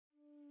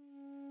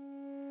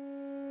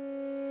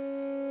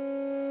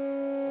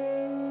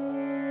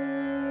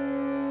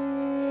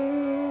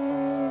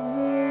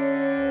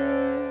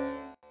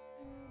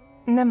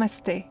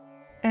Namaste,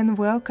 and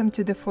welcome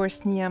to the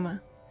Fourth Niyama.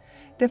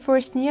 The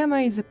Fourth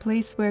Niyama is a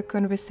place where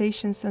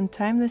conversations on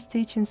timeless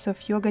teachings of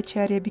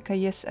Yogacharya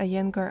BKS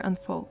Iyenagar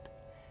unfold.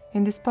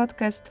 In this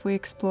podcast, we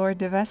explore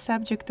the vast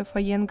subject of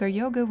Iyengar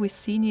Yoga with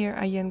Senior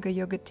Iyengar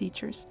Yoga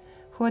teachers,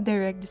 who are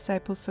direct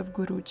disciples of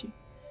Guruji.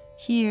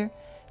 Here,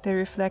 they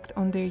reflect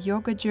on their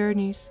yoga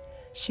journeys,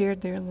 share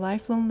their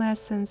lifelong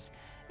lessons,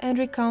 and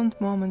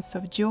recount moments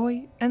of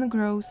joy and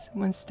growth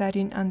when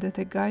studying under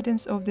the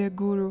guidance of their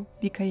guru,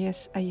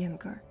 BKS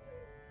Iyengar.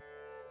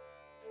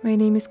 My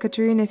name is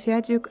Katerina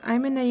Fyadiuk.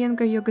 I'm an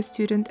Iyengar Yoga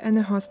student and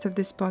a host of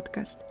this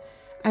podcast.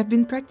 I've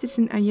been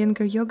practicing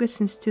Iyengar Yoga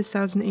since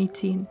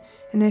 2018,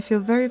 and I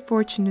feel very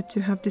fortunate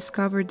to have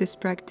discovered this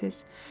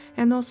practice,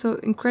 and also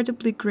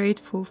incredibly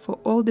grateful for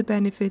all the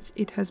benefits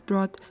it has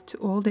brought to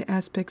all the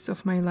aspects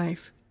of my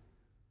life.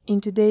 In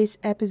today's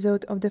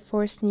episode of the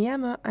Fourth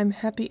Niyama, I'm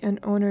happy and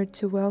honored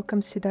to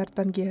welcome Siddharth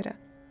Bangera.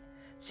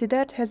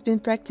 Siddharth has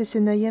been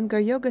practicing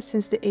Iyengar Yoga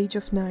since the age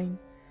of 9.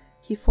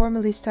 He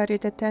formally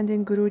started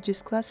attending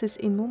Guruji's classes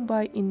in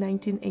Mumbai in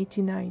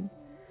 1989.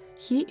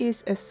 He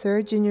is a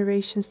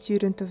third-generation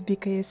student of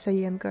BKS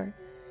Iyengar.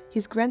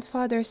 His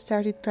grandfather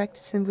started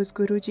practicing with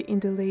Guruji in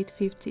the late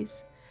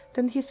 50s.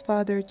 Then his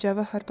father,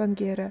 Jawahar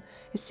Bangera,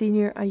 a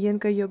senior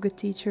Iyengar Yoga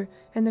teacher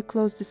and a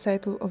close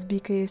disciple of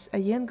BKS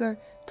Iyengar,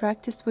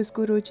 practiced with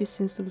Guruji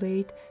since the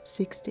late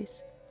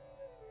 60s.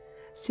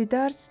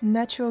 Siddharth's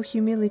natural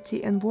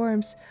humility and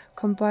warmth,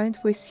 combined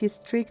with his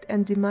strict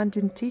and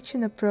demanding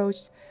teaching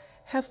approach,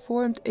 have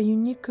formed a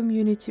unique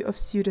community of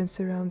students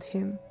around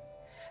him.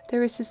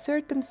 There is a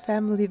certain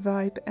family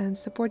vibe and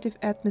supportive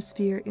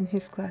atmosphere in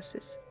his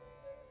classes.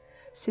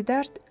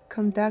 Siddharth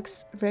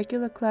conducts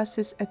regular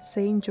classes at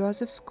St.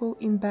 Joseph's School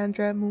in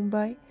Bandra,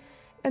 Mumbai,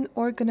 and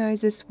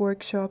organizes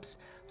workshops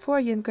for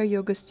Iyengar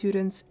Yoga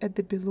students at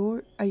the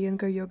Bilur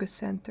Iyengar Yoga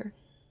Center.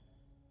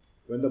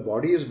 When the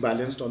body is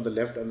balanced on the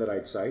left and the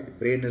right side,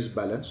 brain is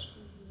balanced.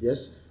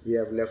 Yes, we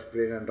have left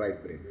brain and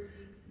right brain.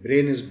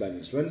 Brain is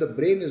balanced. When the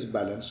brain is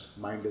balanced,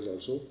 mind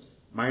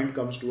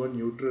comes to a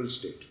neutral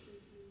state.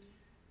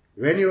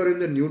 When you are in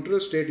the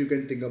neutral state, you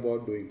can think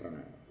about doing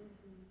pranayama.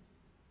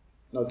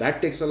 Now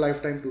that takes a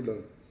lifetime to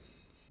learn.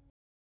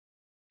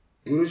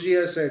 Guruji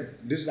has said,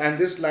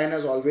 this line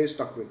has always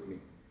stuck with me.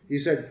 He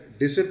said,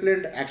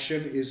 disciplined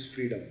action is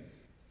freedom.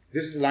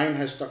 This line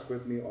has stuck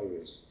with me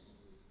always.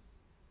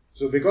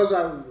 So because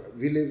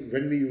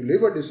when you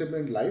live a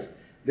disciplined life,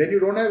 then you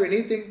don't have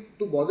anything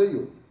to bother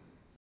you.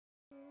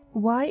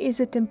 Why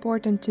is it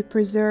important to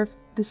preserve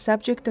the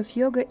subject of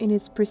yoga in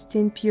its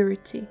pristine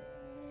purity?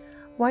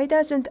 Why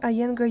doesn't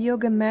Iyengar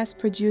Yoga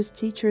mass-produce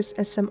teachers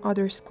as some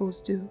other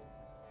schools do?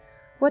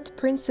 What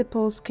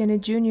principles can a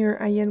junior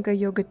Iyengar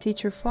Yoga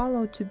teacher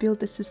follow to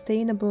build a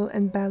sustainable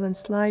and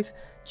balanced life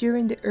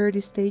during the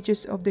early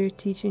stages of their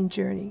teaching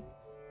journey?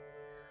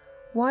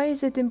 Why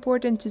is it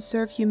important to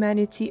serve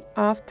humanity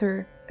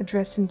after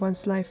addressing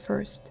one's life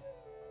first?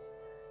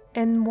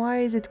 And why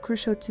is it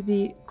crucial to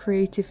be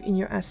creative in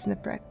your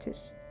asana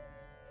practice?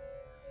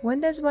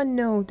 When does one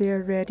know they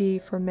are ready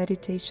for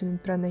meditation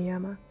and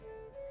pranayama?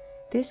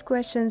 These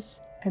questions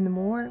and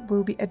more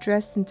will be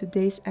addressed in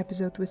today's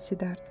episode with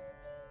Siddharth.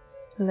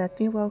 Let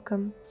me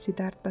welcome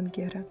Siddharth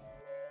Bangera.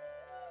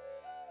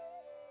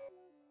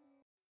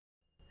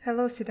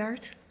 Hello,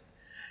 Siddharth.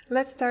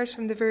 Let's start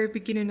from the very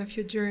beginning of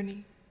your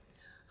journey.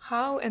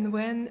 How and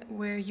when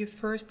were you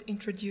first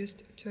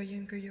introduced to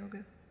Iyengar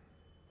Yoga?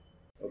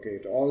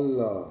 Okay, it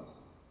all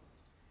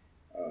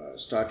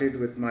started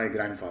with my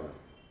grandfather.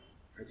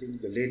 I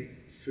think the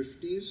late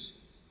 50s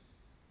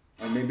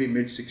or maybe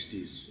mid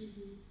 60s.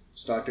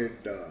 Started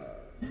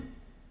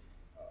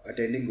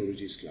attending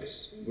Guruji's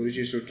class. Guruji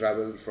used to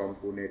travel from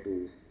Pune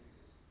to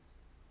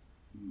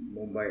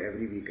Mumbai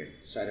every weekend,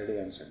 Saturday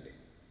and Sunday.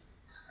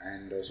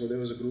 And so there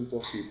was a group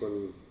of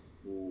people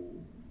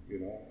who,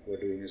 were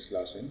doing his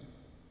class in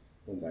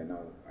Mumbai.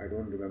 Now, I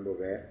don't remember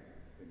where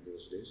in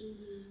those days.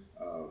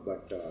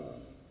 But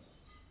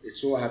it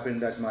so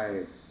happened that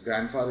my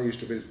grandfather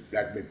used to be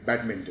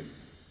badminton.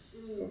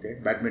 Okay,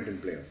 badminton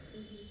player.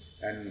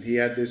 And he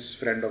had this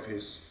friend of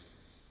his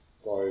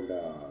called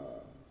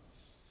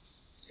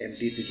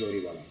M.T.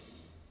 Tijoriwala.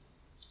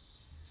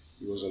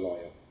 He was a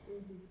lawyer.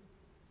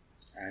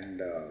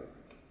 And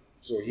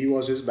so he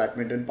was his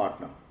badminton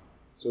partner.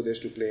 So they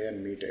used to play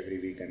and meet every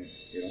week and,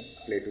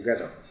 play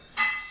together.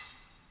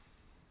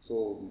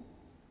 So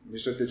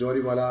Mr.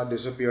 Tijoriwala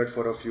disappeared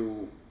for a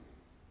few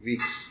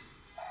weeks.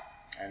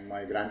 And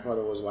my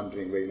grandfather was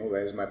wondering,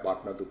 where is my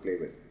partner to play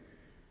with?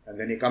 And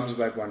then he comes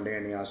back one day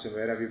and he asks him,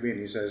 where have you been?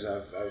 He says,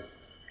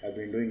 I've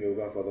been doing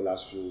yoga for the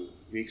last few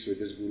weeks with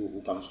this guru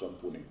who comes from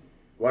Pune.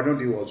 Why don't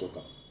you also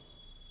come?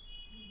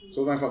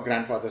 So my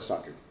grandfather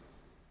started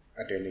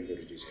attending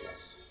Guruji's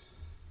class.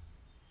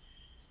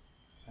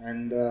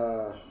 And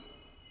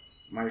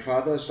my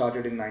father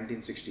started in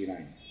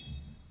 1969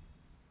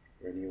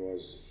 when he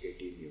was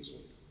 18 years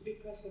old.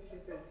 Because of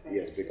your grandfather?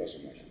 Yes, because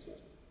of my grandfather.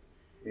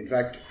 In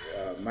fact,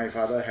 my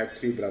father had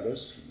 3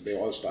 brothers. They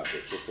all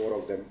started. So 4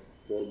 of them,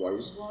 4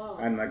 boys. Wow.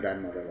 And my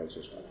grandmother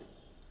also started.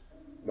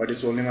 But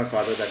it's only my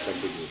father that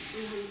continued.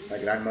 My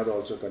grandmother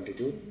also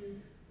continued,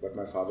 but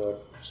my father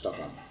stuck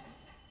on.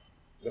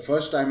 The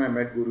first time I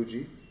met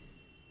Guruji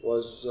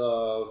was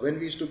when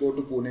we used to go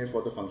to Pune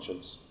for the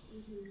functions.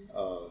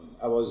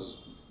 I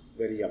was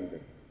very young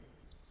then.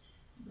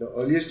 The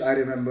earliest I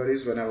remember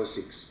is when I was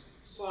 6.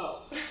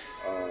 Wow.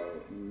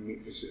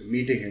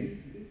 Meeting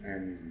him,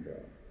 and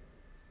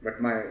but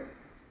my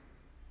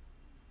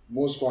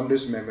most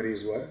fondest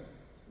memories were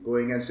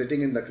going and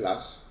sitting in the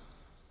class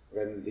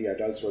when the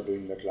adults were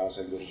doing the class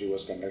and Guruji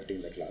was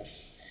conducting the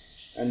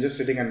class, and just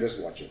sitting and just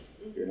watching,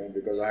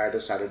 because I had a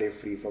Saturday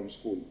free from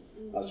school.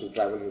 I used to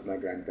travel with my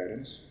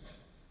grandparents,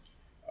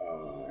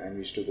 and we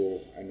used to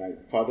go, and my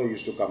father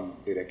used to come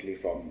directly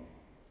from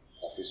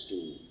office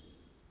to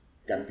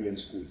Campion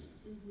School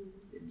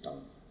in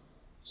town,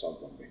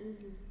 South Bombay.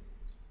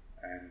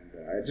 And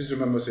I just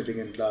remember sitting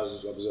in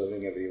class,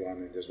 observing everyone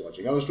and just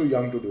watching. I was too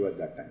young to do at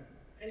that time.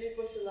 And it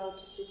was allowed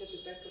to sit at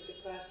the back of the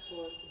class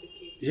for the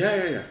kids.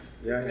 Yeah.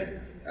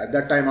 At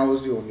that time, I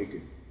was the only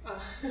kid,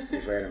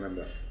 if I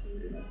remember.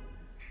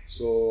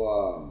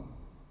 So,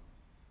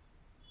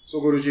 so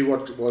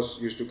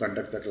Guruji used to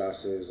conduct the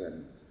classes,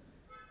 and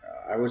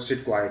I would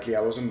sit quietly.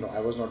 I was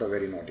not a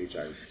very naughty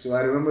child. So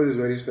I remember this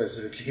very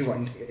specifically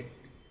one day.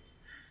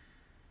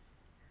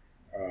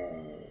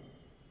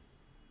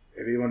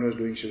 Everyone was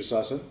doing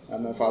Shirsasana,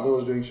 and my father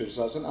was doing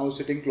Shirsasana. I was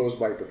sitting close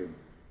by to him.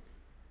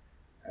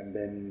 And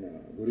then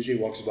Guruji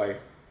walks by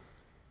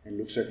and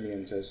looks at me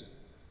and says,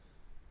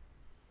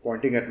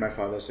 pointing at my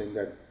father, saying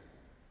that,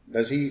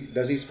 does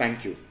he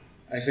spank you?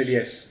 I said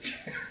yes.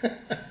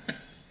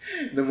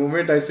 The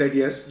moment I said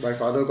yes, my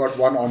father got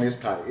one on his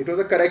thigh. It was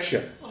a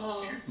correction.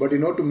 But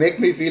to make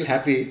me feel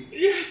happy,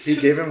 he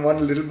gave him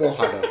one little more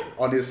harder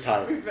on his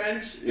thigh.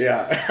 Revenge.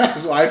 Yeah.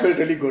 So I felt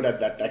really good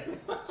at that time.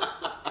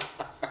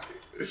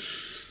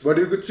 But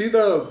you could see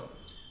the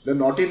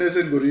naughtiness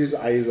in Guruji's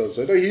eyes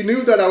also. He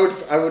knew that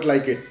I would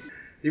like it.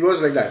 He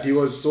was like that. He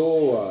was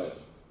so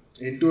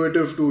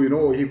intuitive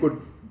to, he could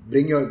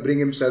bring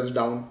himself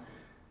down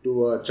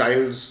to a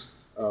child's,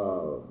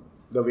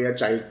 the way a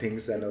child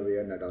thinks and the way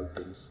an adult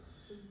thinks.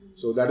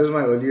 So that is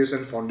my earliest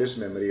and fondest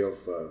memory of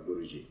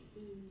Guruji.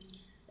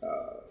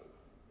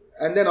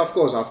 And then, of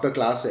course, after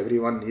class,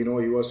 everyone, he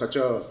was such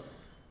a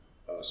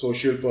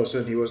social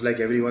person. He was like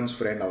everyone's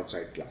friend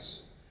outside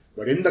class.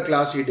 But in the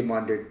class, he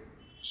demanded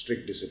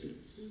strict discipline.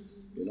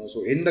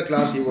 So in the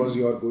class, he was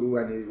your guru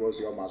and he was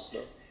your master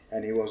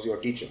and he was your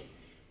teacher.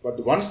 But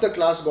once the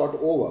class got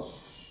over,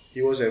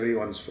 he was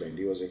everyone's friend.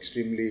 He was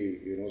extremely,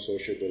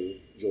 sociable,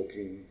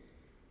 joking,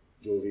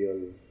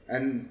 jovial.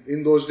 And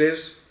in those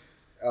days,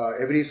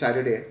 every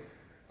Saturday,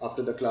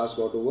 after the class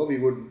got over, we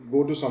would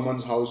go to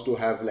someone's house to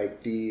have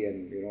like tea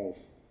and,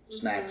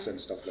 snacks and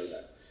stuff like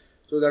that.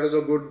 So that was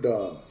a good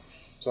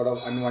sort of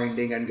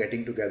unwinding and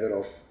getting together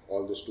of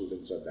all the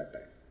students at that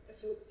time.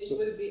 So it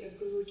would be at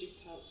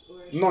Guruji's house?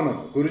 Or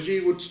No.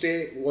 Guruji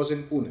was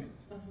in Pune.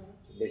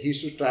 But he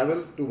used to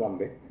travel to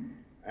Bombay.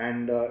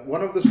 And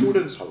one of the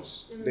students'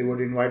 house, they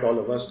would invite all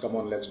of us, come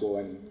on, let's go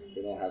and,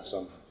 have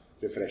some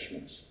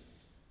refreshments.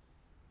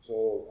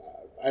 So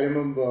I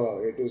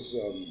remember it was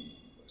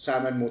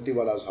Sam and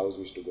Motiwala's house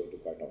we used to go to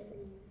quite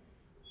often.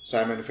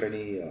 Sam and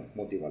Frenny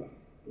Motiwala,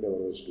 they were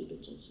all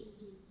students also.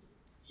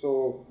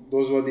 So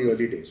those were the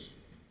early days.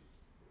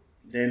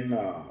 Then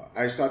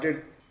I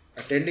started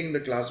attending the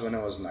class when I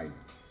was 9.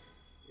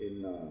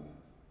 In,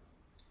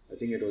 I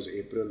think it was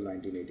April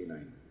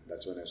 1989.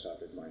 That's when I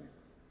started my,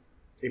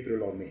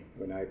 April or May,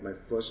 when I had my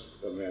first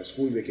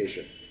school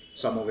vacation,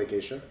 summer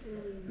vacation.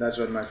 That's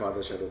when my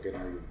father said, okay,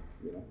 now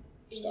you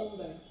start.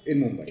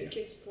 In Mumbai, In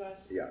kids'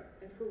 class? Yeah.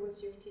 And who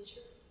was your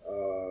teacher?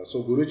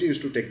 So Guruji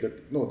used to take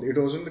it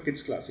wasn't the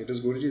kids' class, it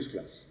was Guruji's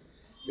class.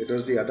 It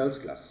was the adults'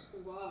 class.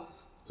 Wow.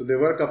 So there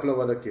were a couple of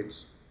other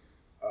kids.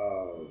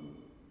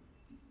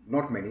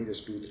 Not many,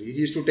 just 2, 3. He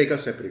used to take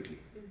us separately.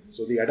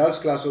 So the adults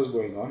class was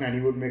going on and he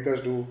would make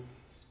us do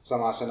some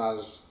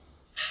asanas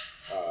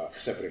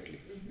separately.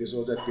 This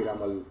was at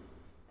Piramal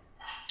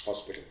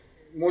Hospital.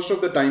 Most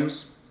of the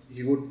times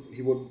he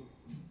would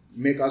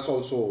make us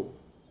also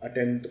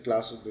attend the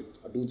classes,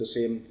 do the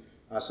same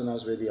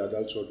asanas where the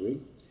adults were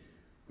doing.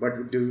 But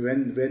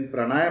when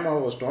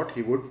pranayama was taught,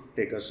 he would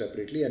take us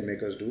separately and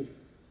make us do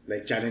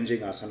like challenging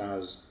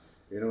asanas.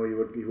 He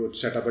would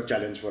set up a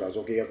challenge for us.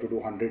 Okay, you have to do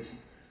 100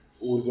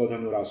 Urdhva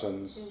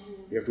Dhanurasans.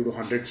 You have to do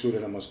 100 Surya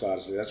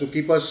Namaskars. That's to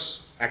keep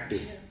us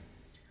active. Yeah.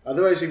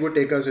 Otherwise, he would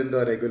take us in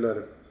the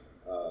regular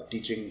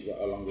teaching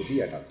along with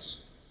the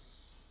adults.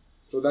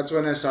 So that's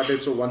when I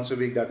started. So once a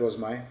week, that was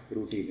my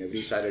routine.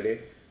 Every Saturday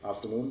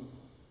afternoon,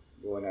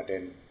 go and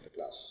attend the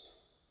class.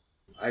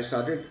 I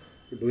started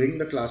doing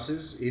the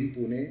classes in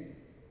Pune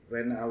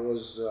when I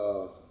was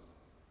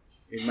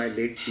in my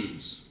late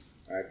teens.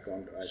 I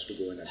used to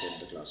go and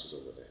attend the classes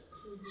over there.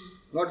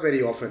 Not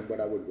very often, but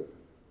I would go.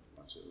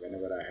 So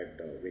whenever I had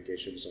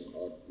vacations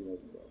or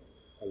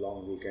a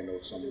long weekend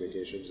or some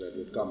vacations that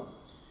would come,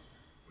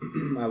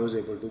 I was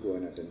able to go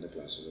and attend the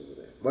classes over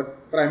there.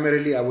 But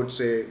primarily, I would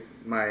say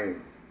my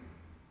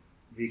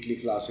weekly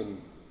class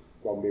in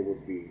Bombay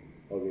would be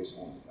always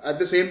on. At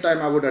the same time,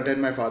 I would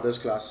attend my father's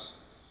class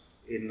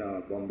in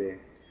Bombay,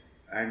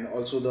 and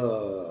also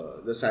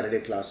the Saturday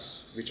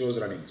class which was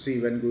running. See,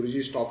 when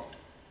Guruji stopped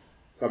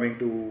coming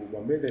to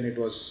Bombay, then it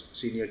was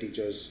senior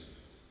teachers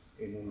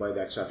in Mumbai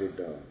that started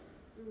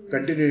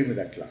continuing with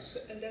that class.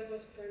 And that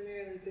was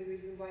primarily the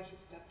reason why he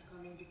stopped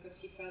coming, because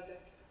he felt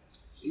that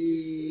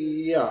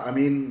Yeah, I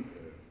mean,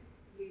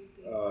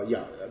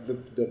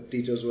 the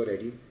teachers were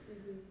ready,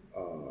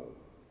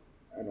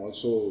 and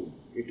also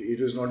it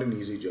was not an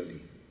easy journey.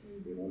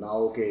 You know, now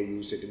okay,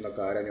 you sit in the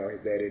car and you're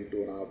there in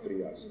 2.5,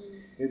 3 hours.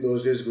 In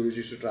those days, Guruji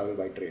used to travel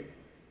by train.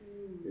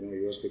 You know,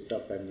 he was picked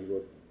up and he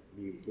would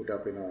be put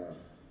up in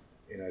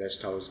a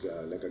rest house,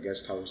 like a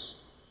guest house.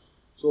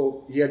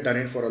 So he had done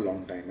it for a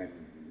long time, and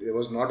there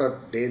was not a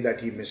day that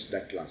he missed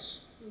that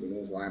class. You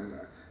know, so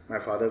my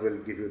father will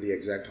give you the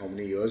exact how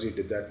many years he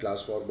did that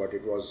class for, but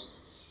it was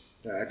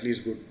at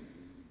least good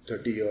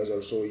 30 years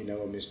or so. He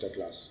never missed a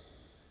class.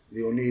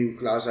 The only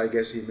class I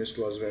guess he missed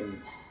was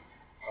when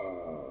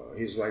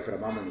his wife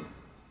Ramamani,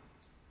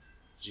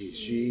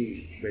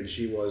 when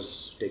she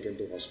was taken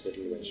to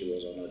hospital, when she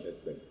was on her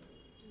deathbed.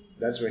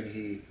 That's when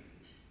he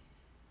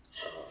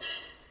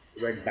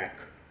went back.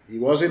 He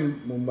was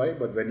in Mumbai,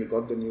 but when he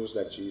got the news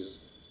that she's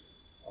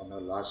on her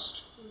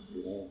last,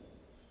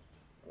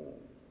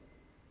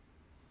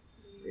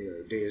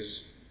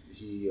 days,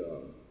 he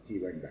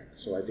went back.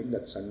 So I think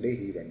that Sunday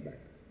he went back.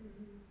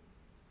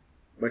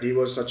 But he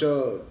was such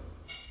a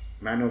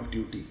man of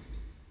duty.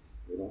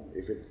 You know,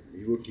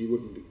 he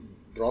would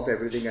drop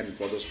everything, and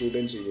for the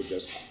students he would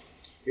just come.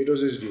 It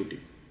was his duty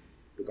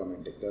to come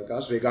and take the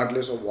class,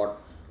 regardless of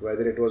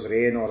whether it was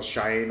rain or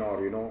shine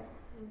or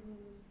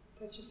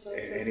such a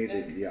selfless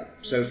anything. act. Yeah,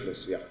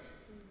 selfless. Yeah.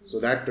 So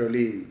that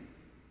really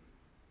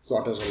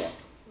taught us a lot.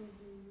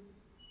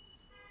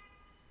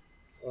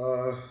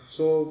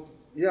 So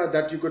yeah,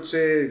 that you could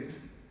say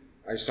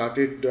I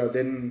started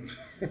then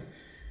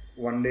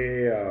one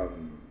day.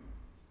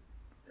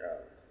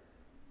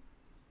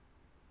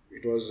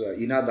 It was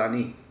Ina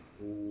Dani,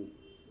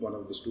 one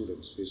of his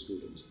students,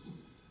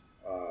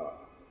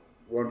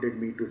 wanted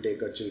me to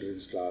take a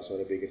children's class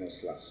or a beginner's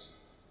class.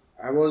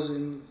 I was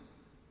in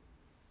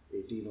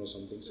 18 or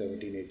something,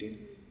 17,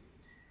 18.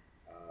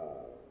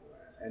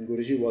 And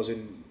Guruji was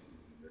in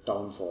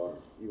town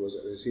he was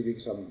receiving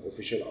some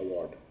official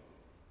award.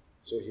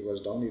 So he was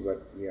down,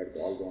 we had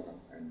all gone up,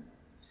 and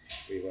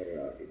we were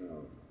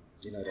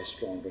in a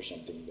restaurant or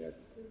something that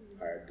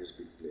hired this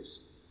big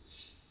place.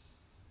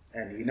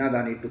 And Ina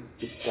Dani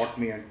caught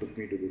me and took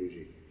me to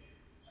Guruji.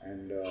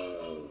 And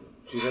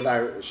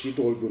she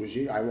told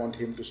Guruji, I want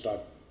him to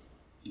start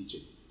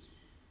teaching.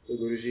 So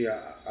Guruji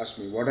asked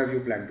me, what have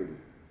you planned to do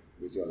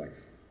with your life?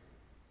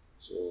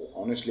 So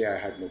honestly, I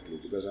had no clue,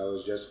 because I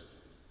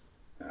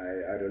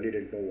really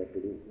didn't know what to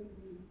do.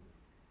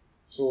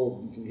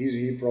 So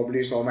he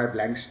probably saw my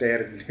blank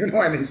stare, and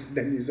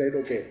then he said,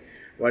 okay,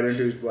 why don't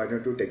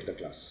you take the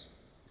class?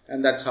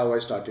 And that's how I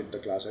started the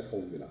class at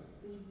Home Villa.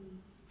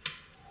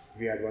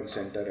 We had one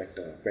center at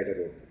Pedder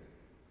Road.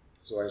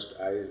 So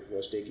I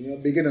was taking a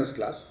beginner's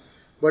class,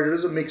 but it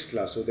was a mixed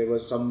class. So there were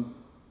some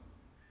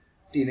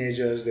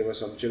teenagers, there were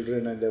some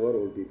children, and there were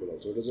old people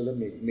also. It was a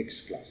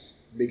mixed class,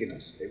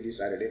 beginners, every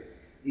Saturday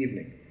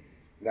evening.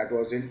 That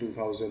was in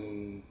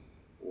 2001,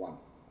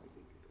 I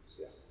think it was,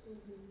 yeah.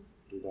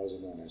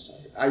 2001 I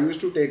started. I used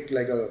to take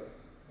like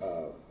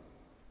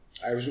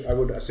I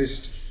would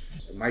assist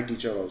my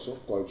teacher also,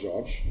 called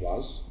George,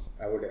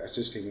 I would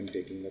assist him in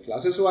taking the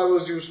classes. So I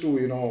was used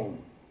to,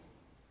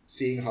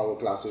 seeing how a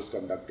class is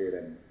conducted,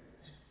 and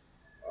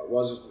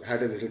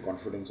had a little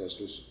confidence as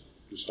to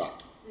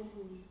start.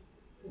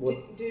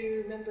 Do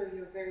you remember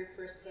your very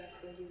first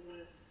class when you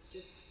were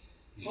just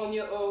on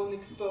your own,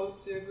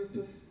 exposed to a group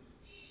of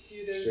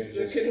students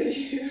looking at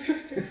you?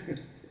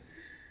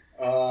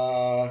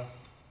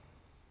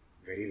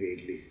 Very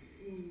vaguely.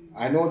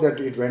 I know that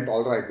it went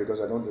all right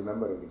because I don't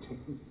remember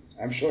anything.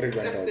 I'm sure it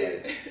went all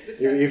right.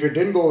 If it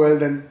didn't go well,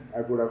 then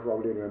I would have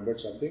probably remembered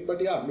something. But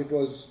yeah, it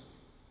was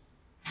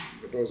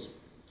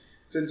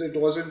since it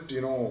wasn't,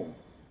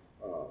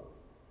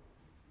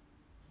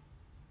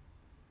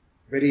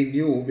 very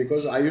new,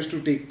 because I used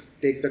to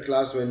take the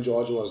class when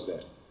George was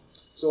there.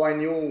 So I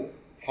knew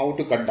how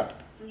to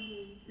conduct,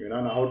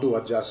 how to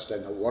adjust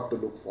and what to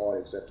look for,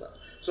 etc.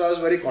 So I was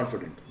very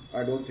confident.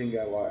 I don't think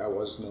I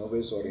was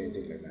nervous or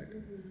anything like that,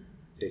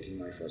 taking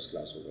my first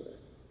class over there.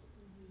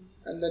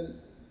 And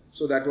then,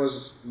 so that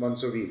was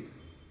once a week.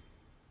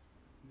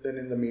 Then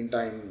in the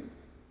meantime,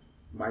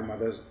 my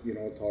mother,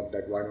 thought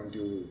that why don't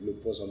you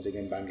look for something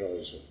in Bandra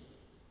also,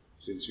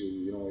 since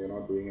you're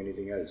not doing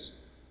anything else.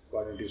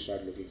 Why don't you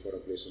start looking for a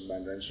place in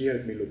Bandra? And she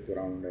helped me look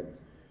around, and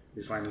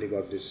we finally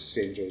got this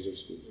St. Joseph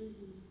School.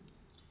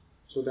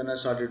 So then I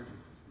started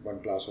one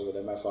class over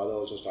there. My father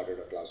also started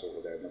a class over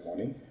there in the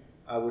morning.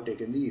 I would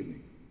take in the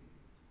evening.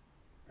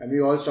 And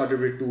we all started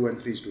with 2 and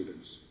 3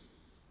 students.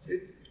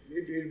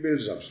 It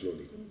builds up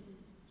slowly.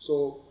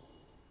 So,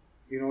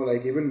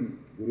 like even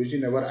Guruji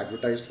never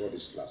advertised for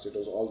this class. It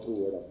was all through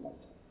word of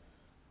mouth.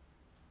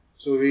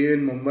 So we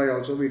in Mumbai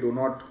also, we do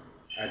not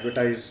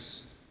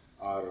advertise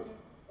our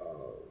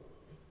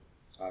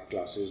our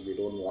classes. We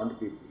don't want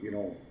people,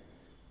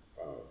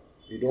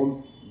 we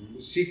don't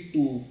seek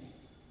to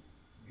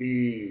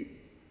be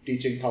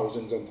teaching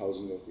thousands and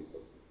thousands of people.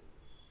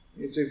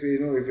 It's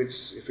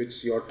if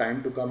it's your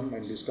time to come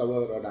and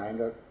discover an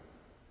Iyengar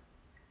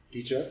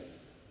teacher,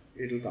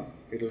 it'll come.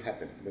 It'll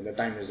happen when the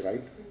time is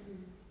right.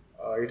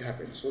 It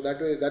happens. So that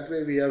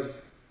way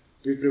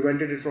we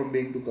prevented it from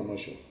being too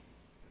commercial.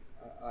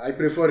 I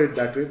prefer it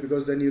that way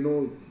because then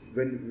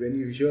when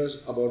you hear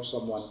about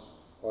someone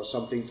or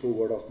something through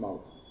word of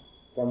mouth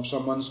from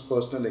someone's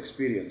personal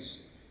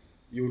experience,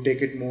 you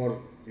take it more.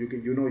 You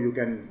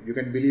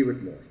can believe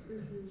it more.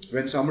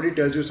 When somebody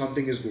tells you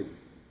something is good,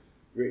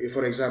 if,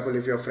 for example,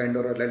 if your friend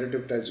or a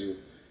relative tells you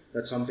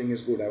that something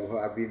is good,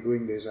 I've been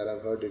doing this and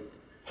I've heard it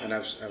and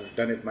I've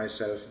done it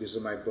myself, this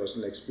is my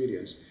personal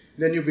experience,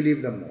 then you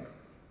believe them more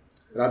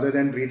rather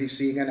than really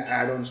seeing an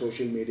ad on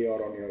social media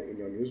or in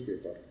your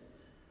newspaper.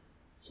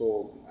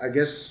 So I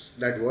guess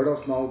that word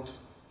of mouth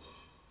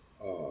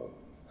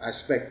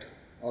aspect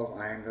of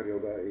Iyengar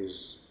Yoga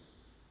is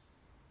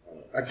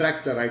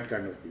attracts the right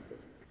kind of people.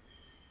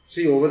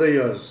 See, over the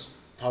years,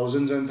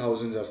 thousands and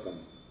thousands have come.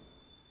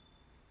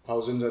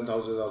 Thousands and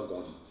thousands have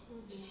gone.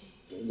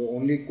 The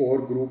only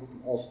core group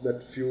of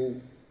that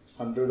few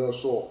hundred or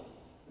so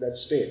that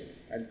stay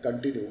and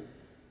continue,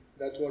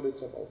 that's what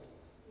it's about.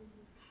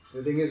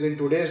 The thing is, in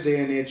today's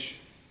day and age,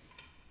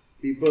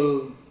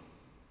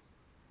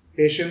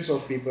 patience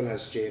of people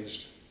has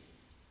changed.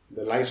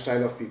 The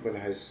lifestyle of people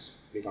has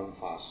become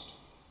fast.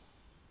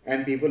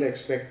 And people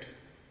expect,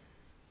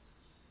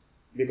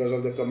 because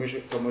of the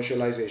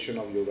commercialization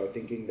of yoga,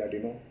 thinking that,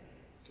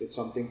 it's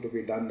something to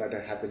be done that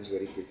happens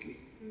very quickly.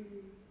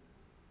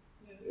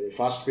 A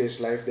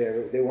fast-paced life,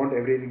 they want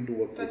everything to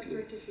work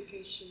quickly.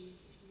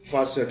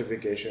 Fast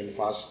certification,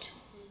 fast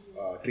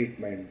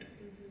treatment.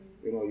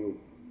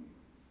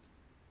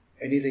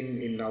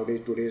 Anything in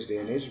today's day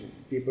and age,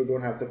 people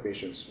don't have the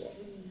patience for.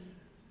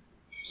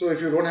 So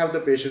if you don't have the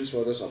patience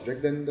for the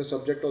subject, then the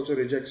subject also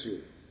rejects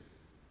you.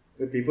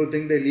 The people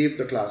think they leave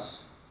the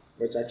class,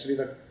 but it's actually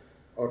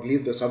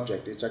leave the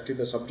subject. It's actually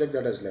the subject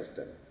that has left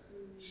them,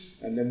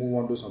 and they move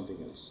on to something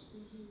else.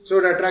 So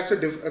it attracts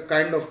a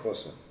kind of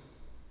person.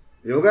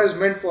 Yoga is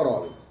meant for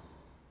all,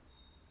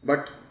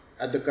 but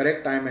at the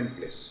correct time and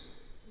place.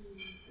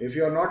 If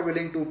you are not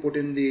willing to put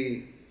in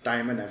the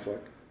time and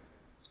effort,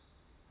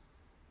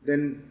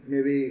 then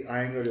maybe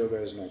Iyengar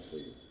Yoga is not for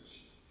you.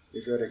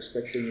 If you are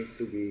expecting it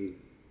to be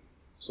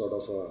sort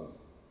of a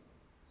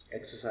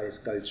exercise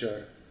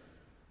culture,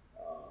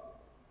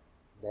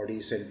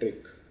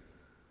 body-centric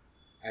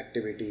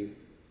activity,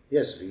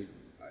 yes,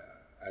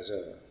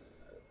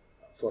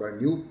 for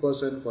a new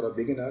person, for a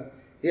beginner,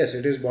 yes,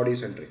 it is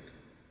body-centric.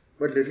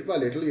 But little by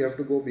little, you have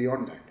to go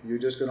beyond that. You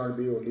just cannot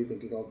be only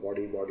thinking of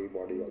body all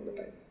the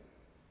time.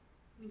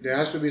 There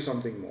has to be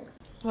something more.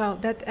 Well,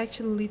 that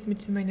actually leads me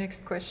to my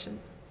next question.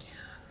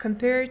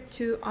 Compared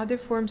to other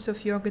forms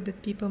of yoga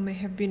that people may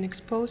have been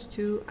exposed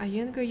to,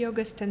 Iyengar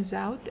Yoga stands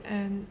out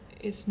and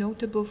is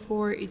notable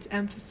for its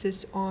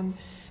emphasis on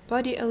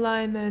body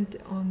alignment,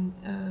 on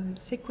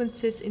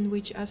sequences in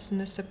which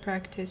asanas are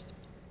practiced.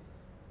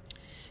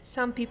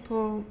 Some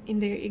people, in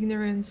their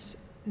ignorance,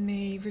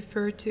 may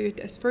refer to it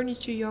as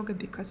furniture yoga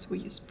because we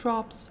use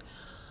props.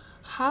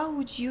 How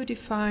would you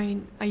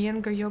define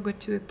Iyengar Yoga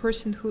to a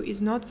person who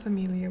is not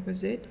familiar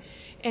with it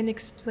and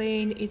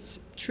explain its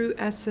true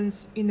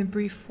essence in a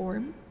brief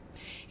form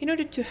in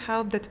order to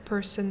help that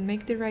person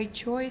make the right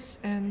choice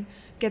and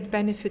get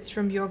benefits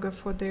from yoga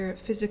for their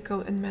physical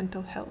and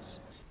mental health?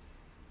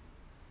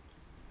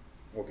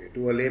 Okay,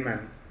 to a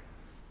layman,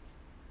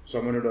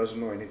 someone who doesn't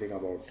know anything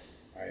about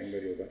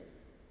Iyengar Yoga,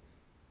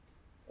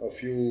 a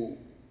few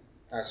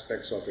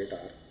aspects of it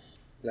are,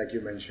 like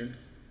you mentioned,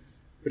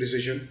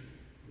 precision,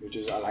 which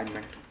is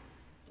alignment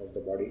of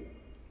the body.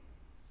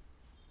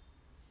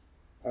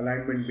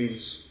 Alignment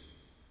means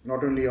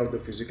not only of the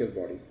physical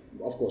body.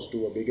 Of course,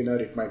 to a beginner,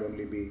 it might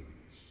only be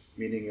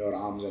meaning your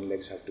arms and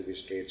legs have to be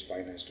straight,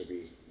 spine has to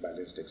be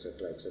balanced,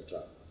 etc.,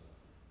 etc.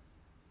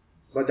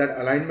 But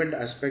that alignment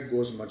aspect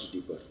goes much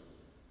deeper.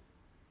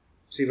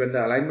 See, when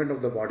the alignment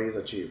of the body is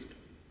achieved,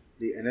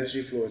 the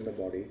energy flow in the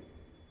body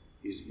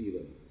is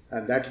even,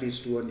 and that leads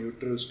to a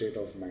neutral state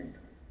of mind.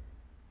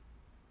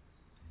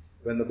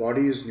 When the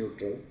body is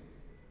neutral,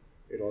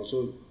 it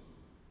also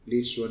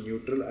leads to a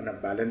neutral and a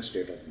balanced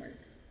state of mind.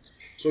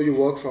 So you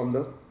work from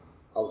the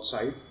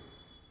outside,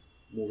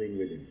 moving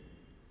within.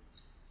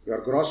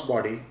 Your gross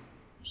body,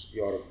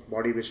 your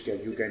body which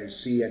you can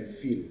see and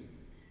feel,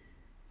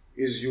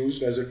 is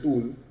used as a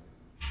tool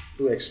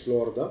to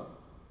explore the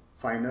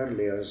finer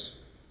layers,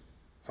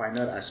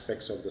 finer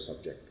aspects of the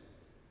subject.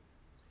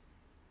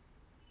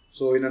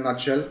 So in a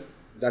nutshell,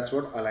 that's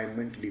what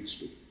alignment leads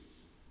to.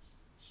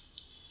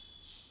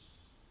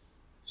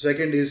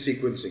 Second is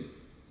sequencing.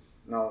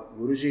 Now,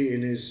 Guruji,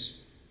 in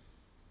his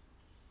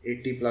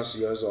 80 plus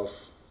years of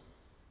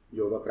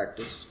yoga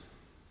practice,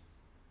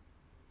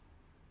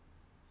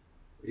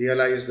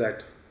 realized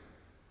that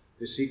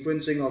the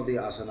sequencing of the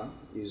asana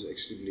is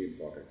extremely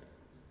important.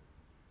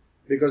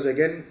 Because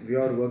again, we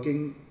are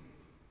working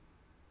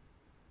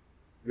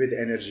with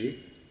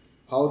energy,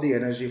 how the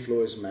energy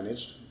flow is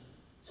managed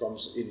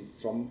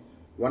from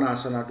one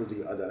asana to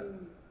the other.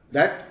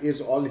 That is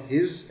all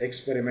his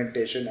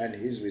experimentation and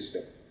his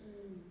wisdom.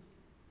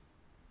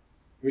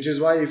 Which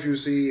is why if you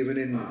see even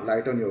in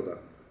Light on Yoga,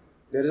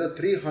 there is a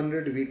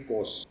 300-week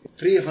course.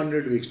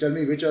 300 weeks. Tell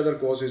me which other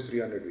course is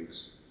 300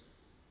 weeks?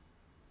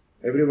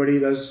 Everybody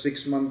does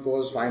 6-month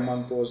course,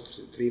 5-month course,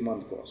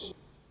 3-month course.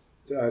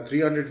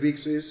 300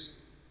 weeks is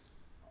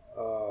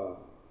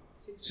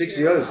 6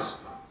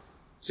 years.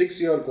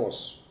 6-year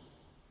course.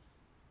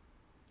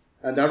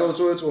 And that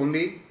also it's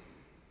only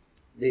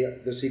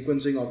the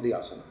sequencing of the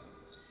asana.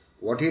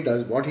 What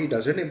he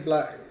doesn't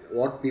imply,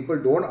 what people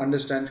don't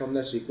understand from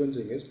that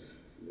sequencing is,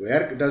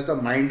 where does the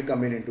mind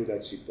come into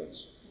that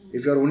sequence?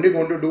 If you are only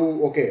going to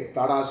do, okay,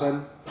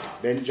 Tadasana,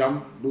 then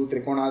jump, do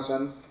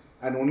Trikonasana,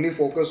 and only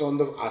focus on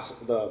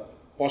the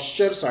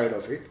posture side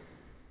of it,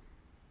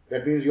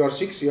 that means your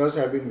 6 years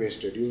have been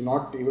wasted. You will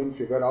not even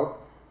figure out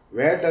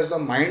where does the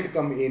mind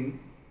come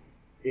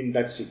in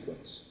that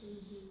sequence.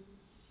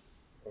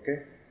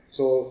 Okay?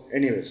 So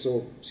anyway,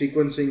 so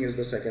sequencing is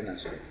the second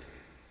aspect.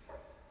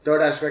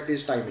 Third aspect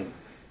is timing.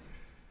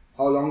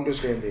 How long to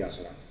stay in the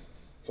asana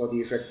for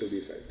the effect to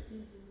be felt.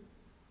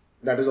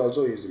 That is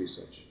also his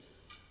research.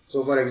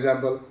 So for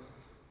example,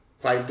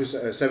 5 to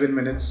 7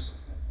 minutes,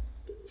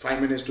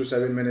 5 minutes to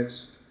 7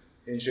 minutes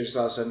in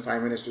Shirsasana,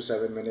 5 minutes to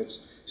 7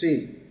 minutes.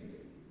 See,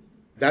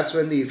 that's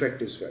when the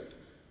effect is felt.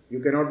 You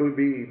cannot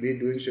be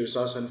doing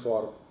Shirsasana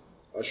for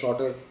a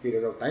shorter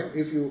period of time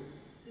if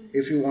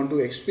you want to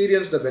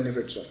experience the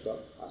benefits of the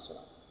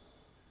asana.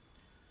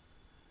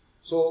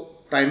 So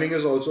timing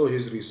is also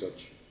his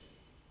research.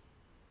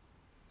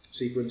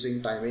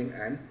 Sequencing, timing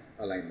and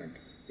alignment.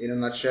 In a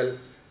nutshell,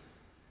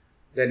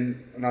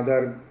 then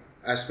another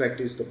aspect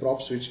is the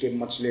props, which came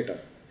much later.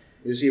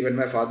 You see, when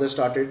my father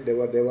started, there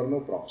were no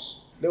props.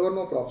 There were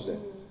no props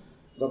then.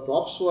 The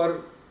props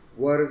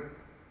were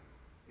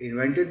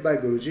invented by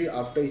Guruji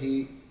after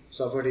he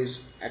suffered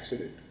his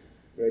accident,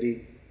 where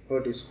he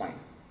hurt his spine,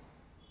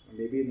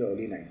 maybe in the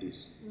early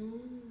 90s.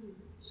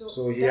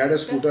 So he had a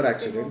scooter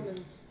accident. The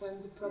moment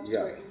when the props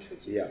were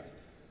introduced. Yeah.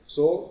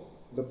 So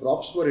the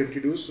props were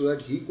introduced so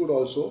that he could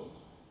also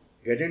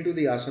get into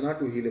the asana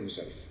to heal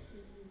himself.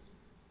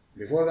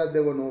 Before that,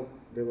 there were no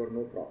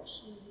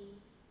props.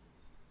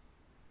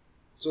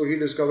 So he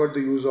discovered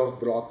the use of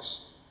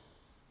blocks,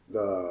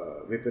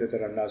 the Viparita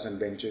Randas and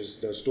benches.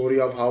 The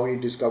story of how he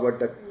discovered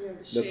that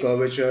the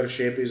curvature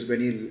shape is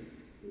when he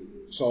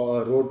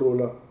saw a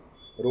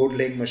road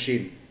laying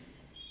machine,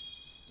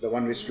 the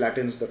one which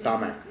flattens the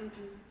tarmac.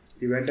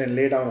 He went and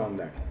lay down on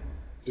that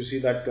to see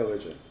that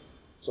curvature.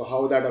 So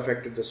how that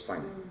affected the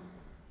spine.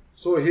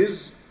 So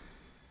his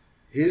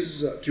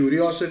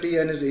curiosity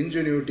and his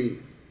ingenuity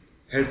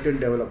helped him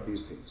develop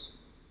these things.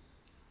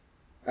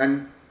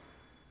 And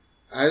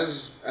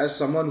as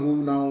someone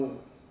who now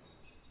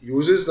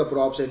uses the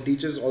props and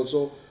teaches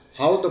also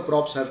how the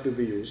props have to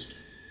be used,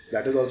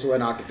 that is also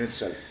an art in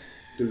itself.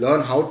 To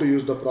learn how to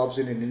use the props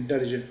in an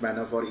intelligent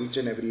manner for each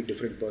and every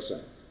different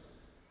person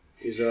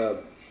is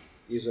a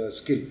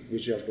skill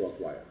which you have to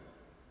acquire.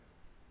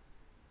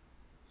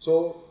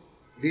 So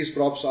these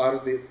props are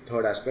the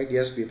third aspect.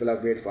 Yes, people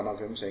have made fun of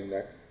him saying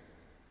that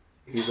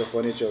he's a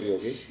furniture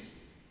yogi.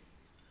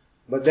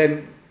 But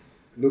then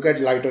look at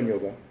Light on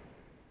Yoga.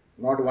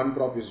 Not one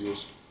prop is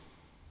used.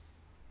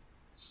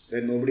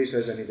 Then nobody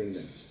says anything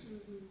then.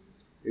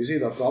 You see,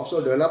 the props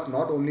are developed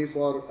not only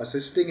for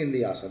assisting in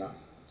the asana,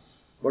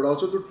 but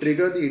also to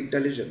trigger the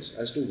intelligence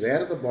as to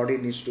where the body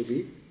needs to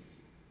be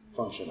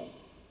functional.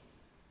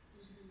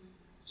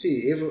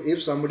 See,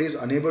 if somebody is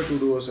unable to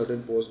do a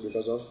certain pose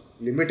because of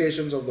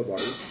limitations of the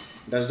body,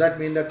 does that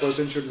mean that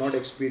person should not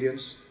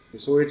experience?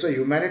 So it's a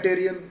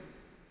humanitarian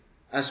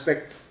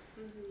aspect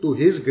to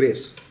his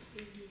grace.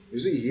 You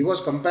see, he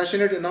was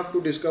compassionate enough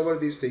to discover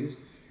these things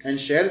and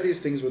share these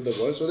things with the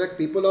world so that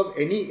people of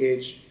any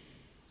age,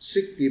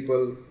 sick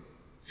people,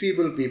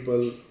 feeble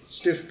people,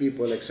 stiff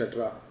people,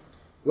 etc.,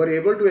 were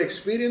able to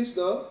experience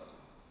the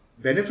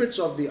benefits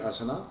of the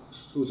asana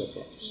through the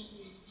props.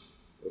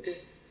 Okay?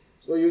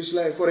 So it's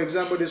like, for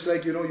example, it's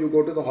like, you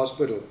go to the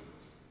hospital.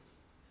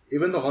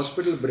 Even the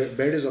hospital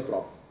bed is a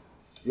prop.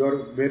 Your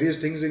various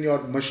things in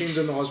your machines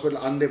in the hospital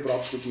aren't they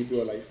props to keep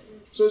you alive?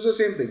 So it's the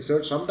same thing.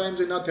 So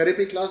sometimes in our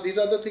therapy class, these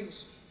are the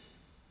things.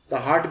 The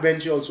heart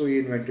bench also he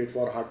invented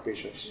for heart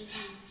patients.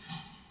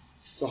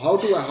 So how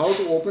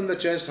to open the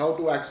chest, how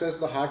to access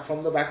the heart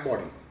from the back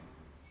body,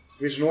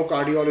 which no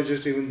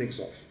cardiologist even thinks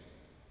of.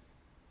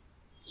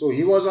 So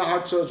he was a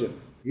heart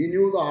surgeon. He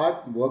knew the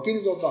heart,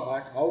 workings of the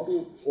heart, how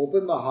to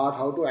open the heart,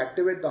 how to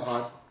activate the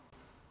heart,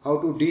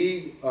 how to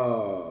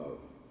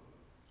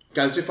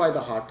calcify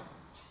the heart.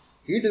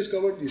 He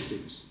discovered these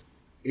things.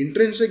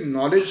 Intrinsic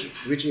knowledge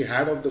which he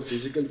had of the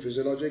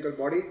physiological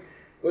body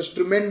was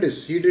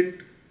tremendous. He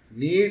didn't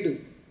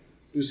need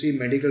to see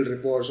medical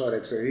reports or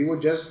x-ray. He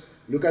would just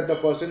look at the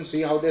person,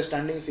 see how they're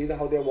standing, see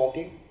how they're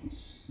walking,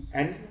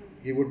 and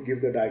he would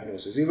give the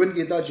diagnosis. Even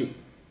Gita ji,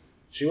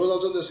 she was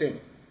also the same.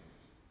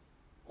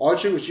 All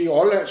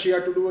she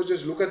had to do was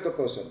just look at the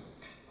person,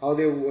 how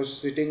they was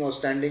sitting or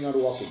standing or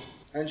walking,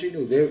 and she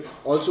knew. Then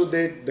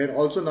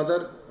also another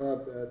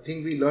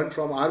thing we learned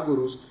from our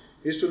gurus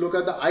is to look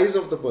at the eyes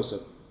of the person,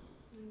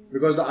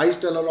 because the eyes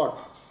tell a lot.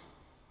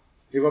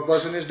 If a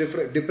person is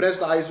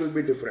depressed, the eyes will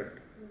be different.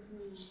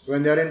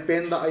 When they are in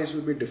pain, the eyes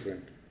will be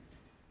different.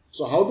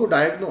 So how to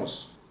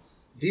diagnose?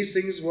 These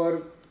things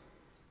were,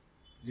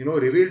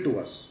 revealed to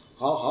us.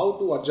 How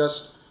to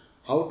adjust,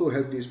 how to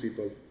help these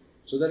people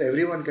so that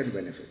everyone can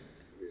benefit.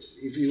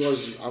 If he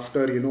was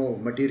after,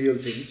 material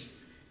things,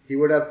 he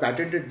would have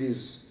patented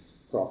these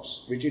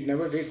props, which he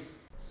never did.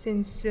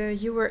 Since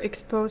you were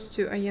exposed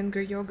to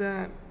Iyengar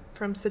Yoga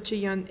from such a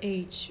young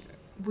age,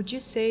 would you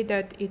say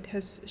that it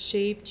has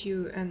shaped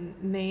you and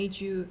made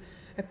you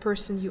a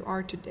person you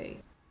are today?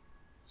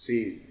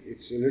 See,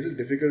 it's a little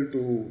difficult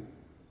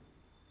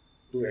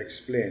to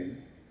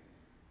explain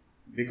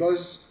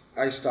because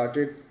I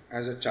started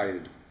as a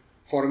child.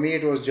 For me,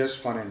 it was just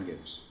fun and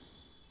games.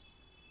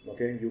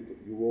 Okay, you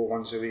go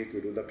once a week,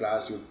 you do the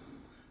class, you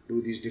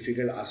do these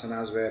difficult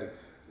asanas where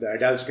the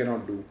adults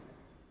cannot do.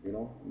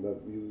 You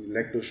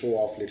like to show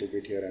off a little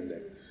bit here and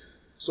there.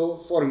 So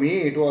for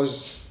me, it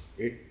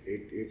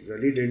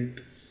really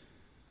didn't.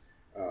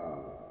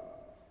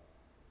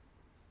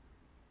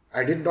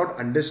 I did not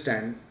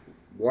understand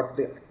what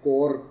the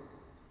core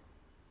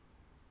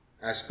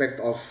aspect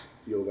of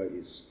yoga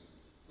is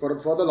for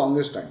the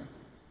longest time,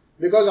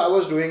 because I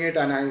was doing it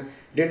and I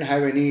didn't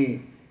have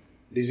any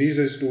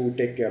diseases to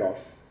take care of,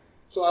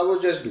 so I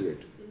would just do it.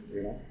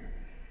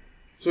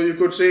 So you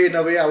could say in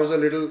a way I was a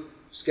little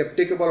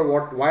skeptical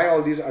about why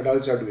all these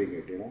adults are doing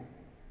it.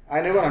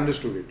 I never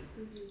understood it.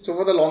 So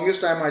for the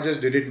longest time I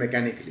just did it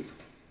mechanically.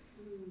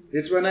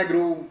 It's when I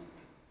grew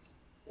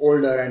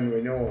older and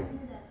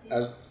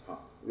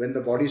when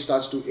the body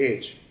starts to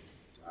age,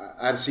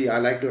 I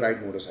like to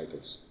ride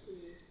motorcycles.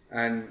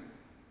 And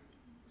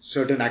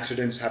certain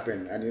accidents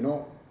happen, and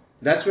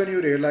that's when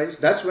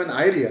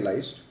I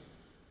realized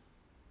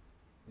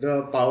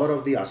the power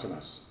of the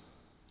asanas.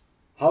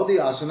 How the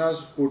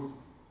asanas could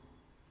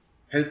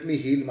help me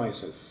heal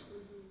myself.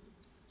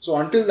 So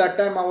until that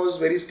time I was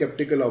very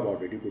skeptical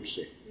about it, you could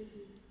say.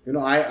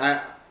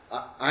 I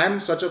am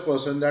such a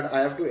person that I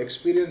have to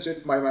experience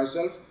it by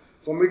myself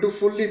for me to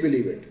fully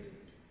believe it.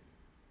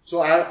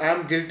 So I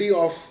am guilty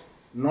of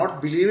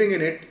not believing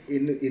in it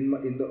in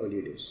the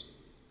early days.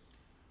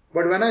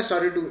 But when I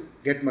started to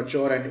get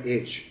mature and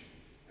age,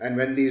 and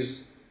when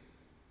these,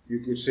 you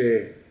could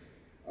say,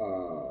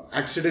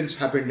 accidents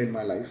happened in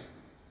my life,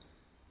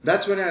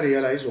 that's when I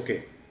realized,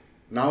 okay,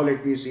 now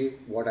let me see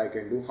what I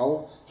can do.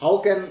 How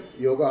can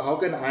yoga, how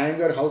can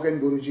Iyengar, how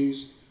can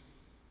Guruji's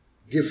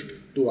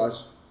gift to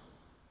us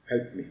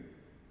help me?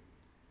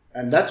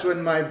 And that's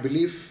when my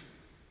belief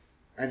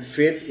and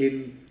faith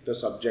in the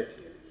subject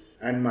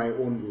and my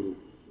own guru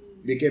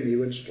became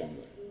even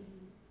stronger.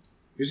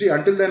 You see,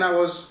 until then I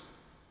was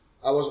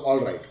all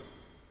right.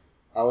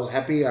 I was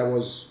happy. I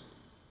was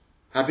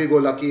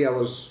happy-go-lucky. I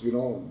was,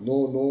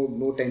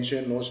 no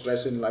tension, no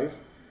stress in life.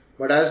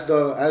 But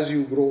as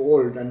you grow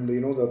old and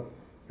the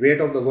weight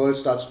of the world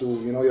starts to,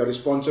 your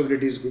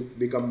responsibilities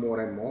become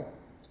more and more.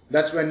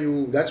 That's when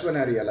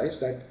I realized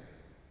that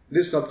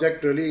this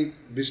subject really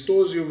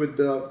bestows you with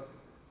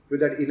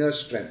that inner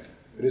strength,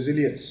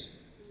 resilience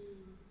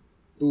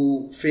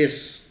to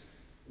face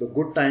the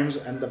good times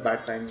and the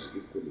bad times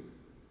equally.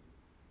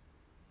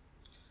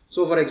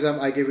 So, for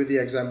example, I gave you the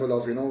example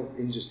of,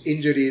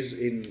 injuries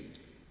in,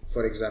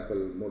 for example,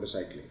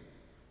 motorcycling.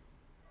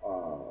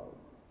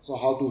 So,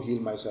 how to heal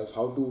myself,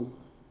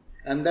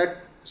 and that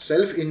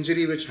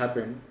self-injury which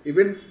happened,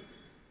 even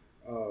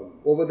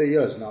over the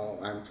years, now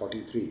I'm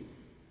 43.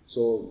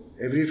 So,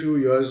 every few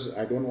years,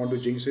 I don't want to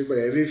jinx it, but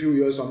every few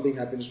years something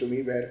happens to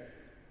me where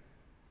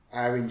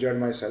I have injured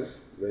myself,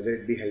 whether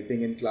it be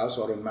helping in class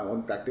or in my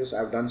own practice. I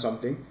have done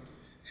something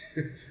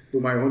to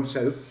my own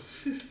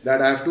self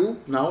that I have to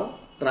now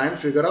try and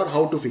figure out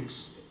how to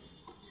fix.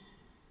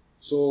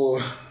 So,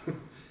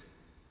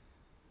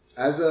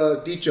 as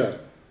a teacher,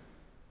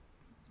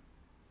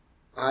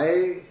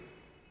 I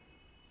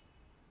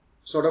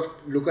sort of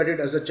look at it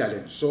as a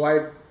challenge. So,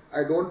 I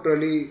don't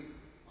really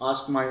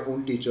ask my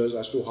own teachers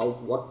as to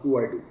what do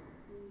I do.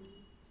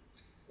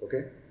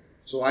 Okay?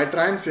 So, I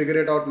try and figure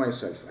it out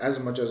myself as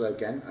much as I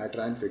can. I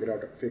try and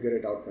figure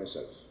it out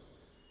myself.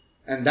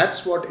 And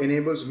that's what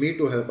enables me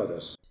to help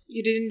others.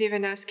 You didn't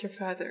even ask your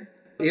father.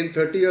 In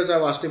 30 years,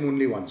 I've asked him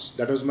only once.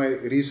 That was my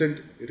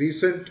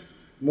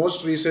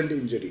most recent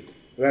injury,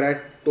 where I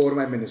tore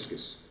my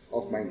meniscus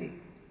of my knee.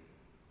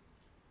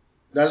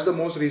 That's the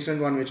most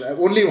recent one,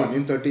 only one.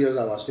 In 30 years,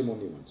 I've asked him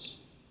only once.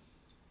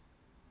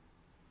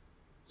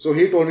 So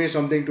he told me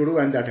something to do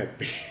and that helped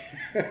me.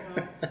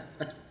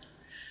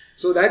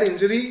 So that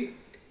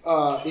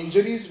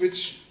injuries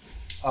which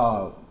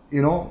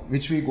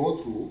we go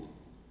through,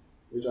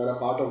 which are a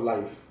part of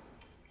life,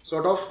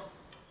 sort of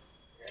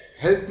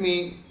helped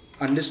me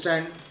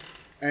understand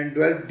and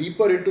delve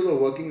deeper into the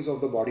workings of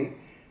the body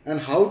and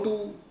how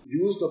to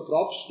use the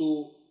props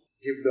to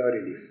give the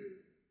relief.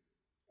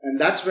 And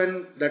that's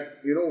when that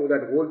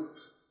whole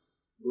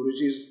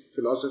Guruji's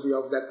philosophy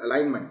of that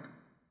alignment,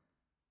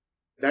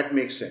 that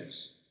makes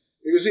sense.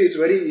 You see, it's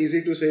very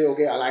easy to say,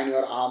 okay, align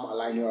your arm,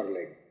 align your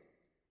leg.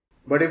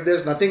 But if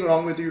there's nothing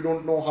wrong with you, you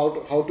don't know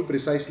how to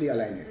precisely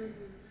align it.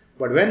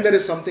 But when there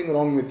is something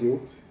wrong with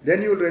you,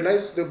 then you'll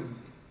realize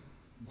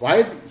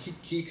why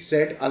he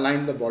said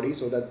align the body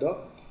so that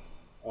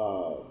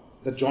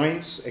the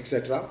joints,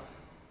 etc.,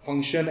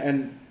 function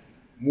and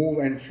move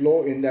and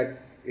flow in their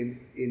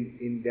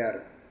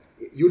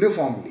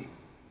uniformly.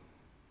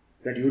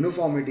 That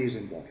uniformity is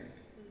important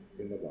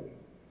in the body.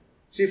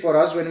 See, for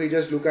us, when we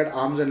just look at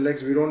arms and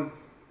legs, we don't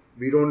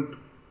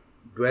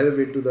delve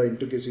into the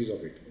intricacies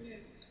of it. Yeah.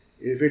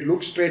 If it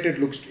looks straight, it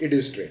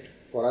is straight.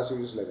 For us, it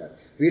is like that.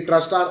 We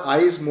trust our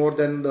eyes more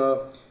than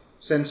the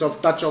sense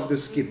of touch of the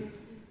skin.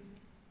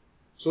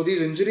 So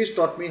these injuries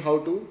taught me how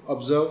to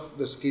observe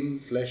the skin,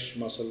 flesh,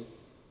 muscle,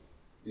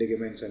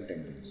 ligaments and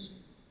tendons,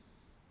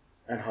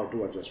 and how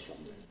to adjust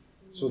from there.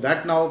 So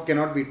that now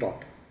cannot be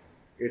taught.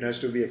 It has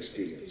to be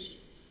experienced.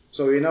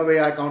 So in a way,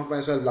 I count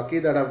myself lucky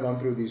that I've gone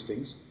through these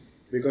things,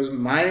 because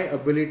my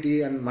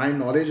ability and my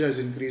knowledge has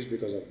increased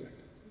because of that.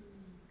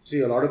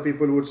 See, a lot of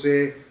people would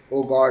say,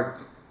 oh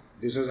God,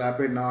 this has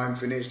happened, now I'm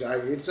finished.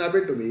 It's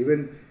happened to me.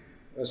 Even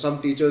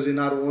some teachers in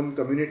our own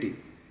community,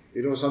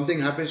 something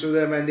happens to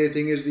them and they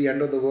think it's the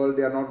end of the world,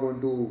 they are not going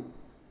to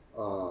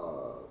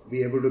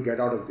be able to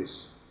get out of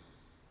this.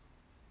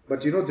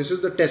 But this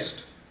is the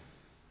test.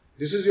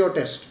 This is your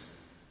test.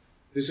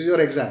 This is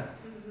your exam.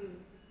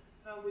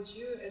 How would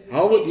you, as a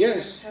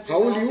teacher, how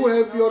will you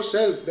help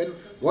yourself? Then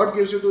what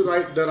gives you the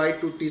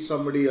right to teach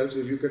somebody else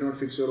if you cannot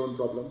fix your own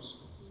problems?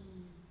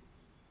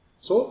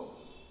 So,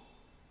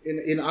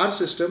 in our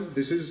system,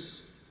 this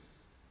is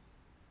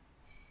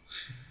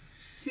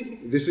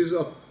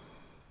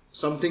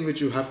something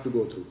which you have to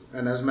go through.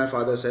 And as my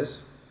father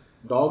says,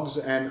 dogs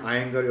and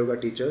Iyengar Yoga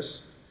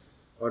teachers,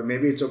 or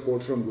maybe it's a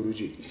quote from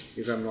Guruji,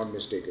 if I'm not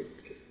mistaken.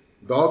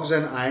 Dogs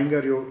and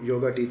Iyengar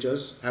Yoga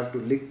teachers have to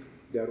lick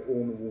their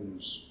own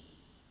wounds.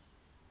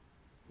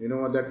 You know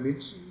what that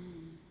means?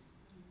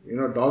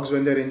 Dogs,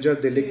 when they're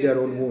injured, they lick their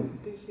own wound.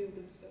 They heal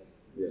themselves.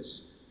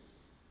 Yes.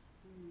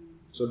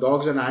 So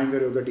dogs and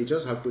Iyengar Yoga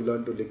teachers have to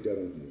learn to lick their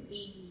own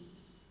wounds.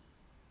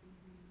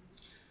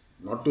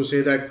 Not to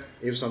say that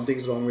if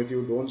something's wrong with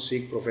you, don't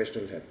seek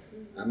professional help.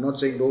 I'm not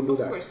saying don't do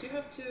that. Of course, you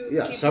have to.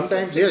 Yeah,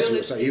 sometimes yes.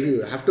 If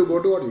you have to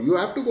go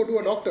to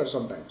a doctor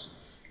sometimes.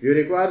 You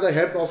require the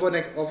help of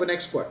an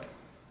expert.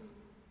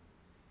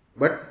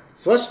 But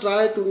first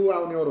try to do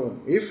on your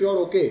own. If you're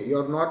okay,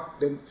 you're not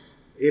then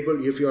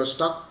able. If you're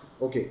stuck,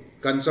 okay,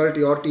 consult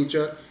your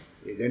teacher.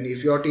 Then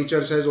if your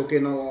teacher says, okay,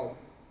 now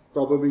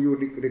probably you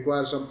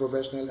require some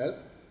professional help,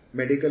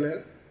 medical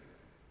help.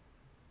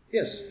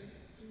 Yes.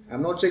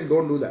 I'm not saying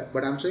don't do that,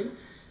 but I'm saying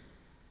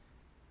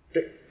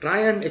try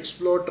and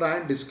explore, try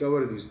and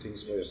discover these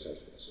things for yourself.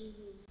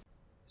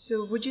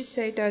 So would you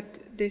say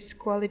that this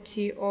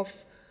quality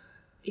of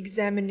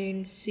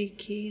examining,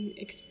 seeking,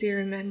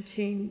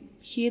 experimenting,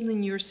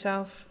 healing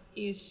yourself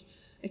is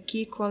a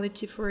key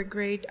quality for a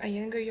great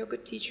Iyengar Yoga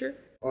teacher?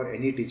 Or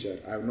any teacher.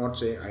 I am not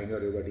saying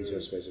Iyengar Yoga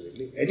teacher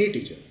specifically. Any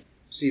teacher.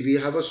 See, we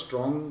have a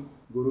strong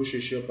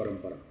Guru-Shishya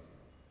Parampara.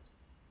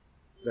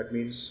 That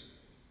means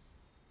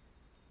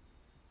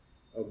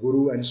a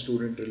guru and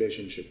student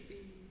relationship.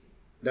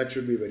 That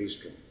should be very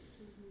strong.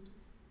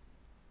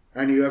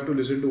 And you have to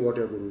listen to what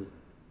your guru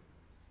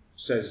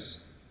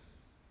says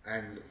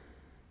and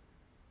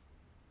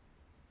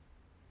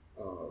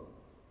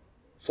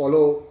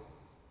follow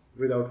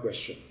without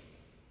question.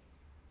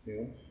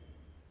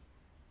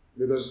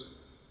 Because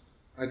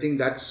I think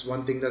that's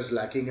one thing that's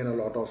lacking in a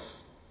lot of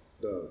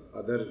the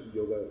other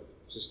yoga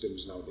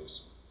systems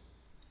nowadays.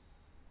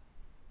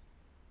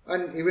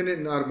 And even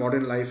in our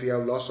modern life, we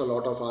have lost a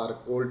lot of our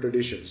old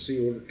traditions.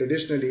 See,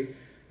 traditionally,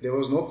 there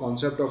was no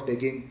concept of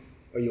taking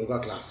a yoga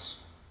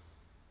class.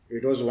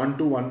 It was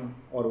 1-to-1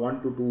 or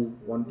 1-to-2,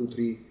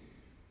 1-to-3,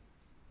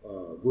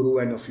 guru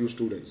and a few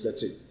students.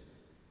 That's it.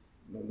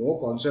 No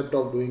concept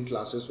of doing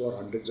classes for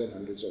hundreds and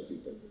hundreds of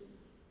people.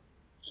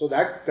 So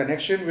that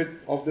connection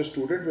of the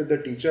student with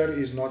the teacher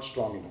is not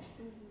strong enough.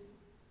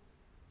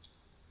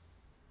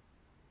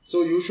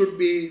 So you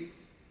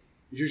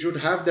should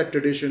have that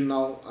tradition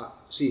now.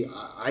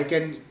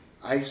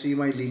 I see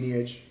my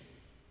lineage.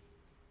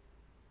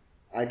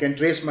 I can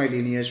trace my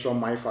lineage from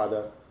my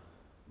father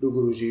to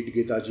Guruji, to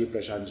Gitaji,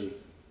 Prashantji,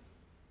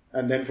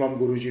 and then from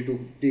Guruji to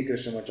T.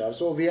 Krishnamacharya.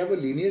 So we have a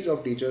lineage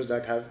of teachers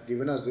that have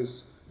given us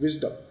this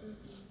wisdom.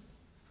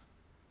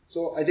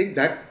 So I think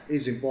that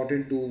is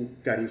important to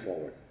carry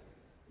forward.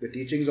 The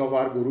teachings of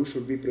our Guru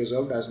should be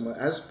preserved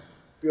as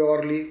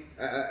purely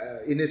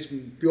in its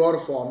pure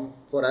form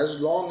for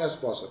as long as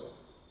possible.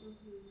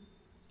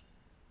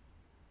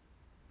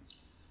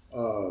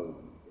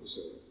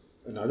 So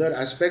another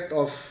aspect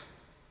of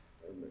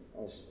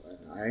an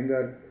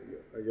Iyengar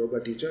Yoga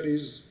teacher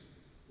is,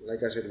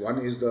 like I said, one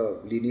is the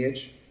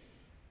lineage.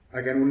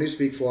 I can only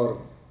speak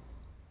for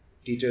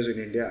teachers in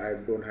India.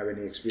 I don't have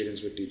any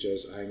experience with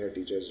teachers, Iyengar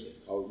teachers,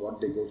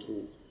 what they go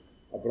through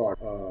abroad.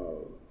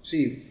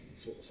 See,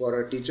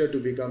 for a teacher to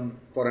become,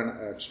 for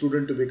a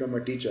student to become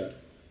a teacher,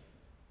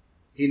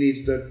 he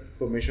needs the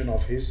permission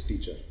of his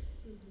teacher.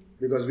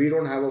 Because we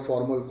don't have a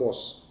formal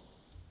course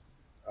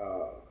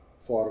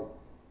for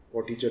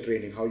teacher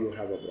training, how you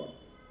have abroad.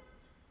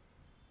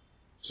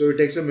 So it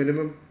takes a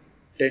minimum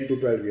 10 to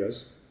 12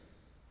 years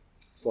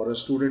for a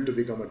student to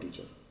become a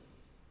teacher,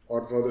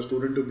 or for the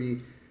student to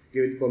be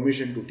given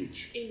permission to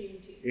teach.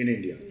 In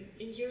India.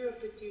 Yeah. In Europe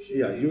it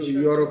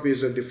usually... Europe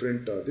is a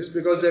different... this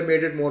because they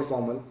made it more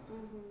formal.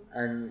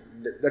 And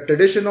the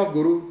tradition of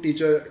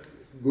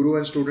guru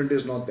and student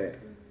is not there.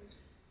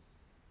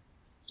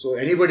 So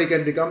anybody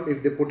can become,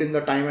 if they put in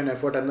the time and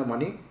effort and the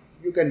money,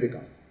 you can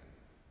become.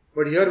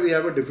 But here we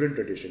have a different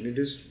tradition. It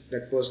is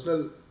that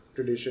personal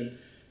tradition,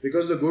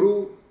 because the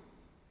guru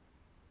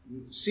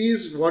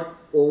sees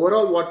what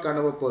kind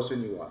of a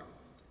person you are.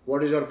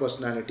 What is your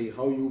personality,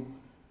 how you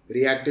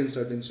react in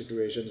certain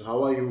situations,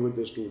 how are you with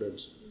the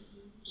students.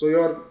 So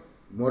your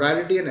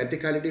morality and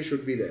ethicality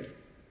should be there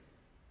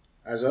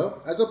as a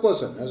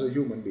person, as a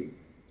human being.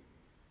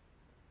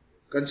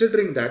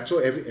 Considering that, so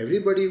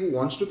everybody who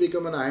wants to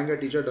become an Iyengar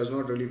teacher does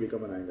not really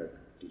become an Iyengar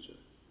teacher.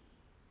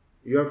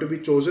 You have to be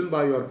chosen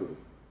by your guru.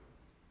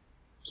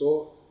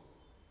 So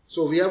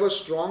we have a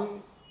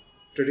strong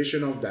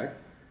tradition of that,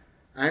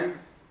 and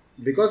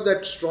because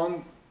that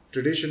strong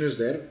tradition is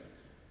there,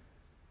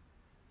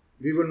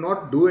 we will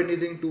not do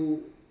anything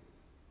to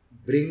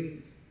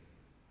bring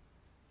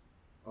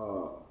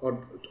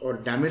or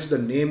damage the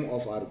name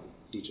of our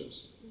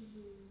teachers.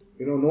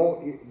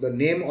 The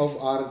name of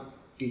our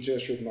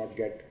teachers should not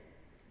get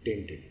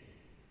tainted.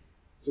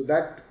 So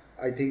that,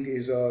 I think,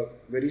 is a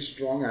very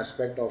strong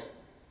aspect of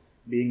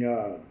being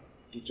a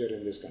teacher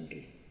in this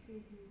country.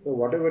 So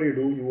whatever you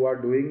do, you are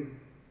doing,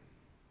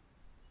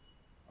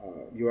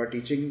 you are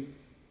teaching,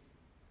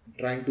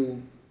 trying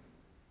to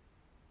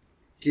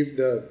give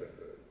the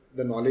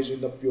knowledge in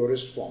the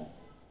purest form.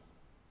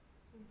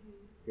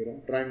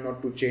 Trying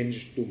not to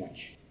change too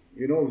much.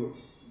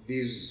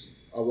 These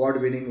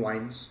award-winning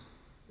wines,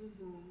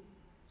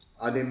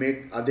 are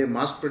they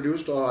mass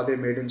produced, or are they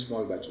made in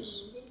small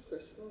batches? Of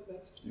course, small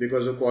batches.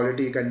 Because the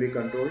quality can be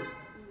controlled.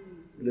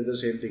 It is the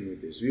same thing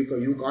with this.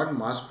 You can't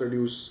mass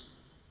produce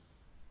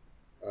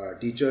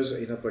teachers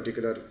in a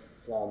particular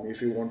form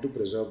if you want to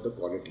preserve the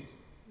quality.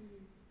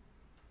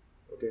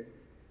 Okay?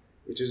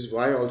 Which is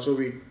why also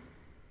we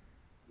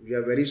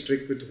are very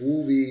strict with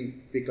who we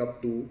pick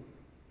up to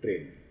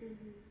train.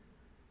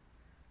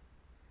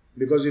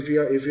 Because if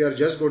you are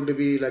just going to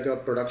be like a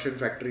production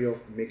factory of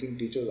making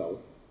teachers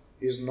out,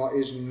 is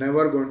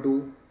never going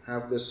to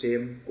have the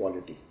same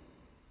quality.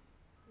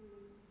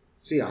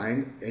 See,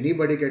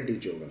 anybody can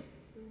teach yoga.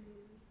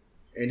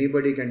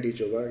 Anybody can teach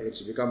yoga.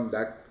 It's become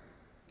that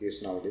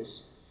case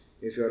nowadays.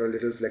 If you are a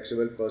little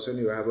flexible person,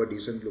 you have a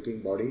decent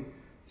looking body,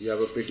 you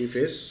have a pretty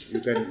face, you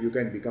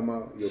can become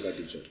a yoga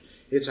teacher.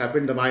 It's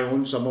happened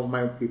to some of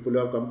my people who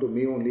have come to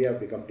me only have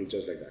become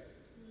teachers like that.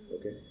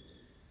 Okay.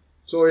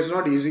 So it's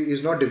not easy,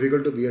 it's not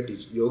difficult to be a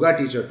yoga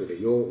teacher today.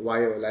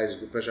 As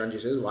Prashant ji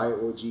says,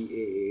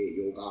 YOGAA,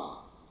 yoga.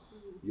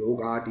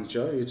 Yoga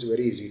teacher, it's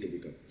very easy to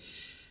become.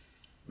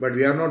 But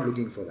we are not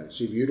looking for that.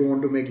 See, we don't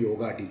want to make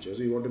yoga teachers,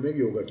 we want to make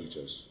yoga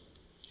teachers.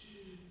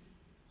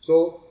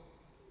 So,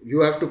 you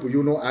have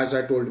to, as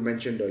I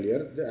mentioned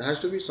earlier, there has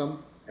to be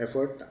some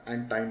effort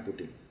and time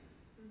put in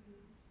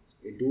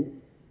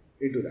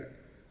into that.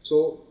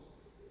 So,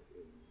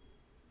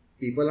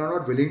 people are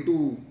not willing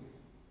to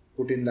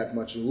put in that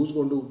much. Who's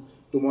going to,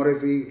 tomorrow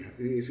if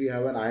we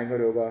have an Iyengar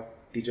Yoga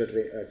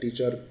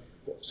teacher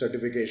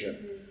certification,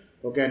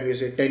 okay, and we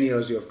say 10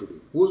 years you have to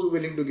do. Who's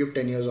willing to give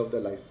 10 years of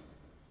their life?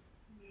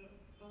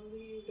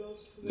 Only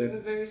those who have a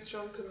very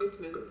strong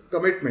commitment.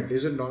 Commitment,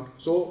 is it not?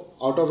 So,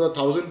 out of the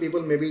 1,000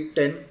 people, maybe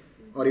 10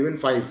 or even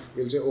 5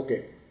 will say,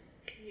 okay.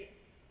 Yeah.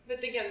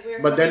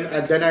 But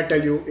again, then I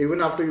tell you,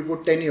 even after you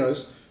put 10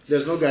 years,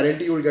 there's no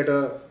guarantee you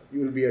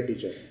will be a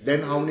teacher.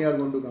 Then how many are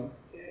going to come?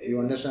 You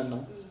understand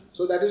now?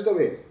 So that is the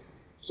way.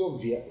 So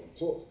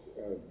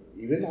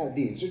even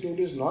the institute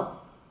is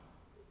not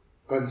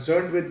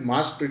concerned with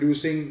mass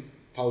producing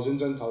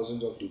thousands and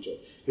thousands of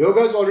teachers.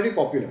 Yoga is already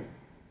popular.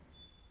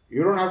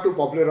 You don't have to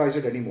popularize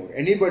it anymore.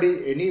 Anybody,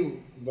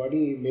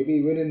 maybe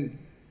even in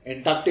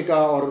Antarctica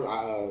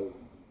or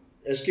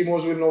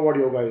Eskimos will know what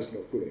yoga is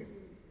today.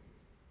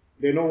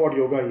 They know what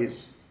yoga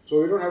is.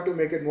 So you don't have to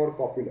make it more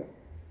popular.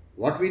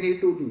 What we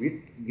need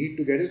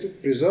to get is to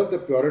preserve the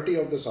purity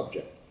of the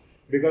subject,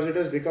 because it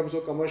has become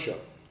so commercial.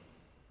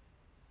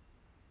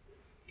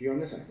 Do you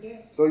understand?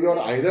 Yes. So you're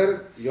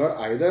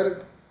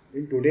either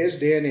in today's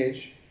day and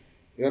age,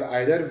 you're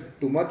either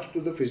too much to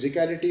the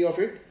physicality of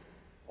it,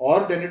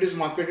 or then it is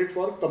marketed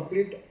for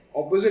complete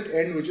opposite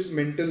end, which is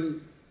mental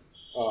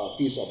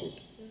piece of it.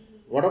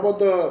 What about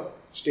the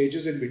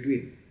stages in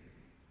between?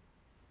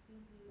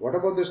 What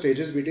about the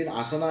stages between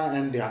asana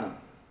and dhyana?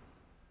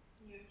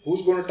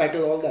 Who's going to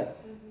tackle all that?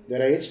 There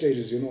are 8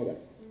 stages, you know that.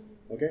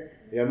 Okay?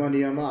 Yama,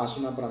 Niyama,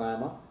 Asana,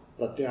 Pranayama,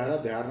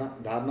 Pratyahara,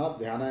 Dharana,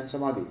 Dhyana and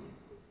Samadhi.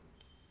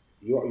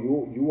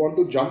 You want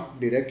to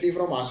jump directly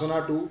from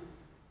asana to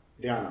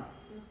dhyana.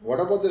 What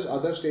about these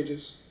other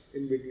stages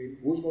in between?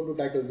 Who's going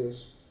to tackle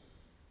those?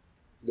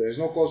 There is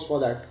no course for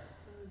that.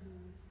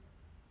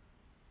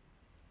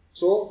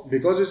 So,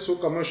 because it's so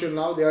commercial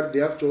now, they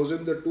have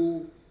chosen the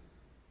two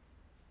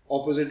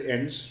opposite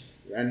ends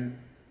and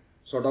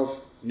sort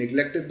of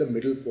neglected the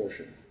middle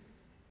portion.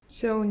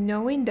 So,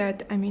 knowing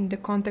that, the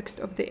context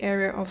of the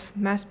era of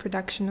mass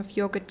production of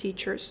yoga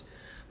teachers,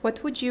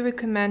 what would you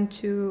recommend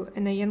to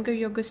an Iyengar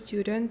yoga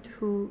student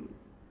who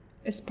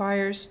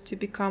aspires to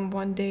become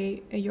one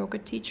day a yoga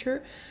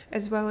teacher,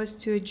 as well as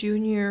to a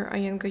junior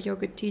Iyengar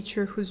yoga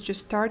teacher who's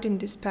just starting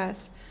this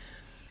path,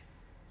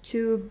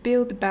 to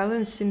build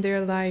balance in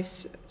their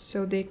lives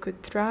so they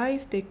could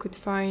thrive, they could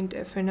find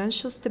a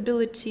financial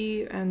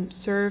stability and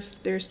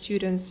serve their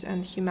students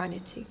and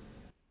humanity?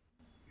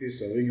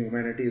 Serving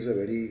humanity is a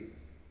very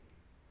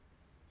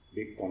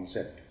big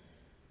concept.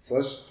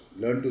 First,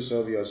 learn to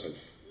serve yourself.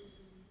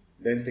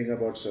 Then think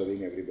about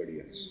serving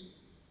everybody else.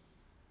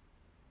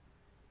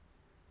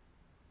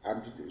 I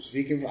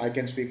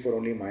can speak for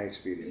only my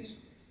experience.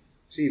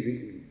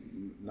 See,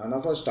 none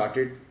of us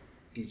started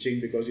teaching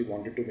because we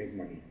wanted to make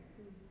money.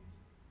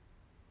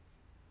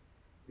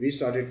 We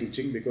started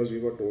teaching because we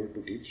were told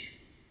to teach.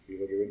 We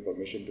were given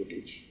permission to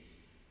teach.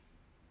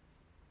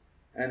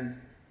 And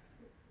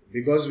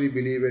because we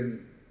believe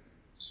in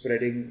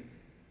spreading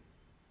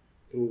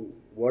through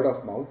word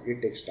of mouth,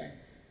 it takes time.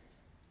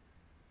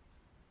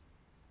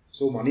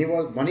 So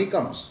money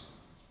comes.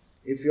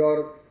 If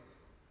you're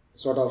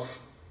sort of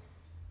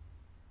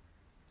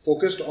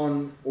focused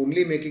on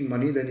only making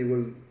money, then you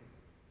will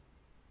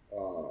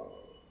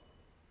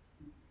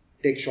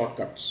take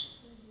shortcuts.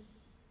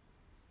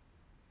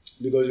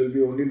 Because you'll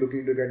be only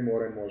looking to get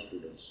more and more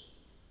students.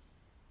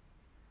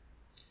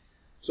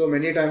 So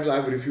many times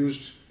I've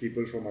refused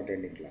people from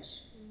attending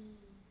class.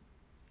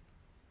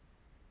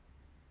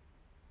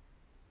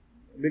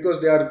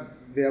 Because they have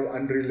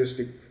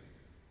unrealistic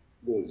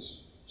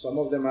goals. Some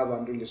of them have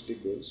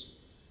unrealistic goals.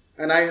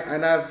 And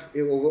I've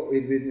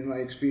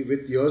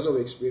with years of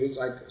experience,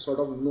 I sort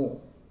of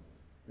know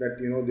that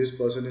this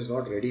person is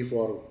not ready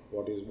for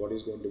what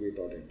is going to be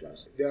taught in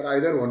class. They are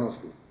either one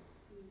of two.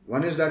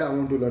 One is that I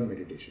want to learn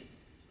meditation.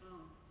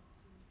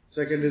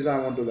 Second is I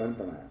want to learn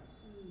pranayama.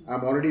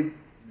 I'm already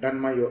done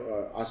my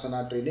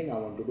asana training, I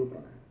want to do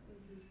pranayama.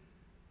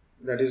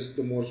 That is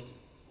the most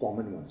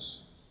common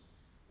ones.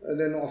 And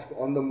then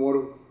on the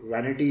more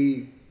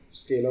vanity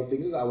scale of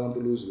things, I want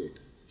to lose weight.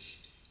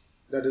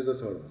 That is the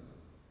third one.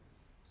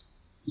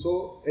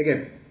 So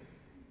again,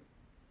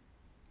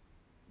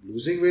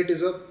 losing weight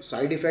is a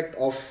side effect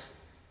of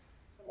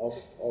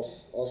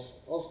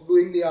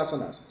doing the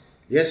asanas.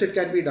 Yes, it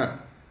can be done.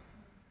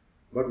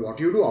 But what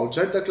you do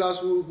outside the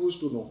class, who's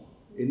to know?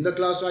 In the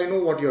class, I know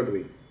what you're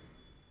doing.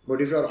 But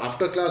if you're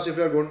after class, if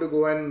you're going to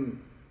go and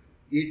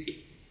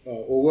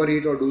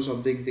overeat or do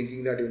something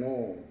thinking that,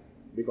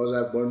 because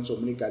I've burned so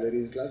many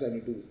calories in class, I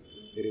need to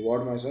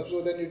reward myself.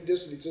 So then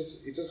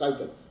it's a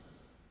cycle.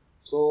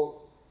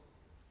 So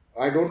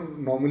I don't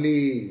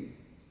normally,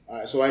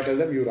 so I tell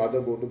them you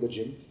rather go to the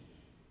gym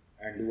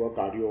and do a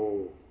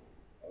cardio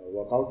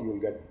workout, you'll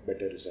get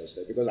better results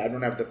there, because I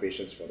don't have the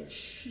patience for that.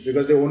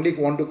 Because they only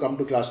want to come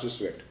to class to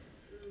sweat.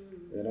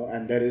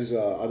 And there is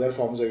other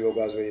forms of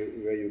yogas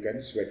where you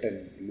can sweat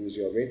and lose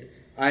your weight.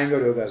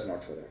 Iyengar yoga is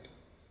not for that.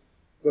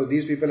 Because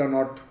these people are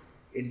not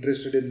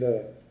interested in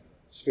the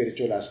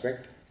spiritual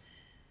aspect.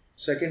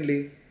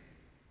 Secondly,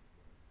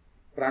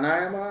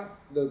 pranayama,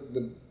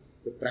 the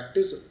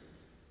practice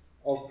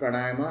of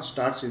pranayama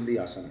starts in the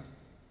asana.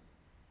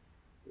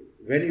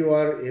 When you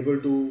are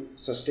able to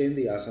sustain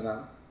the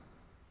asana,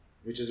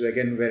 which is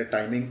again where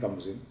timing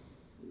comes in,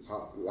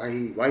 why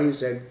he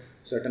said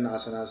certain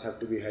asanas have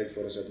to be held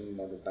for a certain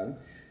amount of time,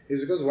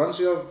 is because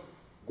once you have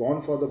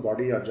gone for the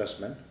body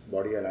adjustment,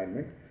 body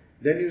alignment,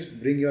 then you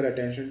bring your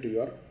attention to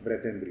your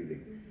breath and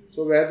breathing.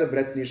 So where the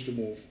breath needs to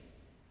move,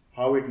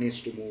 how it needs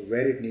to move,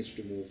 where it needs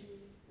to move,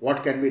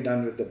 what can be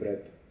done with the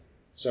breath,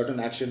 certain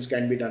actions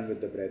can be done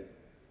with the breath.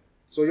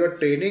 So your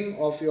training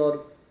of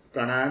your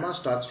pranayama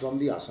starts from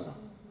the asana.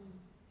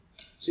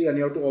 See, and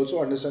you have to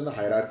also understand the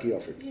hierarchy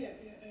of it. Yeah,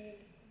 I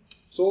understand.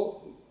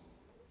 So,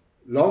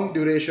 long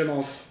duration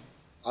of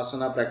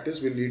asana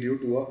practice will lead you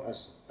to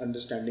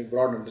a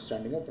broad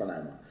understanding of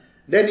pranayama.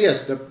 Then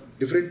yes, the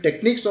different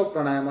techniques of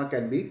pranayama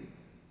can be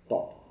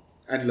taught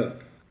and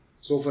learned.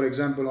 So for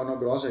example, on a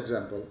gross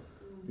example,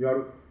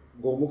 your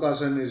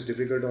Gomukhasana is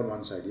difficult on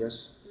one side,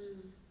 yes?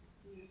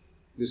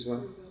 This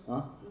one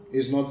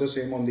is not the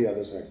same on the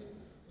other side.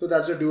 So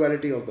that's the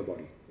duality of the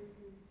body.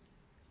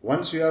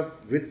 Once you have,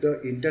 with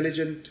the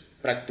intelligent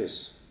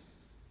practice,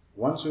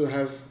 once you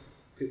have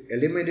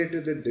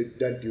eliminated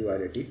that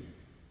duality,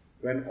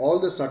 when all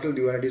the subtle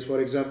dualities, for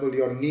example,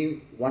 your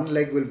knee, one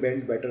leg will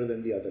bend better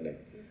than the other leg,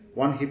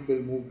 one hip will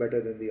move better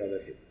than the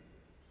other hip,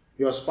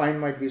 your spine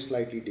might be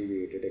slightly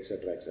deviated,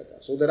 etc.,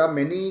 etc. So there are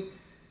many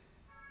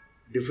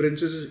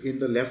differences in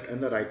the left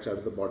and the right side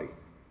of the body.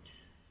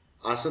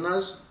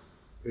 Asanas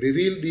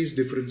reveal these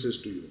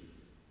differences to you,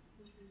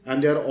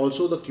 and they are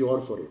also the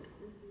cure for it.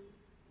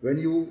 When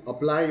you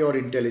apply your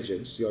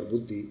intelligence, your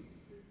buddhi,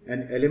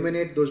 and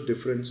eliminate those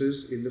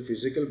differences in the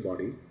physical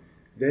body,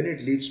 then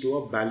it leads to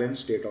a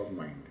balanced state of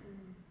mind.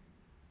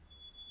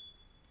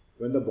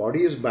 When the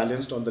body is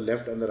balanced on the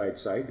left and the right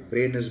side,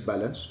 brain is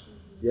balanced.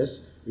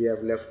 Yes, we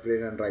have left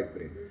brain and right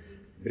brain.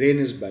 Brain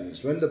is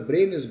balanced. When the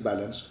brain is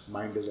balanced,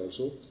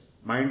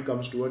 mind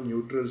comes to a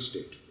neutral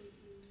state.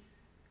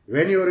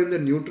 When you are in the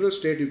neutral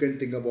state, you can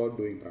think about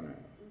doing pranayama.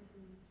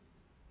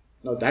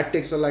 Now that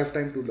takes a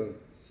lifetime to learn.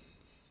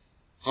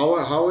 How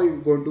are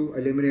you going to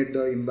eliminate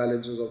the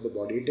imbalances of the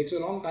body? It takes a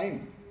long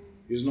time.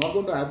 It's not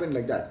going to happen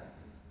like that.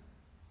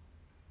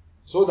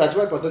 So that's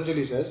why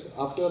Patanjali says,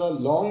 after a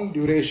long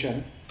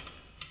duration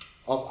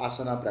of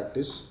asana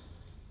practice,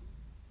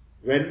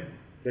 when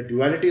the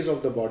dualities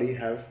of the body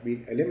have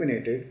been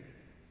eliminated,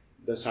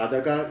 the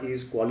sadhaka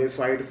is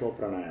qualified for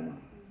pranayama.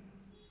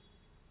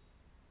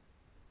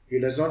 He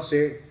does not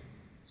say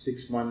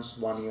 6 months,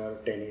 1 year,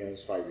 10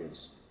 years, 5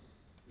 years,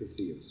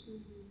 50 years.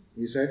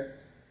 He said,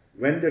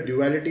 when the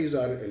dualities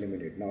are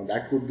eliminated. Now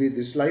that could be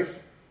this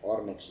life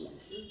or next life.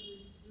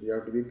 You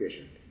have to be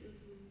patient.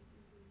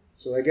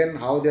 So again,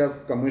 how they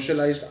have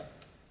commercialized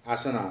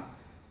asana.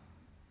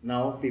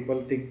 Now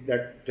people think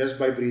that just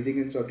by breathing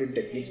in certain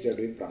techniques they are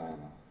doing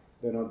pranayama.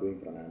 They are not doing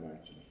pranayama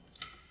actually.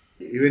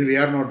 Even we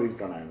are not doing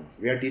pranayama.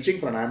 We are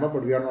teaching pranayama,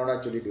 but we are not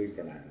actually doing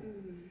pranayama.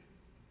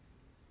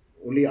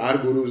 Only our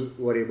gurus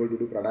were able to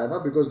do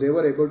pranayama because they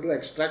were able to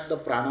extract the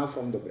prana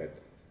from the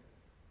breath.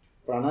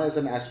 Prana is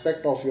an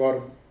aspect of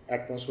your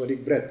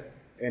atmospheric breath,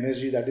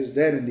 energy that is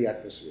there in the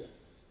atmosphere.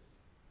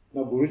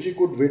 Now Guruji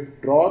could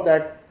withdraw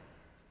that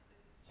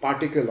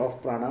particle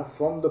of prana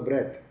from the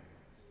breath.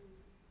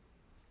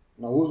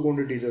 Now who's going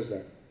to teach us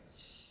that?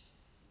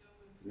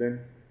 Then.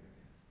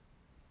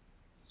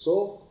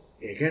 So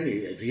again,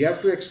 we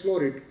have to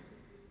explore it.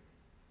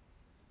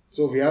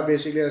 So we are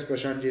basically, as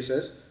Prashantji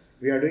says,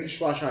 we are doing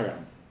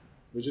Shvashayam,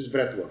 which is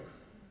breath work.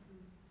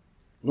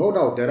 No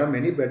doubt, there are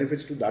many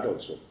benefits to that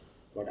also.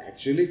 But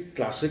actually,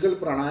 classical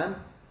pranayam,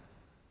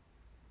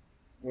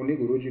 only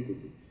Guruji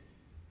could do.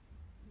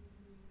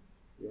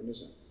 You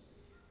understand?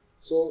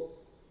 So,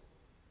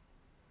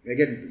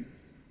 again,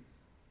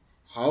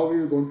 how are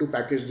we going to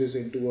package this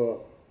into a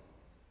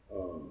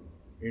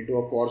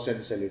course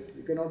and sell it?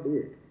 You cannot do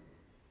it.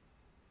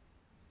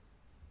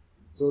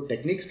 So,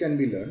 techniques can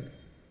be learned,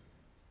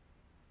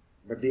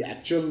 but the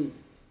actual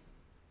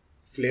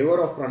flavor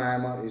of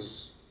pranayama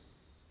is,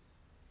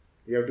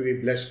 you have to be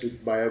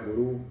blessed by a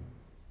guru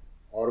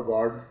or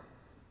God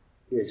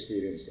to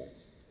experience that.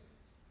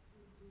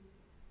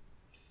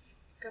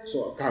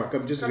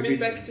 Just coming repeat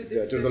back to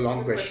this, to the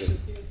long question.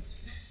 Yes.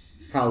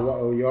 How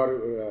to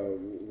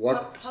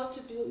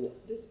build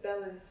this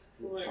balance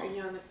for a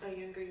younger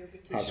yoga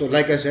teacher? So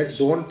like I said,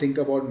 don't think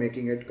about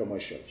making it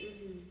commercial.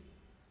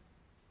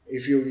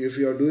 If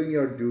you are doing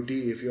your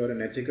duty, if you are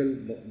an ethical,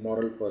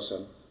 moral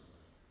person,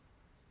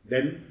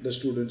 then the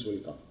students will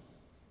come.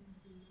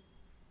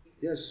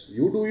 Yes,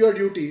 you do your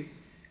duty.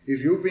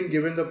 If you've been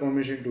given the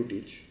permission to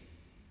teach,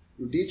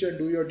 you teach and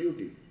do your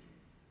duty.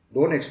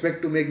 Don't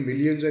expect to make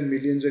millions and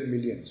millions and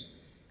millions.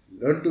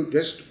 Learn to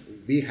just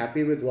be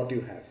happy with what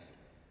you have.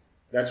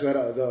 That's where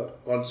the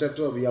concepts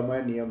of yama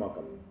and niyama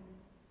come.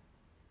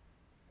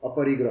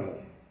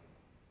 Aparigraha,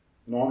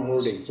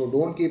 non-holding. So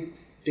don't keep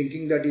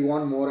thinking that you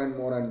want more and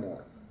more and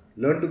more.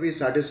 Learn to be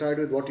satisfied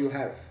with what you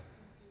have.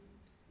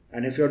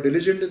 And if you're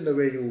diligent in the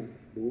way you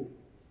do,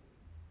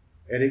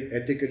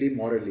 ethically,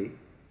 morally,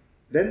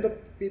 then the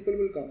people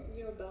will come.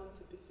 You're bound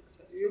to be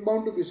successful. You're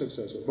bound to be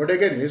successful. But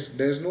again,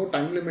 there's no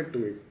time limit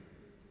to it.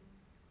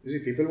 You see,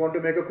 people want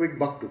to make a quick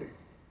buck today.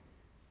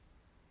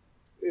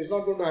 It's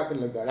not going to happen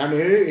like that. And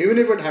even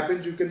if it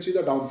happens, you can see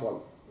the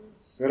downfall.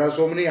 There are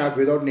so many,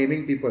 without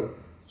naming people,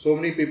 so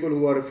many people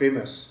who are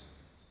famous,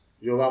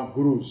 yoga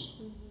gurus.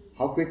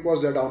 How quick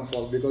was their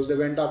downfall? Because they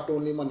went after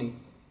only money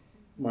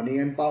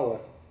and power.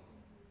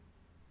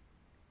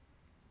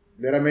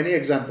 There are many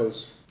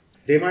examples.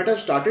 They might have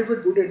started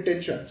with good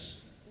intentions,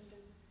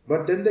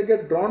 but then they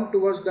get drawn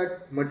towards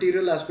that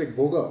material aspect,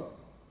 bhoga.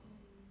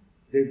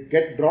 They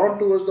get drawn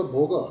towards the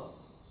bhoga.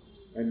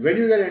 And when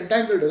you get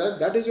entangled to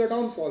that is your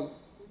downfall.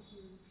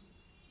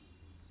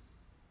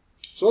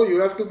 So you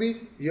have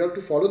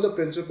to follow the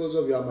principles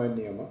of yama and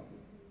niyama,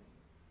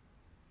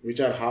 which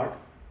are hard,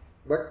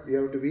 but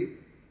you have to be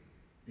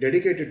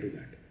dedicated to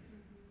that.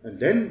 And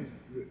then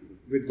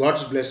with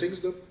God's blessings,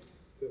 the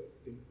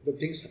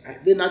things,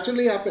 they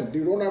naturally happen.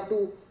 You don't have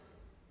to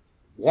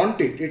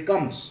want it. It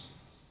comes.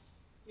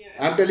 Yeah.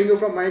 I'm telling you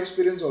from my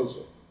experience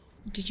also.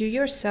 Did you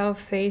yourself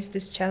face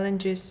these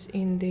challenges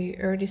in the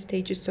early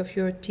stages of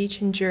your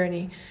teaching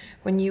journey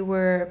when you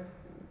were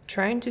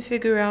trying to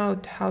figure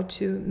out how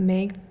to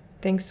make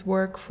things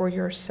work for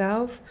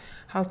yourself,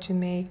 how to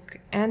make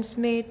ends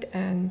meet,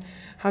 and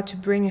how to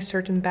bring a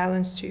certain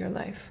balance to your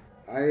life?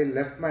 I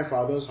left my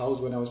father's house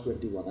when I was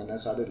 21 and I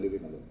started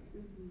living alone.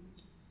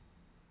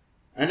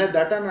 And at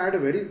that time I had a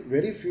very,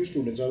 very few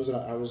students. I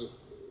was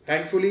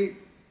thankfully,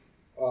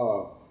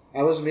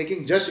 I was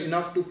making just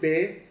enough to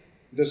pay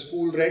the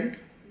school rent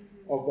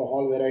of the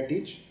hall where I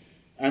teach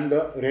and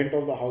the rent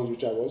of the house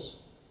which I was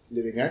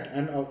living at,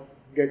 and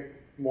get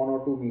 1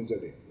 or 2 meals a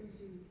day.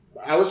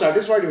 I was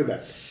satisfied with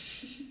that.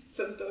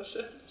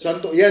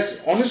 Santosha.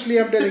 Yes, honestly,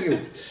 I'm telling you,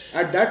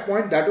 at that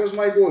point, that was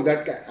my goal.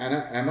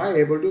 Am I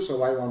able to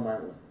survive on my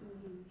own?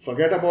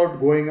 Forget about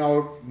going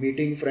out,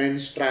 meeting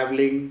friends,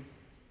 traveling.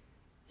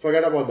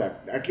 Forget about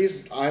that. At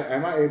least,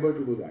 am I able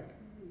to do that?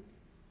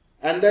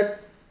 And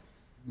that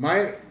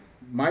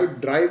my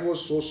drive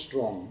was so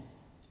strong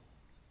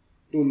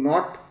to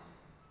not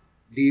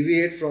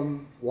deviate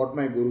from what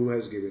my Guru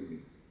has given me.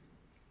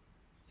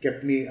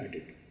 Kept me at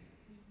it.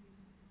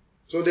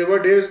 So there were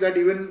days that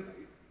even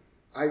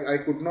I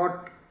could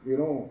not,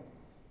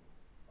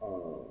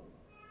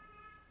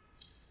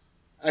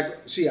 I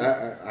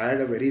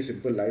had a very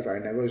simple life. I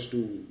never used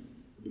to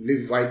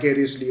live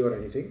vicariously or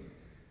anything.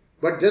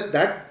 But just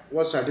that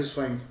was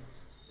satisfying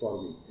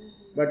for me.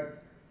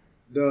 But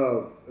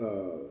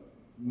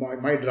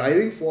my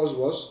driving force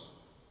was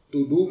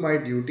to do my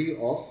duty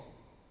of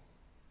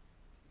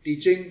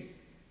teaching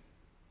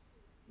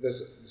the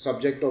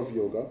subject of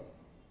yoga,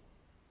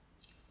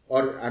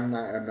 or I'm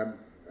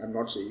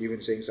not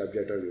even saying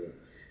subject of yoga,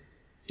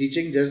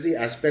 teaching just the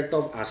aspect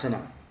of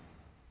asana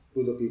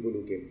to the people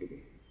who came to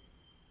me.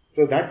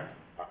 So that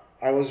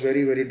I was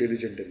very, very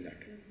diligent in that.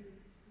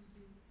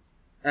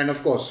 And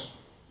of course,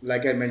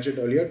 like I mentioned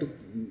earlier, to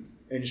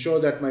ensure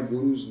that my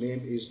Guru's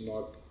name is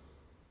not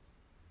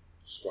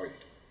spoiled.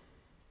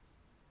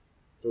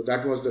 So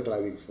that was the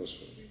driving force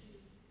for me.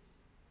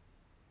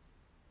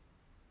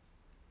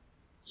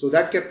 So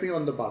that kept me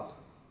on the path.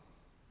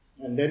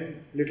 And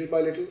then little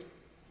by little,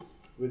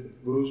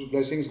 with Guru's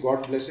blessings,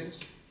 God's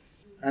blessings,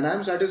 and I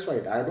am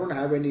satisfied. I don't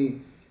have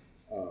any,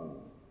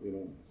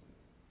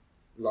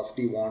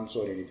 lofty wants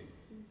or anything.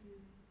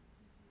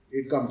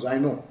 It comes, I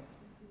know.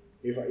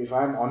 If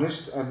I am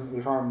honest and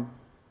if I am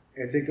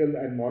ethical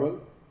and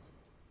moral,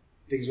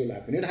 things will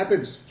happen. It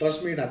happens.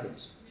 Trust me, it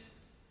happens.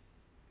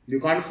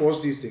 You can't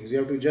force these things. You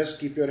have to just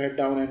keep your head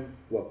down and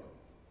work.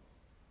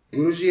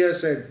 Guruji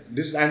has said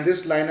this, and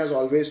this line has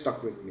always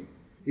stuck with me.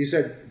 He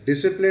said,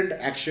 disciplined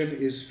action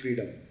is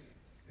freedom.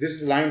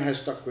 This line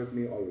has stuck with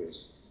me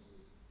always.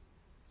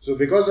 So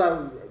because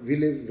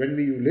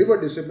you live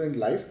a disciplined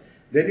life,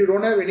 then you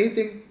don't have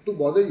anything to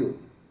bother you.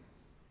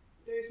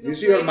 You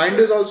see, your mind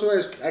is also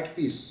at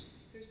peace.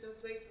 There's no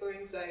place for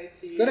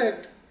anxiety.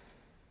 Correct.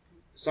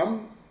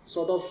 Some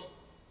sort of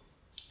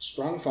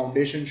strong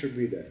foundation should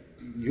be there.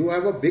 You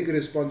have a big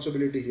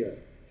responsibility here.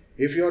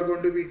 If you are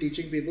going to be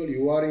teaching people,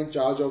 you are in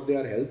charge of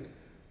their health,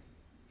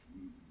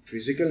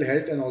 physical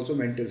health and also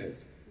mental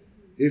health.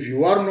 If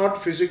you are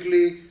not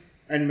physically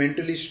and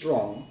mentally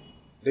strong,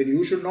 then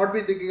you should not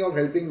be thinking of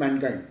helping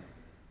mankind.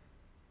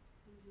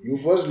 You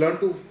first learn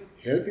to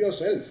help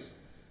yourself.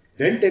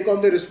 Then take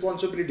on the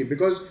responsibility,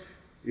 because,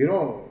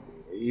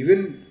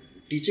 even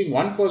teaching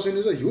one person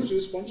is a huge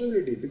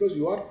responsibility, because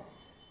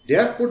they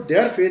have put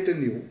their faith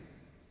in you.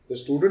 The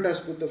student has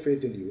put the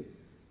faith in you.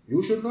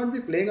 You should not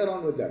be playing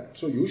around with that.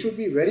 So you should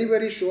be very,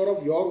 very sure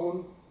of your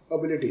own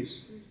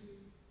abilities.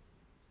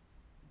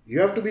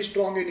 You have to be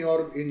strong in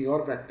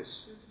your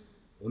practice.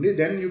 Only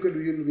then you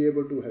will be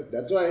able to help.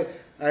 That's why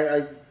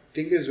I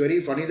think it's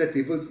very funny that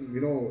people,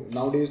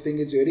 nowadays think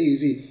it's very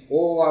easy.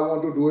 Oh, I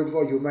want to do it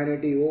for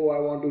humanity. Oh, I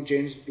want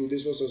to do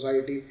this for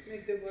society.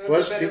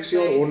 First, fix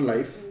your own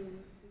life.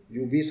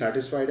 You be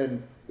satisfied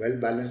and well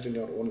balanced in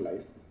your own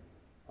life.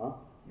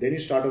 Then you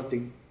start to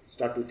think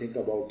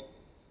about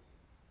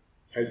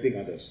helping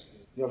others.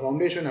 Your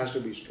foundation has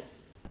to be strong.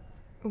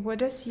 What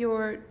does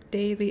your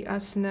daily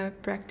asana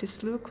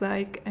practice look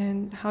like,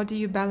 and how do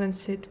you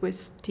balance it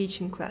with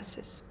teaching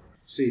classes?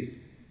 See,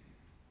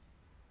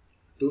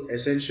 two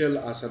essential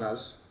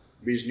asanas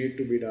which need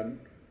to be done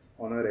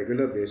on a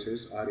regular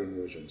basis are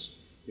inversions.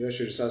 Your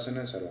Shirsasana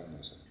and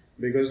Sarvangasana.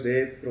 Because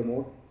they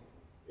promote,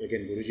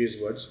 again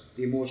Guruji's words,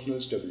 emotional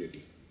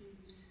stability.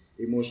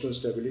 Emotional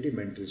stability,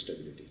 mental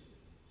stability.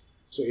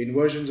 So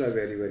inversions are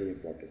very, very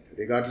important.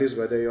 Regardless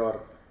whether you are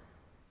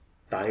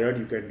tired,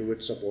 you can do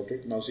it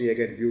supported. Now see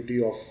again,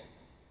 beauty of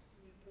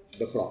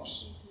the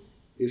props.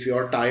 If you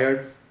are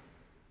tired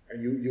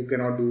and you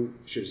cannot do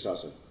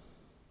Shirsasana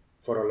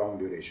for a long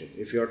duration.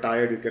 If you are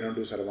tired, you cannot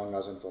do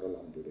Sarvangasana for a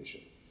long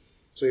duration.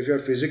 So if you are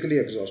physically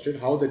exhausted,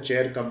 how the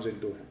chair comes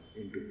into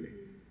play,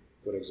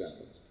 for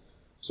example.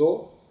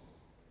 So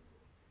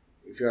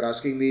if you are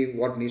asking me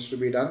what needs to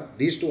be done,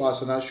 these two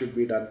asanas should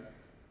be done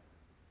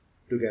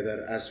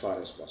together as far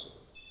as possible.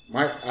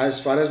 As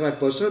far as my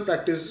personal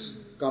practice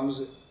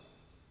comes,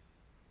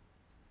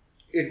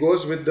 it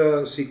goes with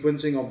the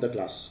sequencing of the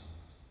class.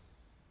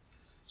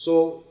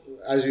 So,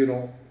 as you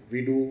know,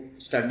 we do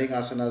standing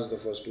asanas the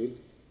first week,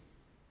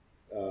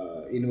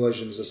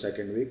 inversions the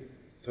second week,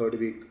 third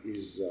week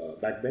is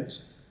back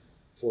bends,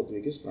 fourth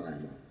week is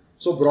pranayama.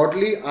 So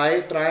broadly,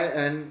 I try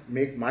and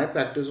make my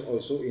practice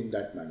also in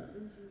that manner.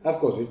 Of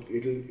course, there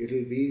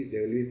will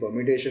be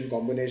permutation,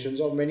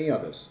 combinations of many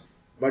others.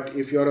 But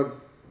if you are a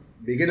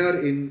beginner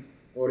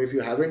or if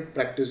you haven't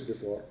practiced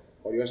before,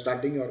 or you are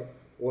starting your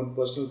own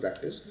personal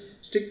practice,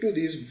 stick to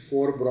these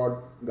 4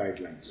 broad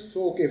guidelines.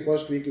 So,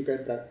 first week you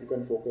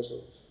can focus a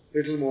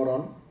little more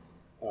on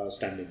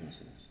standing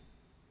asanas.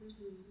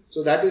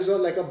 So that is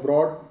like a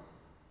broad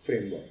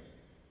framework.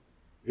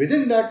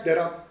 Within that, there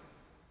are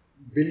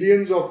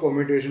billions of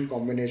permutation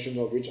combinations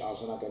of which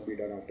asana can be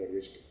done after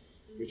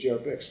which you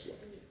have to explore.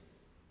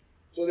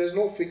 So there's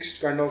no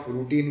fixed kind of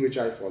routine which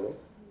I follow.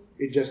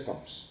 It just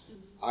comes.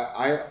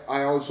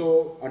 I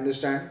also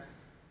understand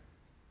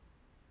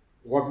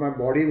what my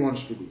body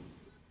wants to do.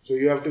 So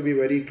you have to be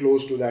very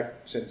close to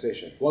that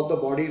sensation. What the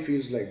body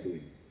feels like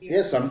doing.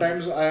 Yes,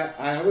 sometimes I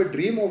have a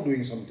dream of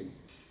doing something.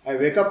 I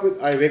wake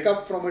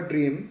up from a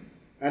dream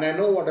and I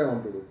know what I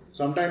want to do.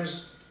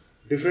 Sometimes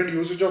different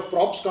usage of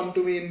props come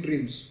to me in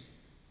dreams.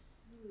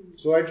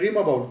 So I dream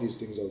about these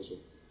things also.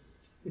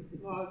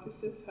 Wow,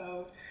 this is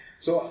how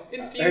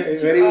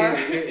infused very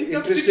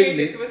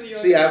interestingly,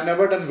 see, I've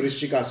never done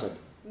Vrishchikasana.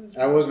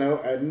 I was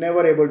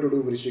never able to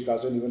do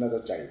Vrishchikasana even as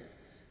a child.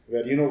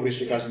 Where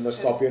Vrishchikasana, the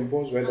scorpion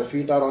pose, where the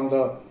feet are on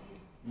the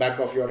back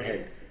of your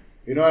head.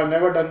 I've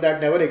never done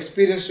that, never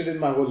experienced it in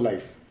my whole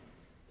life.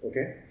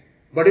 Okay?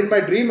 But in my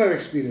dream I've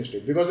experienced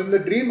it. Because in the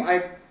dream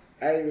I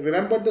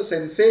remembered the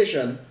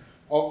sensation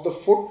of the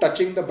foot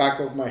touching the back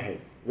of my head.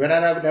 When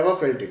I've never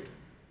felt it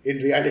in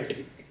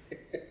reality.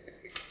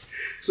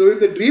 So in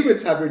the dream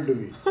it's happened to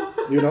me.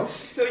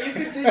 So you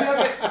can do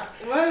yoga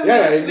while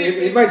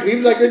in my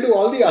dreams I can do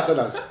all the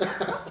asanas.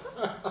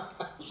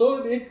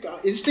 So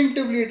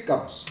instinctively it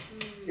comes.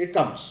 It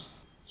comes.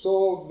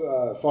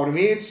 So for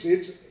me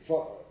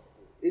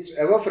it's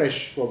ever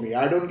fresh for me.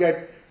 I don't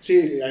get...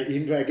 See,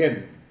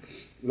 again,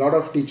 a lot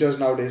of teachers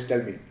nowadays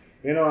tell me,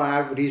 I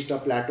have reached a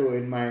plateau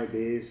in my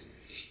days,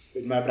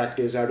 in my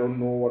practice. I don't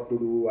know what to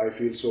do. I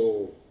feel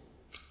so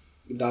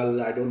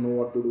dull. I don't know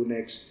what to do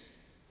next.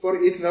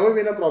 It's never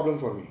been a problem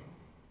for me.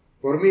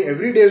 For me,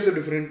 every day is a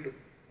different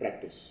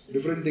practice,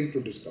 different thing to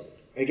discover.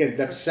 Again,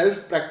 that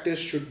self-practice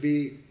should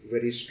be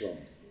very strong.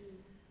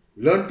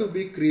 Learn to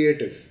be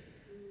creative.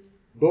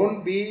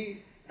 Don't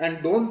be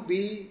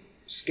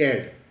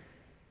scared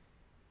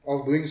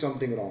of doing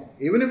something wrong.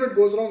 Even if it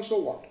goes wrong, so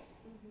what?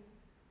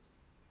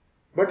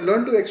 But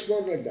learn to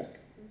explore like that.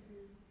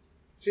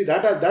 See,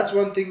 that's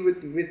one thing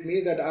with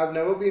me, that I've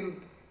never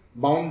been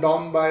bound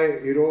down by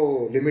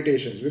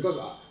limitations, because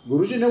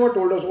Guruji never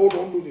told us,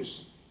 don't do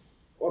this,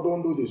 or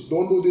don't do this,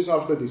 don't do this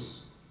after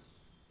this.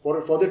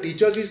 For the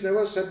teachers, he's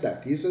never said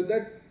that. He said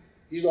that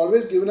he's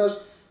always given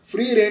us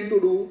free rein to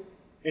do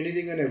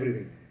anything and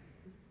everything.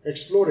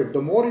 Explore it.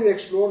 The more you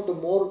explore, the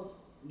more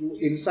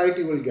insight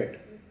you will get,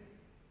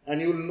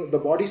 and the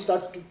body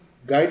starts to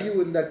guide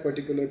you in that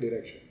particular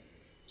direction.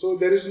 So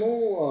there is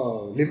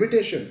no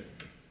limitation.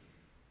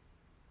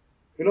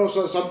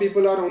 So some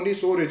people are only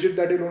so rigid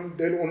that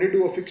they'll only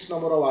do a fixed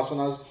number of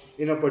asanas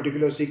in a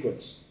particular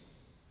sequence.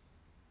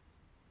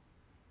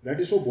 That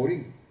is so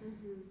boring.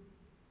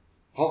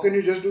 How can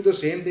you just do the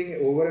same thing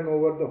over and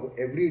over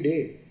every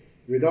day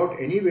without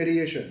any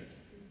variation?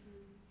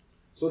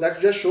 So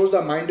that just shows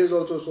the mind is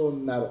also so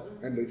narrow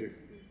and rigid.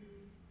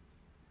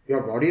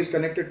 Your body is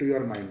connected to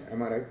your mind.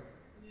 Am I right?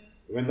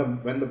 Yeah.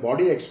 When the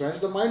body expands,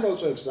 the mind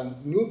also expands.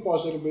 New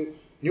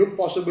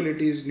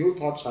possibilities, new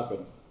thoughts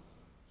happen.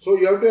 So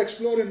you have to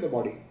explore in the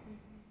body.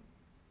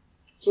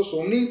 So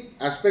many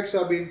aspects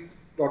are being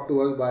taught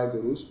to us by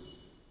Gurus,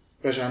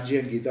 Prashantji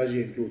and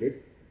Geetaji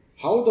included.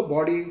 How the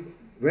body,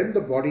 when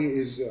the body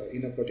is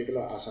in a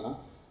particular asana,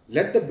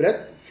 let the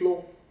breath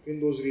flow in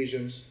those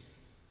regions.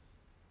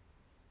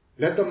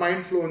 Let the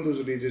mind flow in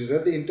those regions.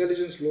 Let the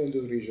intelligence flow in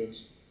those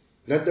regions.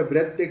 Let the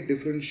breath take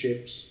different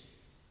shapes.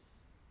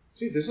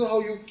 See, this is how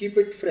you keep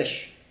it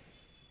fresh.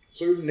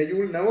 So you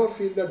will never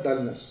feel that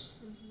dullness.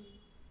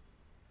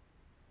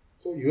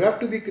 So you have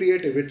to be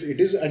creative.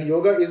 And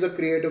yoga is a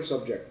creative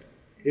subject.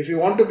 If you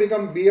want to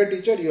be a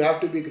teacher, you have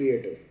to be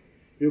creative.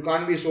 You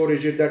can't be so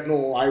rigid that,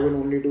 no, I will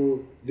only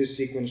do this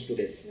sequence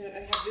today. I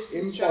have this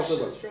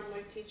instructions from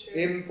my teacher.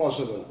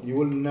 Impossible. You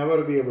will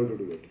never be able to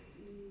do it.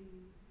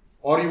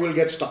 Or you will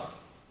get stuck.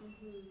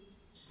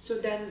 So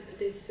then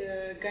this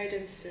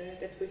guidance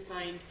that we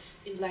find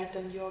in Light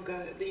on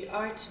Yoga, they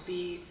are to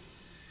be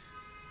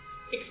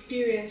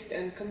experienced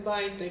and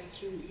combined.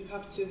 Like you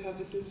have to have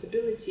a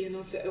sensibility and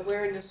also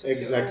awareness of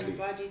your own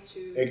body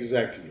to...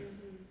 Exactly.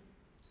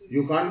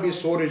 You can't be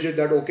so rigid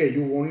that, okay,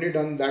 you've only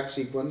done that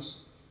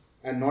sequence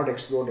and not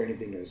explored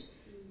anything else.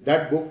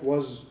 That book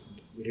was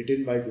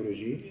written by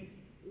Guruji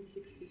in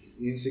 66.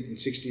 In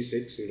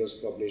 66, it was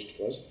published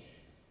first,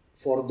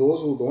 for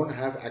those who don't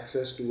have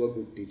access to a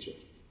good teacher.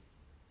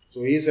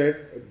 So he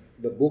said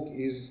a good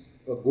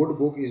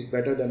book is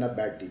better than a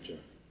bad teacher.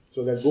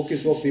 So that book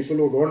is for people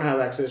who don't have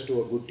access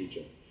to a good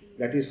teacher.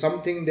 That is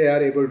something they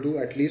are able to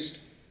at least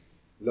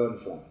learn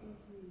from.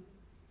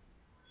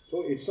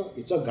 So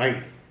it's a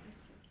guide.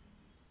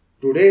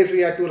 Today, if we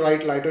had to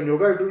write Light on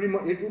Yoga,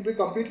 it would be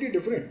completely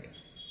different.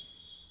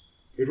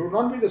 It would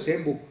not be the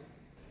same book.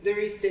 There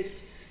is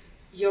this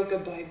Yoga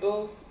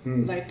Bible,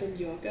 Light on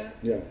Yoga.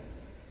 Yeah.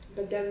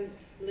 But then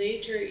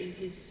later in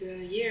his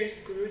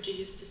years, Guruji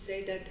used to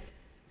say that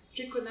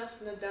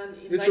Trikonasana done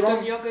in Light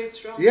on Yoga,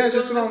 it's wrong. Yes,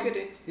 Don't it's wrong. Look at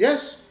it.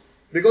 Yes,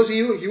 because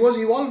he was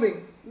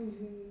evolving.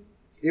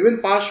 Even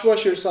Pashva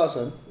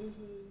Shirsasana,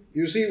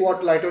 You see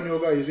what light on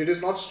yoga is. It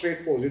is not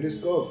straight pose. It is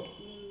curved.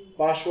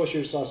 Parshva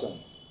Shirsasana.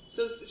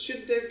 So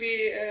should there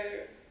be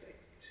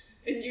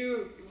a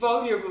new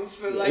volume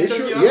of light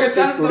on yoga yes,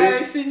 done today,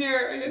 by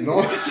senior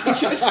no.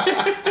 teachers?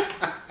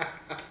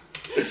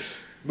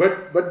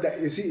 But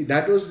you see,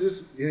 that was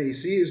this. You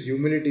see his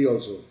humility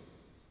also.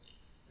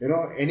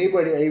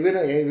 Anybody,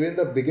 even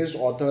the biggest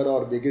author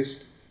or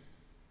biggest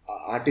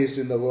artist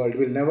in the world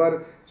will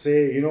never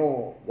say,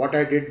 what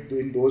I did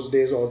in those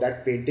days or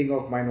that painting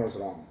of mine was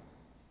wrong,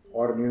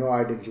 or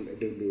I didn't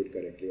do it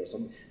correctly or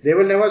something. They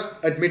will never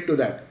admit to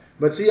that.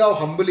 But see how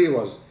humble he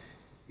was.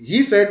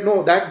 He said,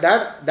 no, that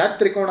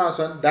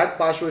Trikonasana, that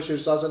Parshva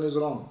Shirsasana is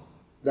wrong.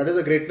 That is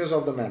the greatness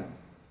of the man.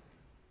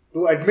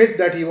 To admit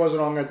that he was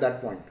wrong at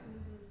that point.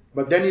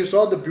 But then you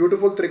saw the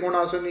beautiful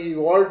Trikonasana, he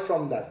evolved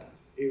from that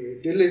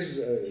till his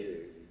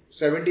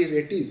 70s,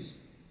 80s.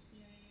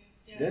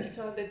 Yeah, I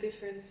saw the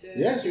difference.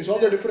 Yes, you saw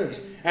the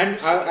difference. And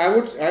I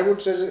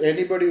would say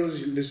anybody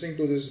who's listening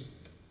to this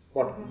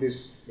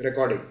this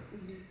recording,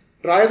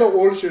 try the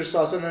old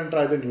Shirsasana and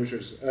try the new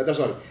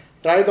Shirsasana.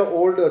 Try the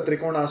old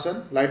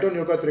Trikonasana, light on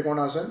yoga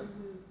Trikonasana,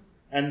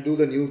 and do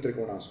the new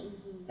Trikonasana.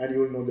 And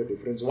you will know the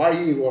difference, why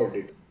he evolved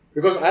it.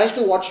 Because I used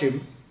to watch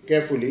him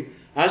carefully.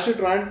 I used to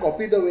try and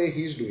copy the way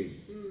he's doing.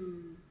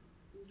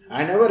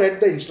 I never read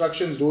the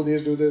instructions, do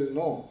this, do this.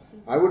 No.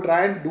 I would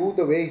try and do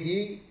the way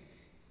he,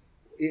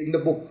 in the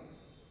book,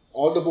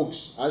 all the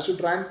books. I used to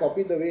try and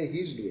copy the way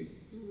he's doing.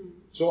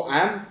 So I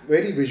am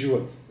very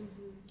visual.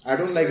 I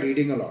don't like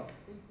reading a lot.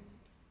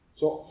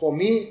 So for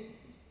me,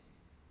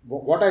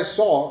 what I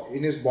saw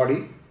in his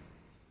body,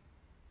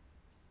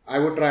 I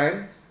would try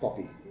and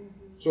copy.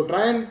 So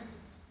try and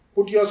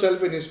put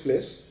yourself in his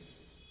place,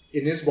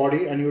 in his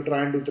body, and you try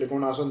and do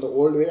Trikonasana the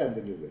old way and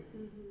the new way.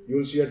 You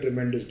will see a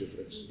tremendous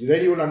difference.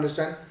 Then you will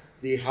understand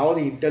how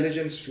the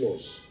intelligence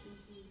flows.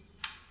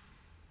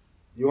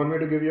 You want me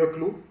to give you a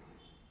clue?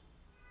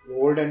 The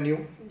old and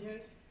new?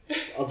 Yes.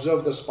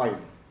 Observe the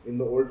spine in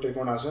the old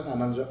Trikonasana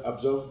and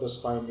observe the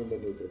spine in the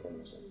new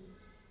Trikonasana.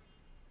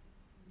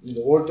 In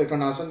the old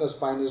Trikonasana, the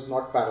spine is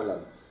not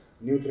parallel.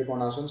 New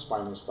Trikonasana,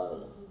 spine is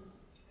parallel.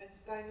 And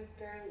spine is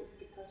parallel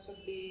because of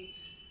the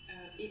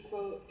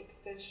equal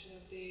extension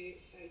of the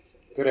sides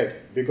of the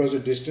Correct, because the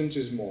distance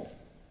is more.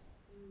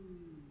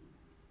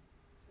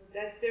 So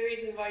that's the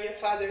reason why your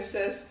father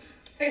says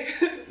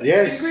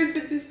yes. increase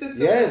the distance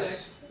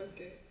yes. of the legs.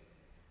 Okay.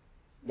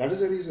 That is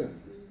the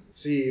reason.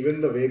 See,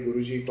 even the way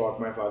Guruji taught,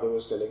 my father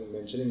was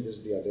mentioning this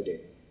the other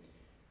day,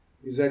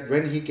 is that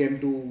when he came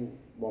to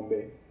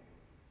Bombay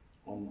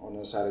on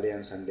a Saturday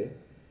and Sunday,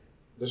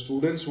 the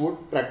students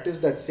would practice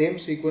that same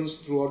sequence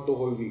throughout the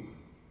whole week.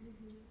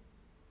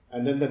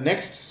 And then the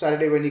next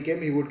Saturday when he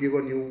came, he would give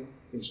a new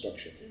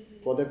instruction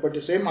for that, but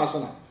the same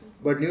asana,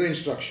 but new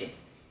instruction.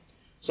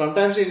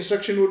 Sometimes the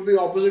instruction would be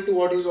opposite to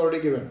what he's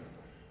already given.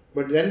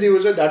 But then they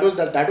would say that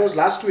was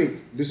last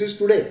week. This is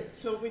today.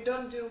 So we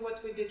don't do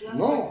what we did last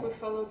No. week. We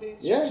follow the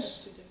instructions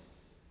Yes. today.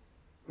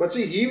 But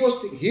see,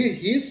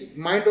 his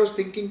mind was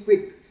thinking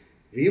quick.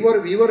 We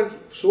were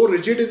so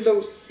rigid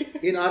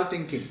in our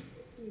thinking.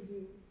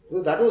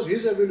 So that was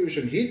his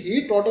evolution.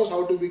 He taught us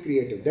how to be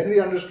creative. Then we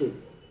understood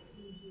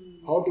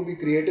how to be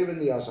creative in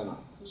the asana.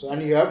 So,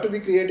 and you have to be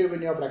creative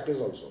in your practice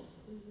also.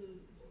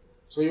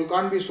 So you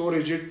can't be so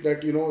rigid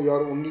that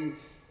you're only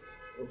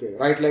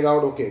right leg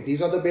out. Okay,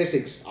 these are the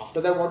basics. After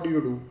that, what do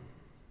you do?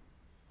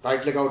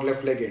 Right leg out,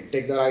 left leg in.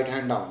 Take the right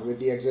hand down with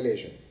the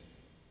exhalation.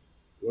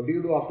 What do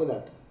you do after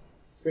that?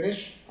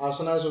 Finish.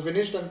 Asanas are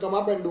finished and come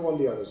up and do on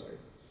the other side.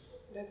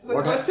 That's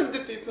what most of the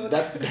people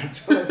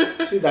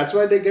do. That's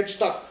why they get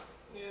stuck.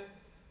 Yeah.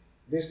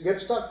 They get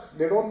stuck.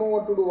 They don't know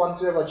what to do once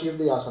they have achieved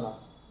the asana.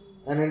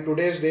 And in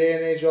today's day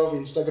and age of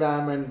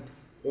Instagram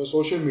and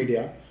social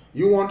media,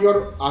 you want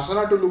your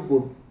asana to look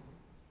good.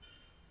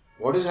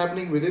 What is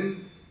happening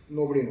within,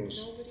 nobody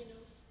knows. Nobody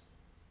knows.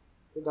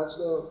 So that's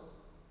the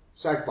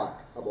sad part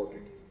about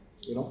it.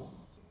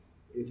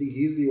 I think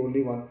he's the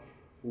only one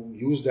who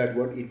used that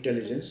word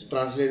intelligence,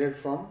 translated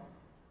from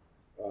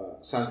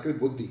Sanskrit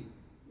buddhi.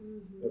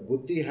 The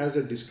buddhi has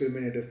a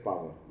discriminative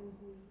power.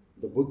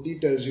 The buddhi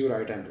tells you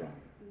right and wrong.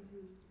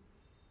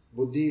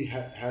 Buddhi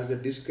has a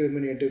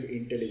discriminative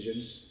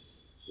intelligence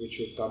which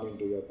should come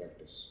into your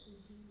practice.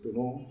 To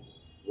know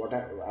what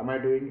am I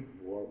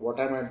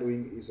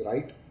doing is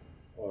right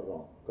or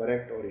wrong,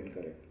 correct or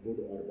incorrect, good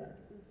or bad.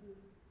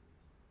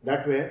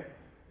 That way,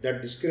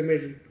 that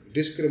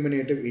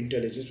discriminative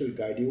intelligence will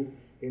guide you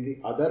in the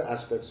other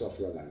aspects of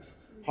your life.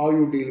 How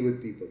you deal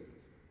with people,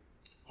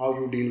 how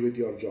you deal with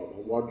your job,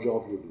 what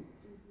job you do,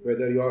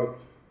 whether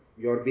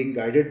you're being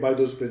guided by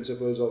those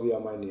principles of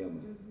yama and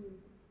niyama,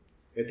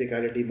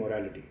 ethicality,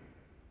 morality.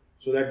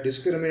 So that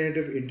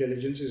discriminative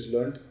intelligence is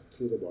learnt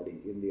through the body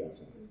in the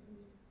asana.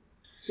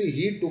 See,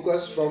 he took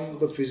us from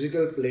the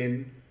physical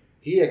plane.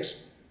 He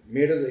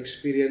made us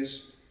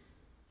experience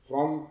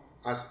from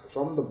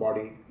the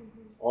body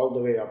all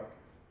the way up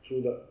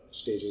through the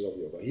stages of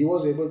yoga. He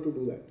was able to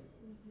do that.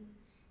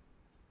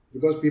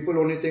 Because people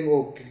only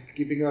think,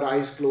 keeping our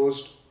eyes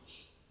closed,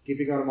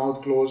 keeping our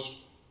mouth closed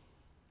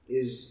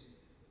is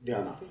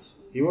Dhyana.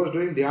 He was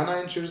doing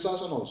dhyana in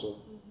Shirsasana also.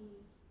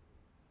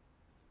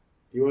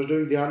 He was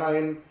doing dhyana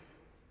in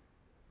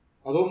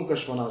Adho Mukha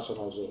Svanasana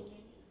also.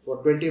 For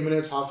 20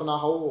 minutes, half an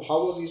hour,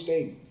 how was he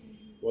staying?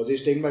 Was he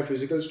staying by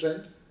physical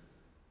strength?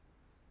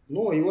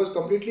 No, he was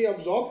completely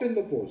absorbed in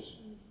the pose.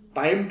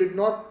 Time did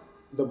not,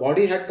 the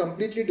body had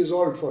completely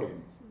dissolved for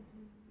him.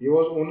 He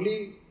was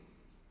only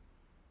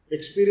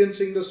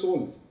experiencing the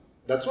soul.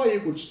 That's why he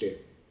could stay.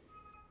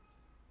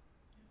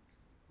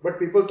 But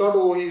people thought,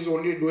 oh, he's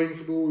only doing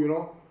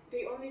to,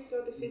 They only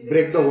saw the physical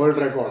break the world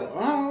aspect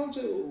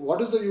record.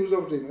 What is the use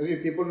of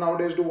things? People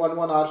nowadays do 1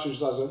 hour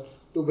Shirsasana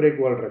to break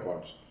world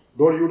records.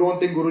 You don't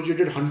think Guruji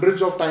did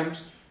hundreds of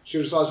times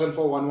Shirsasana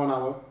for 1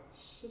 hour?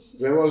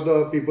 Where was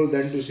the people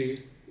then to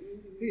see?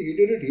 He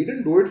did it. He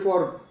didn't do it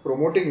for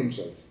promoting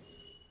himself.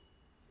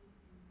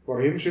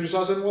 For him,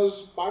 Shirsasana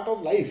was part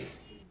of life.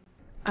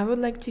 I would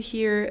like to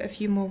hear a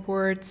few more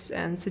words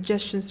and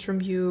suggestions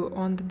from you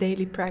on the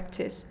daily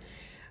practice.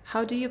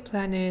 How do you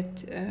plan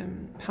it?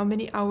 How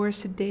many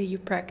hours a day you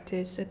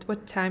practice? At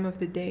what time of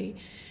the day?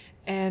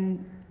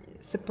 And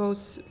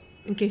suppose,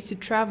 in case you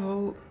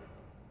travel,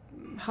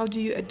 how do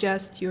you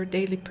adjust your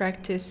daily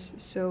practice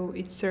so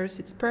it serves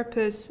its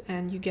purpose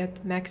and you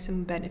get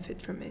maximum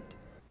benefit from it?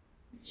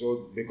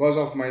 So, because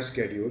of my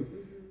schedule,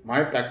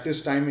 my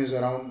practice time is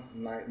around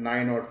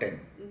 9 or 10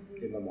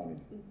 in the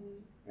morning.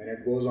 And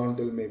it goes on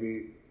till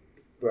maybe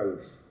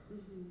 12,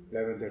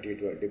 11:30,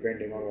 12,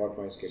 depending on what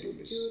my schedule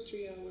is. 2 or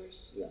 3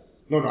 hours. Yeah.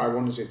 No, I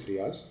want to say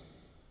 3 hours.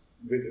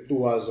 With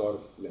 2 hours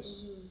or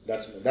less.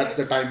 That's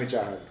the time which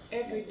I have.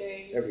 Every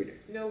day? Every day.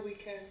 No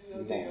weekend,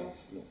 no day off?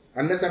 No.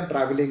 Unless I'm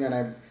traveling and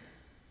I'm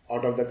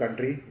out of the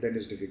country, then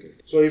it's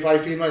difficult. So if I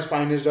feel my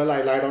spine is dull,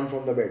 I lie down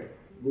from the bed.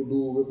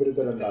 Do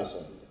Viparita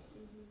Dandasana.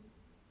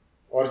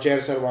 Or chair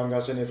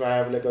Sarvangasana if I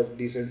have like a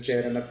decent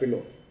chair and a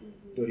pillow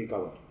to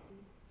recover.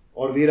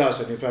 Or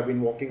Virasana if I've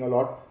been walking a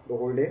lot the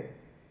whole day,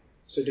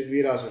 sit in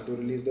Virasana to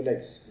release the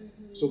legs.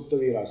 Supta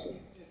Virasana.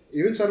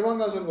 Even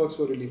Sarvangasana works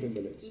for relief in the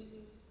legs.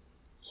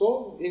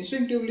 So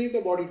instinctively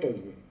the body tells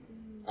me.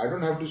 I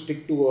don't have to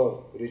stick to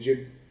a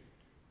rigid.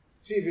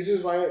 See, which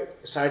is why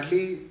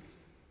sadly,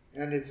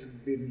 and it's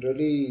been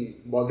really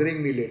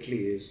bothering me lately,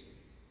 is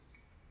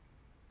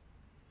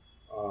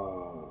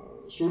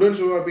students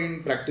who have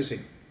been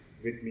practicing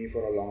with me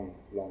for a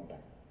long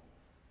time.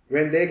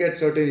 When they get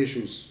certain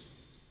issues,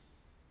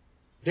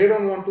 they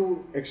don't want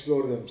to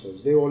explore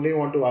themselves. They only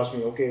want to ask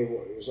me, okay,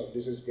 so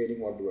this is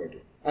paining, what do I do?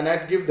 And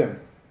I'd give them,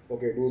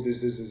 okay, do this.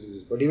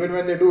 But even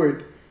when they do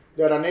it,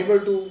 they are unable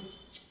to,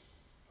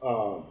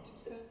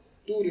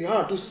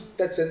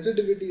 that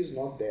sensitivity is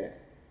not there.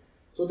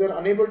 So they are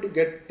unable to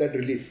get that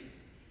relief.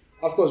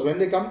 Of course, when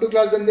they come to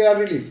class, then they are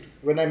relieved.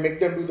 When I make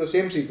them do the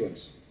same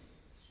sequence.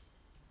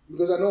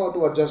 Because I know how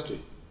to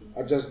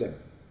adjust them.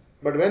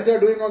 But when they are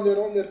doing on their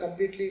own, they are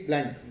completely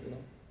blank.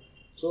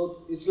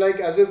 So it's like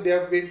as if they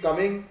have been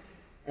coming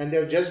and they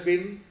have just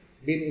been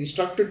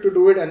instructed to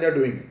do it and they are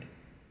doing it.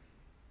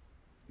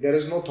 There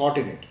is no thought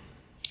in it,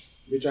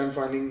 which I am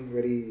finding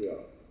very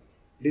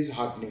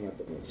disheartening at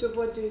the moment. So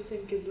what do you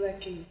think is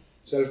lacking?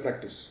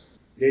 Self-practice.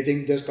 They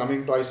think just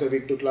coming twice a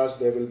week to class,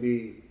 they will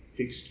be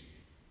fixed.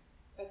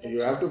 But you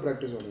have to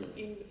practice on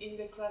it. In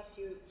the class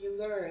you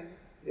learn.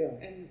 Yeah.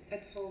 And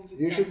at home you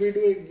practice. Should be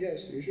doing,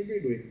 yes, you should be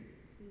doing.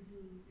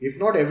 If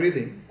not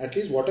everything, at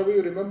least whatever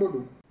you remember,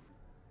 do.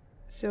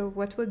 So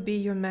what would be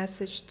your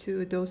message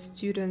to those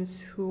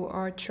students who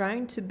are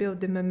trying to build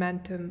the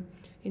momentum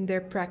in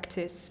their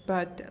practice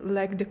but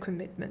lack the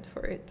commitment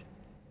for it?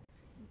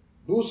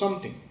 Do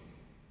something.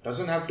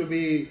 Doesn't have to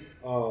be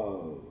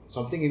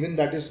something even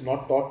that is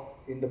not taught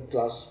in the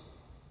class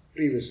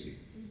previously.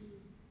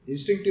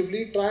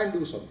 Instinctively try and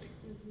do something.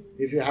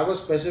 If you have a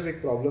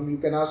specific problem, you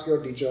can ask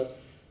your teacher,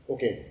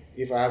 okay,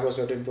 if I have a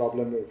certain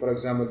problem, for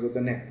example with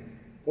the neck,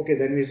 okay,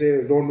 then we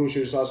say don't do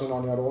Shirsasana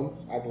on your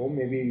own at home,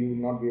 maybe you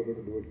will not be able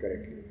to do it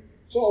correctly.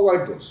 So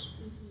avoid those.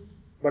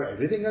 But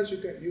everything else you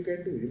can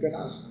do, you can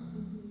ask.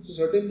 So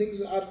certain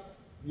things are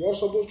you are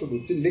supposed to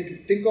do.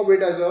 Think of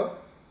it as a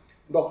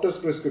doctor's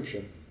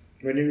prescription.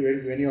 When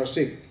you are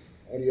sick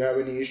or you have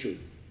any issue,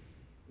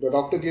 the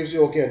doctor gives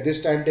you, okay, at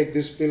this time take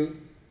this pill,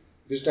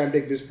 this time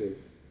take this pill.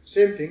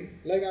 Same thing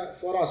like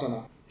for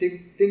asana.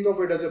 Think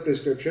of it as a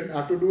prescription. I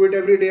have to do it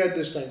every day at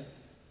this time.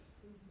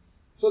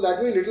 So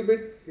that way, little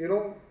bit,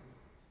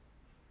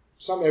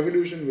 some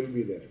evolution will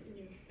be there.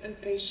 Yeah.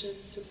 And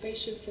patience. So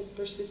patience and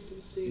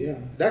persistency. Yeah,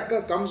 that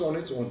comes on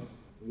its own.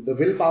 The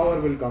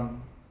willpower will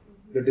come.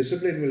 The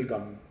discipline will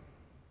come.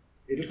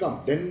 It will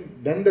come.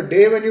 Then the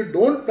day when you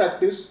don't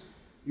practice,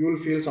 you will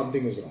feel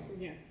something is wrong.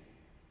 Yeah,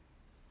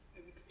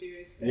 I've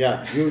experienced that.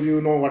 Yeah,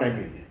 you know what I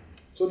mean. Yes.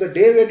 So the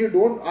day when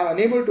you are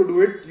unable to do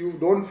it, you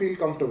don't feel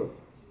comfortable.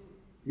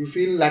 You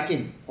feel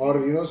lacking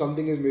or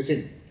something is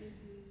missing.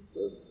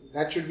 So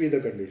that should be the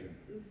condition.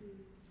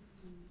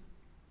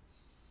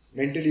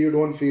 Mentally you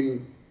don't feel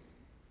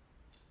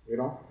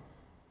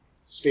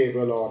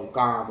stable or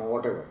calm or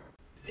whatever.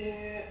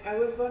 I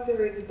was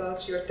wondering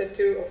about your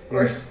tattoo, of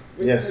course.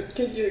 Yes.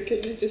 Can you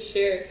just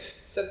share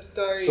some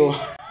story? So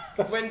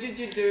When did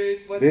you do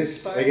it? What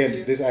This inspired again,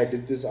 you? this I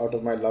did this out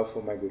of my love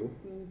for my guru.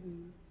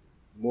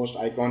 Most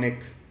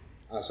iconic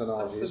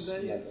asana of his,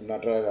 Asana, yes.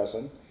 Nataraj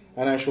asana,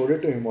 and I showed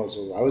it to him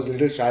also. I was a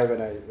little shy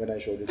when I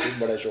showed it to him,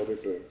 but I showed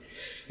it to him.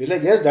 He's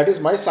like, yes, that is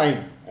my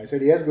sign. I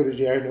said, yes,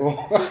 Guruji, I know.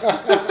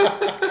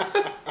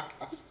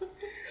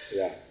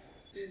 Yeah.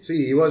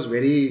 See, he was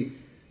very.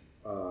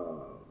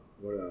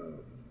 What,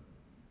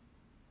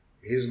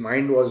 his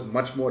mind was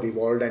much more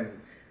evolved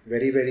and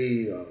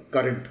very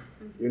current.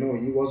 You know,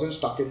 he wasn't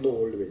stuck in the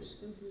old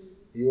ways.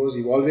 He was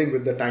evolving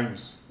with the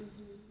times.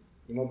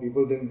 You know,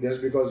 people think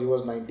just because he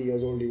was 90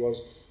 years old, he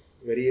was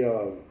very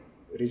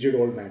rigid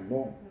old man.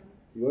 No,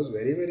 he was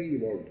very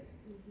evolved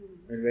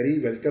and very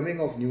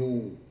welcoming of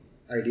new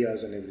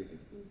ideas and everything.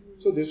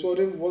 So this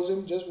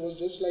was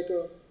just like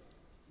a,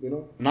 you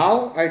know.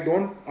 Now I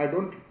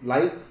don't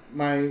like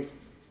my.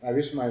 I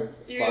wish my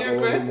father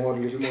was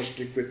little more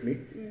strict with me,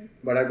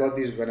 but I got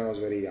these when I was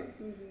very young.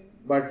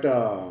 But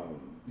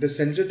the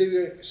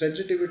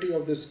sensitivity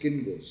of the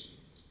skin goes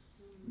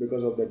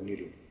because of that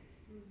needle.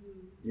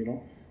 You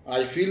know,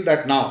 I feel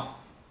that now.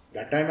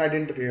 That time I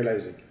didn't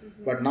realize it,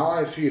 but now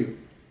I feel,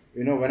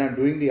 you know, when I'm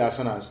doing the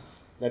asanas,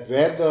 that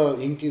where the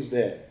ink is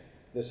there,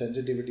 the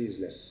sensitivity is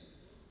less.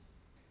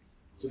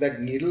 So that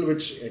needle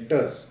which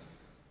enters,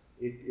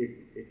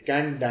 it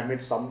can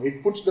damage some.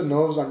 It puts the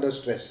nerves under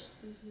stress.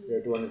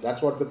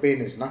 That's what the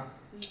pain is, na?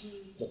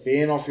 The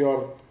pain of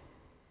your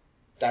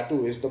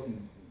tattoo is the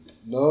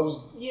nerves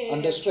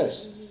under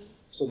stress.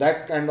 So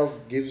that kind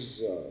of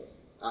gives.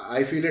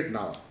 I feel it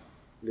now.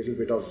 Little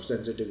bit of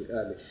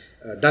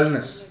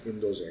dullness in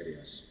those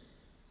areas.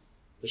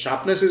 The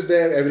sharpness is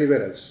there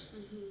everywhere else,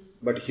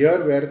 but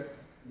here where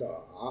the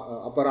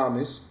upper arm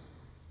is,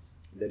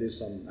 there is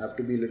some. Have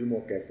to be a little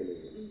more careful.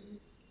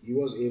 He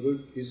was able.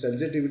 His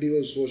sensitivity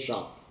was so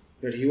sharp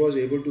that he was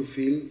able to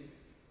feel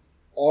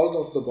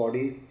all of the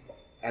body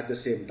at the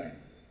same time.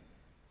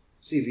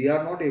 See, we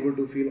are not able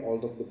to feel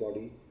all of the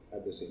body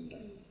at the same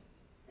time,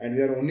 and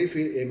we are only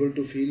able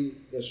to feel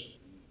the.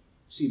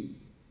 See,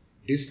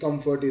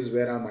 discomfort is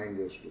where our mind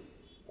goes to,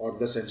 or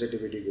the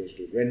sensitivity goes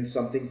to. When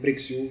something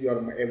pricks you,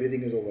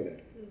 everything is over there.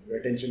 Your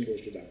attention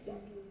goes to that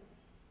part.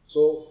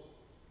 So,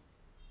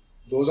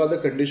 those are the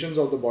conditions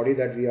of the body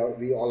that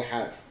we all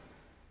have.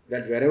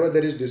 That wherever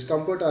there is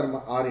discomfort,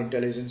 our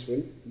intelligence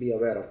will be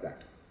aware of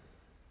that.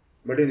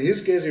 But in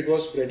his case, it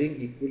was spreading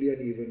equally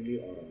and evenly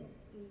all around.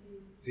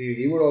 See,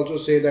 he would also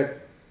say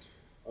that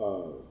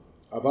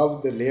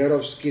above the layer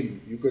of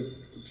skin, he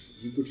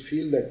could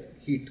feel that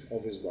heat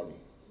of his body.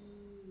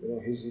 You know,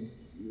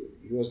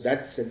 he was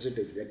that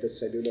sensitive at the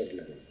cellular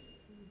level.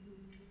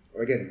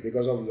 Again,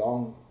 because of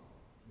long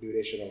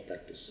duration of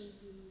practice.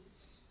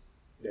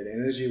 That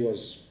energy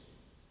was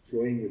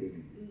flowing within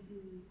him.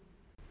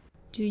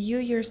 Do you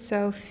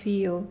yourself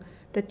feel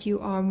that you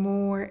are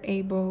more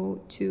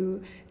able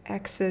to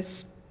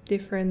access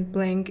different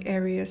blank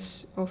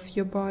areas of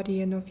your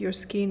body and of your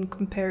skin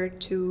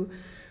compared to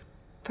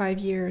 5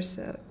 years,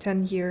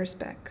 10 years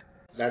back?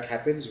 That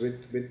happens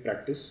with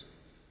practice.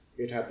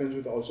 It happens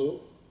with also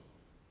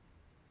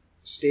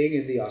staying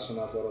in the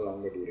asana for a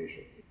longer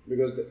duration.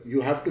 Because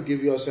you have to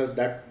give yourself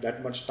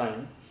that much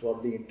time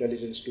for the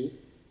intelligence to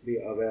be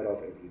aware of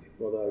everything,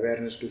 for the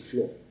awareness to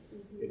flow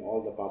in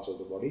all the parts of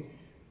the body.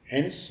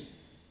 Hence,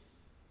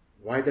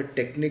 why the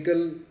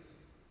technical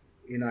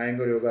in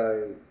Iyengar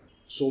Yoga,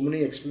 so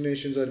many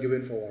explanations are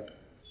given for what?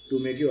 To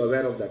make you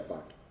aware of that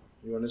part.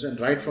 You understand?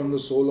 Right from the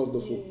sole of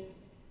the foot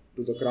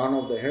to the crown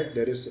of the head,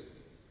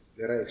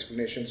 there are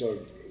explanations of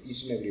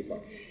each and every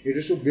part. It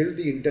is to build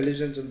the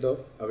intelligence and the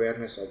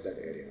awareness of that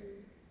area.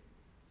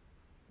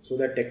 So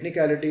that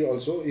technicality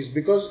also is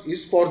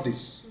for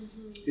this.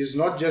 Is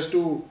not just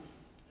to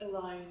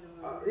Align.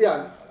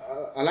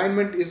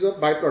 Alignment is a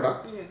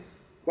byproduct. Yes.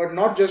 But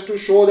not just to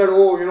show that,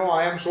 oh, you know,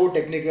 I am so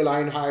technical,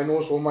 I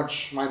know so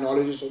much, my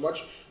knowledge is so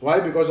much. Why?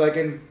 Because I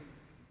can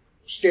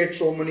state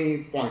so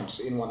many points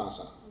in one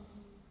asana.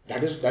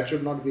 That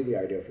should not be the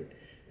idea of it.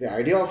 The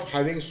idea of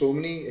having so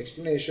many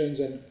explanations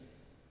and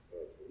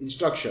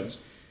instructions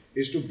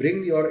is to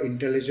bring your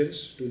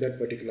intelligence to that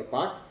particular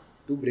part,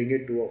 to bring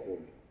it to a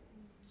whole.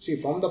 See,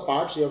 from the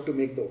parts you have to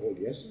make the whole,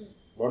 yes?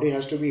 Body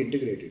has to be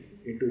integrated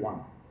into one.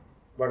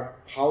 But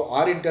how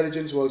our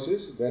intelligence works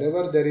is,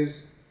 wherever there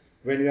is,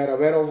 when we are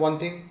aware of one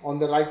thing on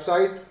the right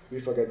side, we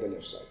forget the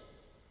left side.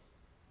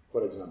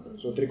 For example,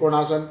 so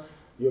Trikonasana,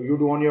 you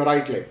do on your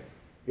right leg.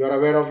 You are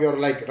aware of your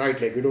right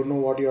leg. You don't know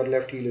what your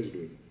left heel is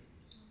doing.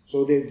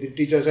 So the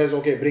teacher says,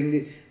 okay,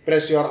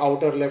 press your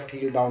outer left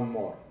heel down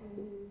more.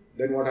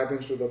 Then what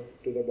happens to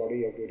the body?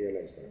 You have to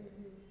realize that.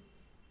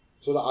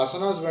 So the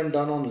asanas, when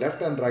done on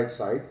left and right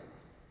side,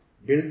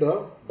 build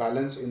the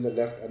balance in the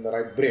left and the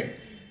right brain.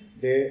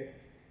 They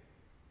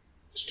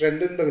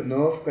strengthen the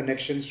nerve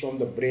connections from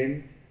the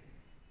brain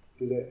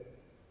to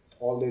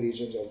all the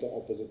regions of the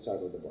opposite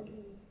side of the body.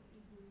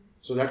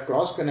 So that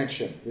cross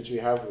connection, which we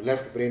have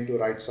left brain to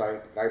right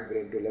side, right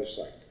brain to left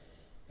side,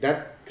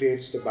 that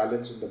creates the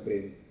balance in the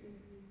brain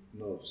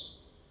nerves.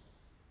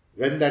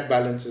 When that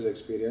balance is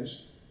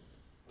experienced,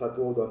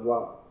 tattva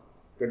dandva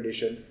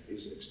condition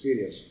is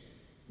experienced,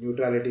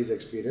 neutrality is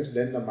experienced,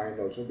 then the mind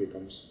also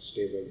becomes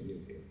stable,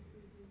 neutral.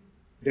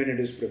 Then it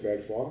is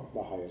prepared for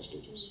the higher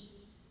stages.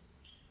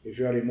 If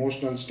your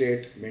emotional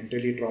state,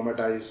 mentally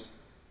traumatized,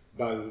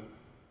 dull,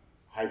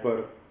 hyper,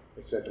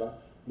 etc.,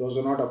 those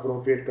are not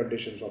appropriate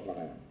conditions for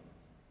pranayama.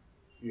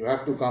 You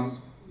have to come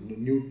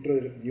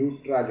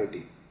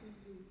neutrality,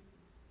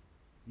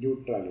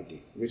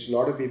 which a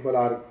lot of people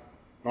are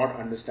not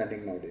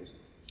understanding nowadays.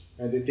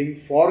 And they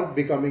think for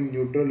becoming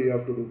neutral you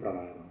have to do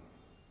pranayama,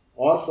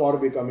 or for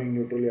becoming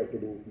neutral you have to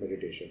do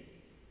meditation.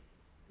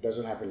 It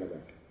doesn't happen like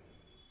that.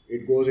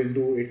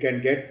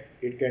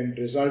 It can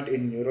result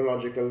in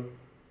neurological,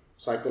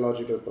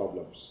 psychological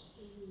problems.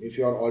 If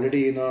you are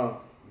already in a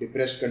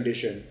depressed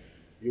condition,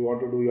 you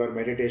want to do your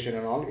meditation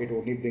and all, it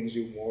only brings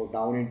you more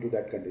down into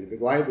that condition.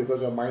 Why?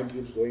 Because your mind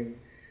keeps going,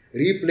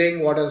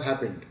 replaying what has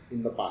happened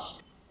in the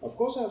past. Of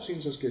course, I have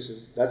seen such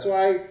cases. That's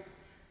why I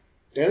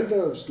tell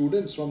the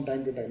students from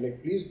time to time,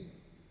 like, please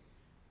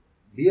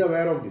be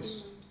aware of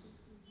this.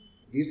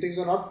 These things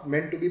are not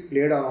meant to be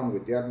played around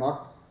with. They are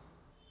not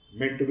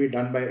meant to be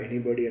done by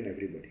anybody and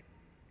everybody.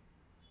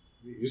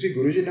 You see,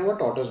 Guruji never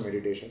taught us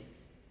meditation.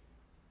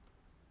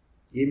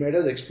 He made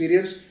us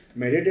experience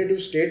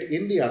meditative state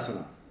in the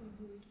asana.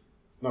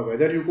 Now,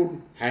 whether you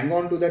could hang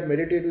on to that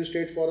meditative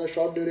state for a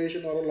short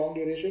duration or a long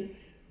duration,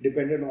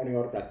 depended on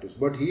your practice.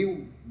 But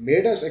he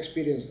made us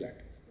experience that.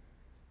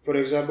 For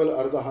example,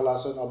 Ardha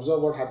Halasana,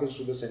 observe what happens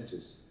to the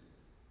senses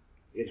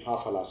in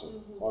half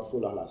halasana or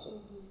full halasana.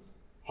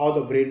 How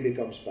the brain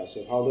becomes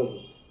passive, how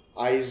the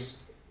eyes,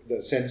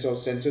 the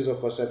senses of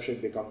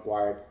perception become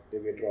quiet, they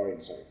withdraw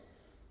inside.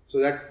 So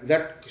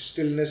that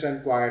stillness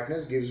and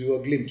quietness gives you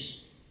a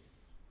glimpse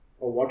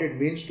of what it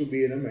means to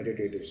be in a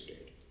meditative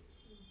state.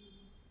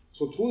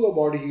 So through the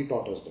body he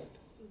taught us that.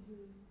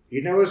 He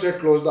never said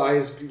close the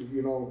eyes,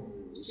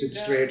 sit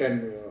straight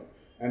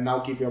and now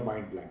keep your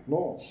mind blank.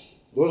 No.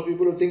 Those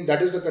people who think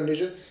that is the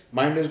condition,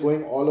 mind is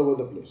going all over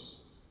the place.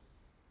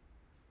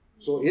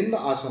 So in the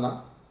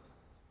asana,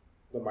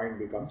 the mind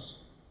becomes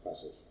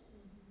passive,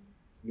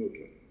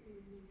 neutral.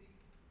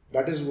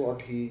 That is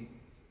what he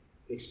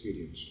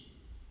experienced.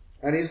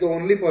 And he is the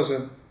only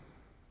person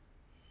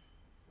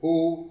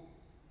who,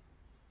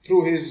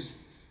 through his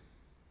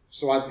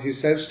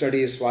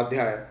self-study, his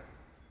Swadhyaya,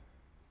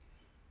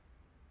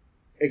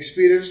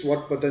 experienced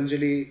what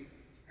Patanjali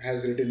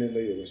has written in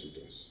the Yoga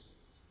Sutras.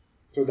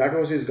 So that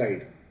was his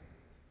guide.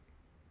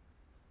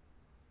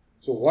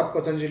 So what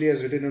Patanjali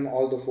has written in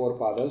all the four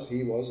padas,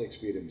 he was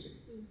experiencing.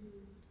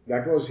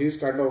 That was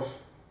his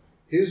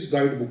his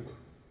guidebook,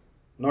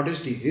 not his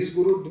team. His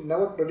guru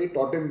never really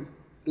taught him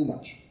too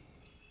much.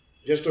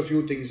 Just a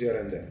few things here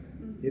and there.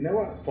 He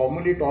never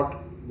formally taught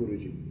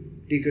Guruji.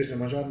 T.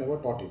 Krishnamacharya never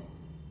taught him.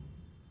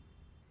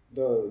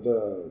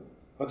 The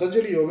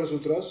Patanjali Yoga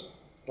Sutras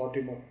taught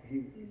him,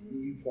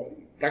 he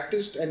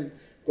practiced and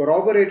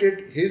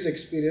corroborated his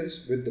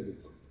experience with the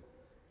book.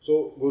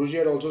 So Guruji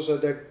had also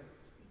said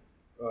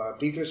that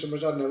T.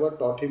 Krishnamacharya never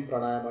taught him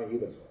pranayama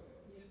either.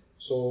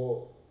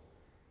 So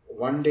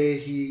one day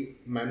he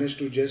managed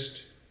to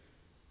just,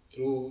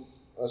 through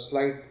a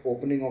slight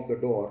opening of the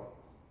door,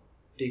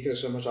 T.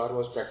 Krishnamacharya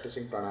was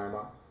practicing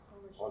pranayama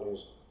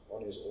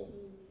on his own.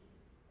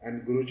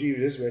 And Guruji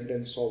just went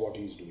and saw what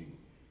he's doing.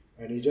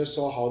 And he just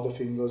saw how the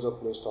fingers are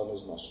placed on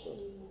his nostril.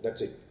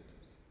 That's it.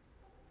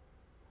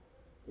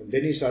 And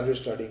then he started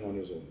studying on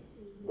his own.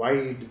 Why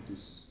he did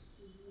this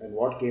and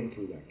what came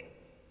through that.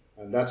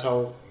 And that's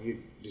how he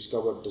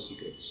discovered the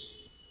secrets.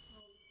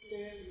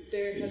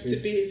 There had to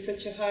be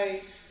such a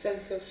high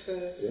sense of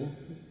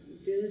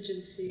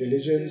diligence,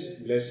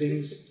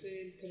 blessings,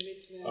 discipline,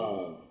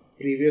 commitment,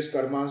 previous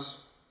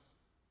karmas.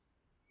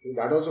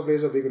 That also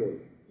plays a big role.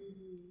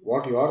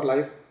 What you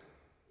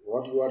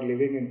are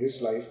living in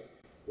this life,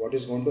 what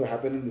is going to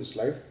happen in this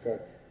life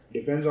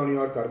depends on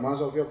your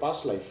karmas of your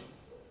past life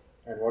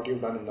and what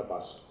you've done in the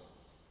past.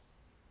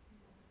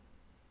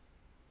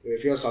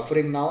 If you are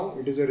suffering now,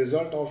 it is a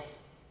result of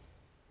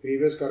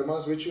previous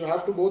karmas which you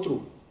have to go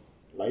through.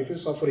 Life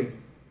is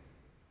suffering.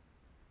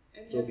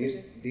 And so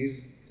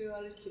these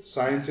duality.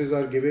 Sciences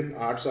are given,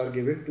 arts are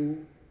given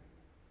to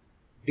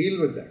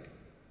deal with that.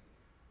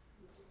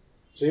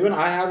 So even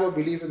I have a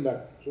belief in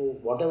that. So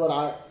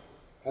whatever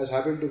has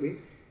happened to me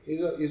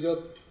is a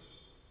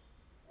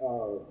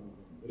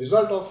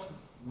result of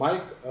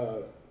my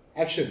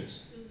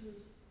actions.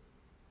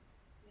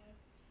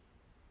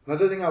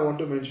 Another thing I want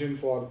to mention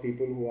for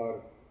people who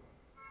are,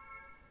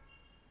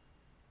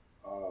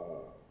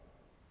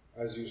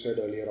 as you said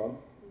earlier on,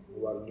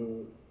 who are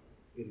new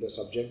in the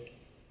subject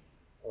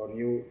or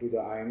new to the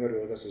Iyengar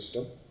Yoga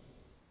system,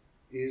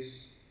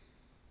 is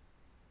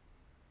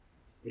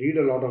read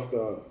a lot of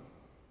the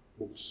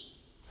books.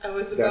 I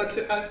was about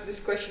to ask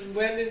this question.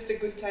 When is the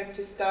good time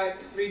to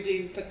start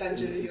reading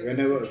Patanjali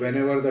Yoga?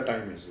 Whenever the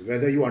time is.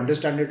 Whether you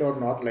understand it or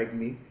not, like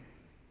me,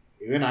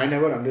 even I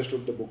never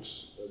understood the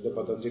books, the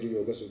Patanjali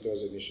Yoga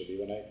Sutras initially.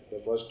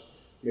 The first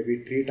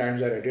maybe 3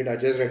 times I read it, I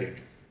just read it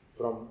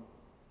from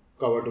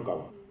cover to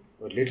cover.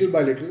 But little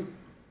by little,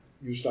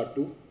 you start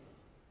to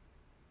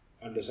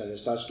understand. It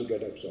starts to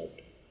get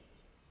absorbed.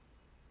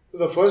 So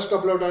the first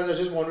couple of times I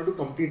just wanted to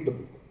complete the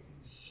book.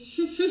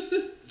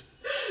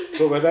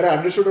 So whether I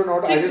understood or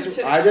not, I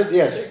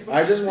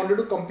just wanted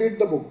to complete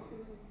the book.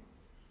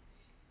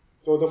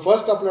 So the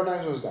first couple of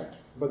times was that.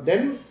 But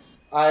then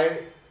I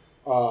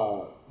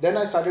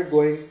started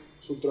going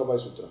sutra by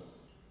sutra.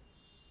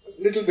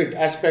 Little bit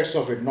aspects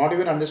of it, not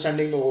even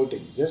understanding the whole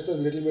thing. Just a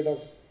little bit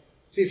of...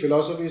 See,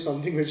 philosophy is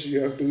something which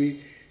you have to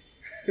be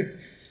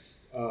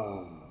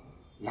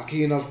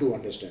lucky enough to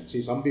understand.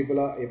 See, some people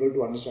are able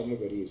to understand it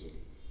very easily.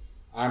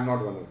 I am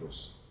not one of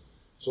those.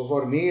 So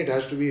for me, it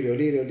has to be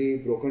really, really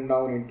broken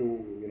down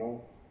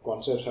into,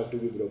 concepts have to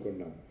be broken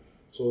down.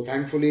 So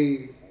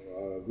thankfully,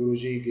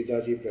 Guruji,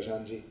 Gitaji,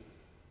 Prashantji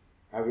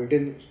have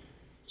written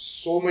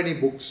so many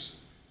books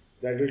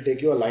that will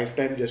take you a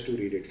lifetime just to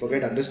read it.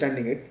 Forget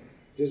understanding it,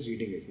 just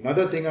reading it.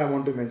 Another thing I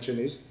want to mention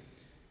is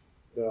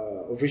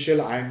the official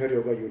Iyengar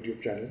Yoga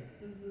YouTube channel,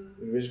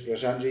 in which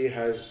Prashantji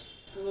has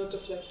a lot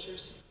of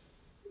lectures.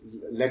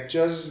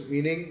 Lectures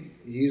meaning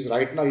he's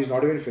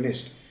not even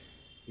finished.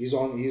 He's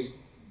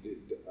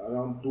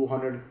around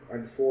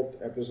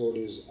 204th episode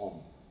is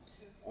on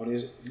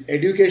his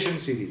education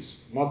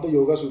series, not the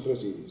Yoga Sutra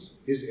series.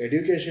 His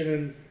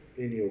education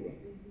in yoga,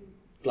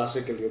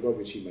 classical yoga,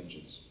 which he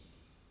mentions.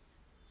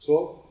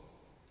 So,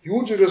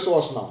 huge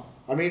resource now.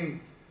 I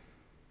mean,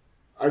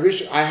 I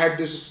wish I had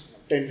this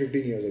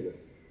 10-15 years ago,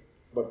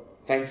 but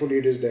thankfully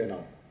it is there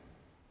now.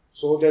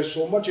 So there's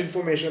so much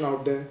information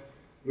out there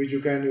which you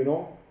can,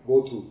 go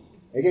through.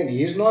 Again,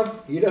 he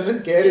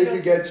doesn't care if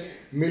he gets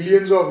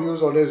millions of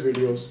views on his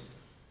videos.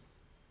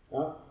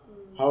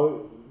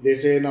 How they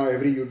say now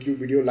every YouTube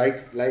video,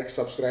 like,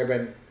 subscribe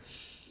and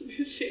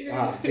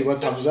give a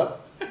thumbs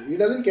up. He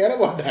doesn't care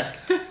about that.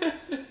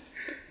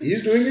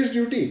 He's doing his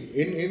duty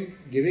in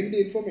giving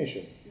the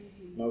information.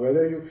 Now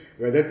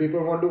whether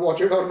people want to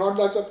watch it or not,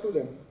 that's up to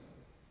them.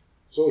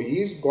 So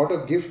he's got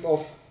a gift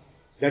of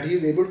that he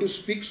is able to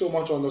speak so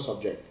much on the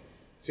subject.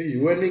 See,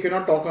 you and me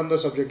cannot talk on the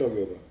subject of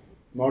yoga.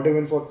 Not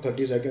even for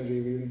 30 seconds,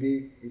 we will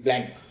be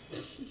blank.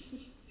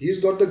 He's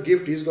got the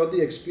gift, he's got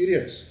the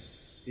experience.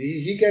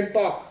 He can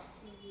talk.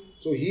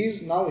 So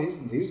he's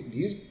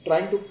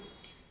trying to...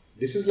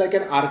 This is like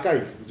an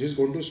archive which is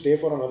going to stay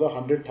for another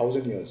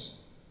 100,000 years.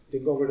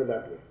 Think of it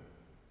that way.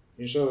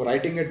 Instead of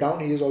writing it down,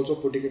 he is also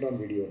putting it on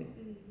video now.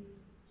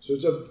 So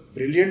it's a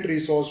brilliant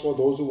resource for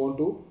those who want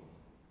to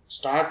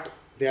start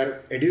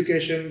their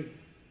education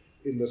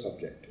in the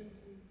subject.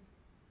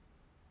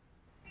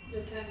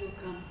 The time will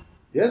come.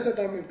 Yes, the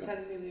time will come.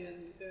 10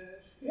 million.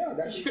 Yeah,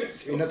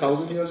 that's in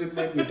 1,000 years it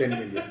might be 10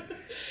 million.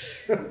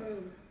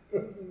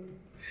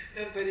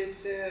 No, but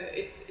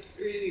it's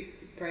really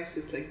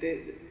priceless. Like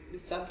the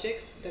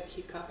subjects that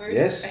he covers.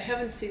 Yes. I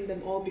haven't seen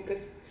them all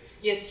because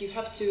yes, you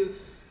have to,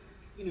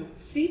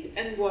 sit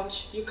and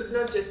watch. You could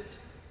not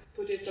just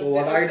put it as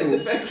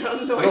a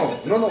background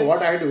noise. No.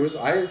 What I do is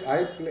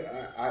I play.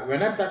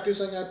 When I'm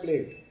practicing, I play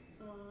it.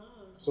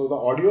 So the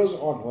audio is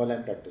on while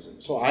I'm practicing.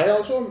 So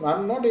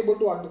I'm not able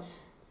to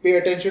pay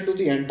attention to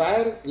the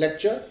entire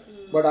lecture,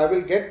 but I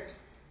will get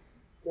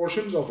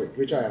portions of it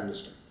which I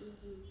understand.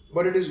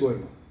 But it is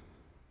going on.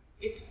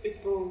 It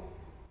will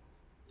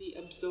be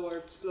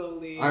absorbed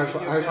slowly. I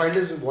find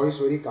his voice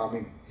very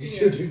calming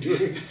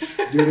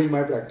during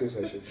my practice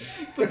session.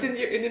 Putting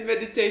you in a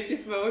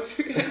meditative mode.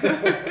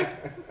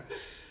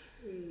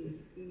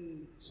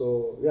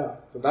 So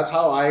that's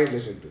how I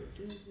listen to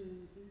it.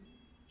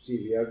 See,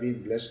 we have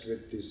been blessed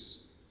with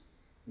this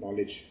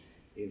knowledge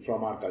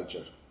from our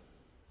culture.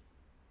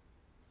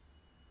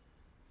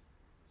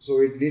 So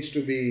it needs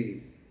to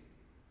be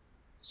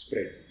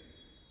spread.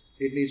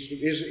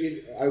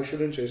 I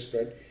shouldn't say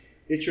spread.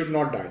 It should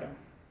not die down.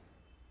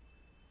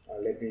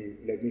 Let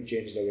me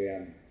change the way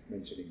I'm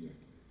mentioning that.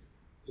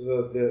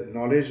 So the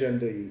knowledge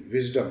and the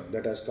wisdom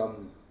that has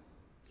come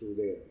through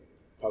the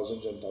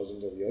thousands and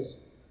thousands of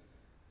years,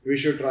 we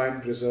should try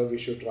and preserve, we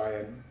should try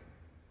and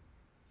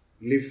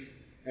live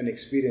and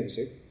experience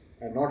it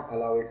and not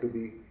allow it to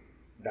be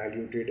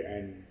diluted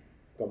and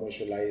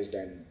commercialized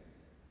and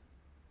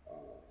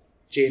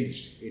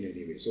changed in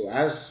any way. So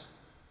as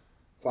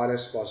far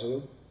as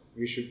possible,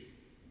 we should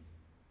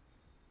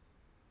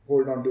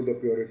hold on to the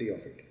purity of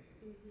it.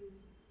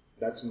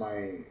 That's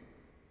my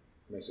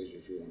message,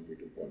 if you want me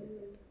to call it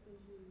that.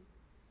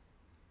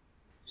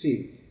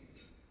 See,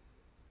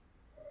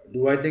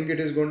 do I think it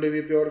is going to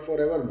be pure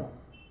forever? No.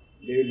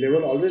 There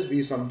will always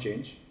be some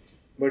change,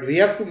 but we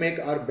have to make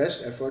our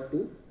best effort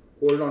to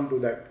hold on to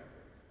that,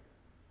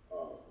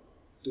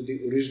 to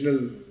the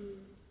original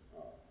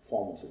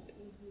form of it.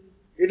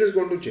 It is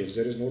going to change,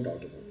 there is no doubt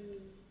about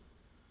it.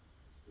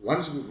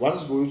 Once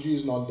Guruji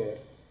is not there,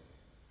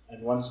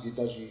 and once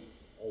Gitaji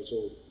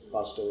also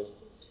passed away,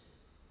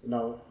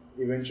 now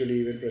eventually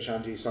even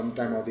Prashantji,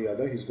 sometime or the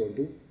other, he's going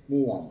to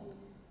move on.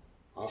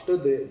 After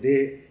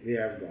they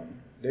have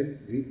gone, then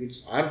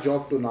it's our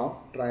job to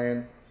now try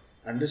and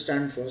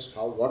understand first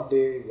what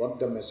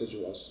the message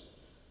was,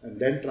 and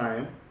then try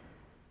and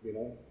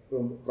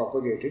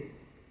propagate it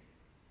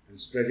and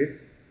spread it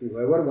to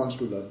whoever wants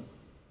to learn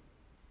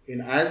in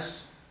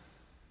as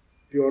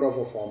pure of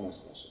a form as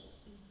possible.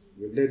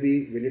 Will it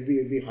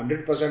be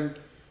 100%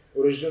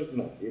 original?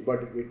 No,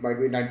 but it might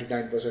be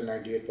 99%,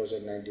 98%,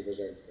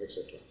 90%,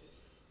 etc.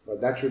 But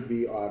that should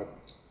be our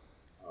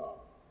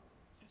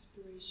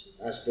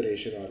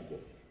aspiration, our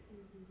goal.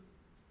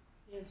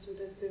 Yeah, so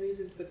that's the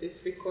reason for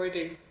this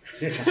recording.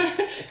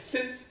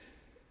 Since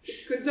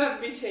it could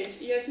not be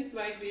changed. Yes, it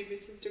might be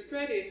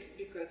misinterpreted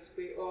because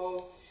we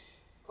all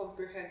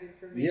comprehend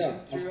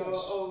information through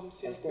our own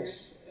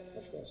filters.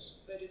 Of course.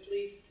 But at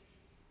least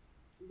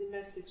the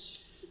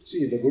message.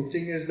 See, the good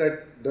thing is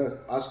that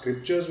our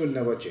scriptures will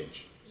never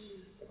change.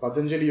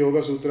 Patanjali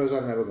Yoga Sutras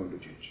are never going to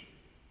change.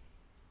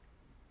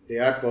 They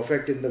are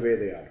perfect in the way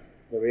they are.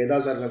 The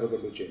Vedas are never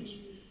going to change.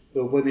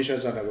 The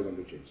Upanishads are never going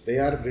to change. They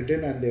are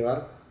written and they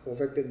are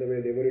perfect in the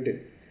way they were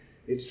written.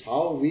 It's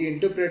how we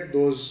interpret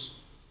those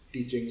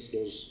teachings,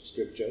 those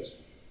scriptures,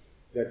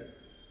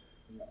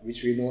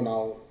 which we know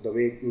now, the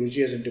way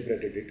Guruji has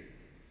interpreted it,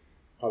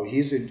 how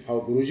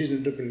Guruji's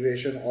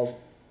interpretation of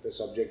the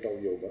subject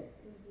of yoga,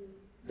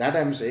 that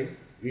I'm saying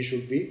we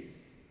should be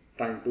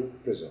trying to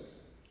preserve.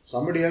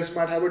 Somebody else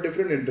might have a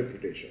different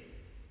interpretation,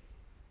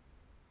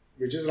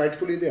 which is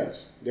rightfully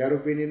theirs. Their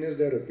opinion is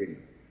their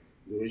opinion.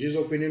 Guruji's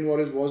opinion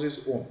was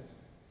his own.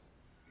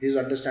 His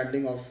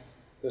understanding of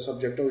the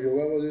subject of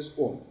yoga was his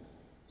own.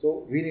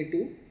 So we need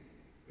to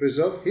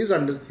preserve his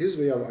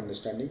way of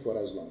understanding for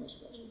as long as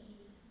possible.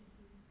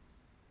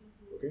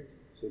 Okay?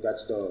 So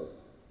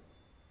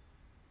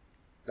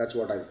that's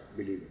what I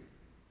believe in.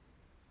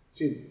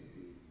 See,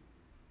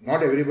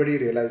 not everybody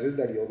realizes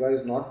that yoga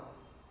is not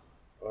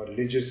a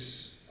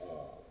religious,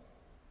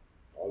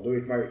 although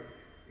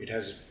it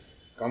has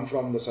come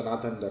from the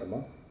Sanatana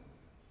Dharma.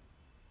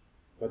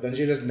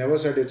 Patanjali has never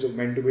said it's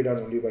meant to be done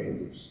only by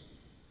Hindus.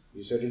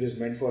 He said it is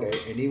meant for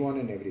anyone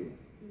and everyone,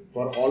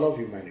 for all of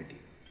humanity,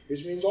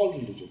 which means all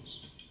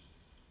religions.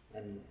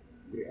 And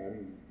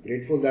I'm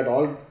grateful that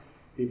all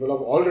people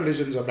of all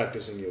religions are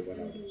practicing yoga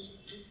nowadays.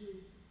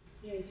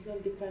 Yeah, it's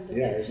not dependent.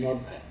 Yeah, it's not.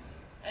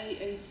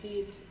 I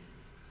see it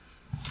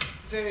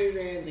very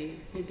rarely,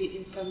 maybe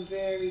in some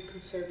very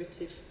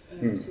conservative,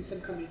 since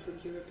I'm coming from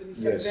Europe, in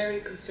some very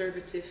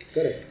conservative,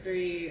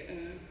 very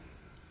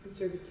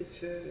conservative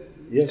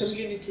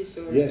communities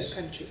or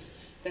countries,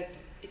 that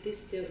it is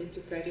still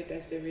interpreted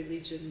as the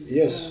religion.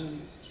 Yes.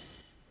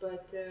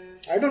 But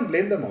I don't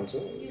blame them also.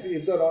 Yeah. See,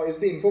 it's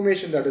the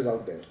information that is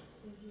out there.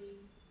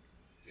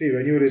 See,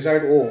 when you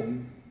recite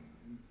Om,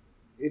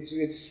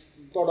 it's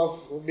thought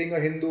of being a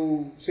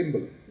Hindu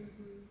symbol.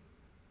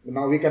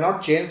 Now we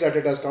cannot change that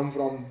it has come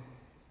from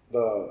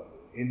the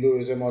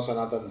Hinduism or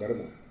Sanatana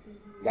Dharma.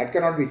 That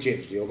cannot be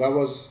changed.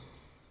 Yoga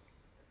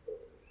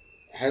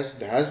has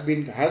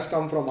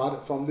come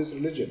from this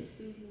religion.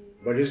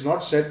 But it's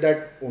not said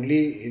that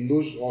only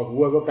Hindus or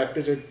whoever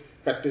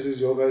practices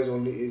yoga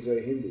is a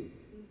Hindu.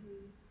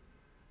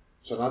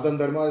 Sanatana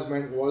Dharma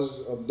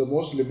was the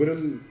most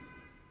liberal,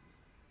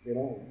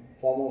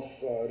 form of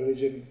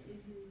religion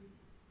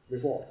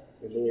before,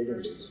 in the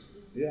olden days.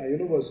 Yeah,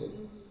 universal.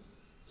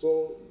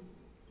 So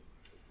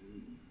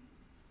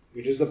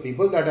it is the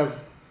people that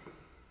have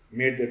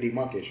made the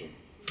demarcation,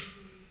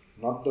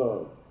 not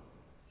the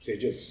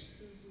sages.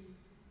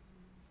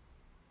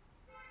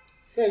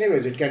 But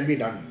anyways, it can be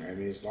done. I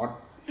mean, it's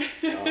not,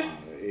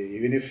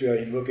 even if your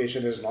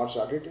invocation is not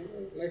started,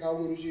 like how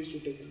Guruji used to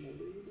take it.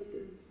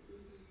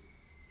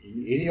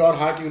 In your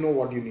heart, you know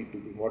what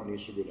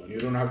needs to be done. You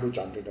don't have to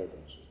chant it out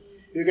also.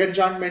 You can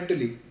chant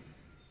mentally.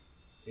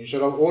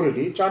 Instead of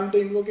orally, chant the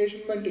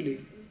invocation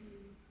mentally.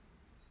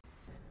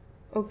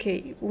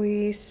 Okay,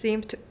 we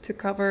seemed to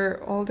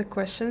cover all the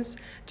questions.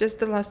 Just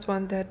the last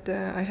one that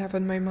I have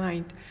on my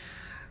mind.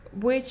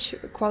 Which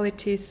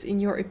qualities, in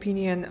your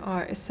opinion,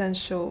 are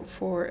essential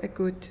for a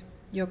good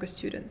yoga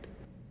student?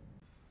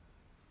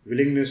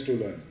 Willingness to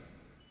learn.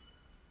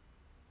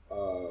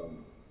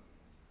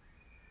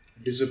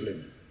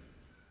 Discipline.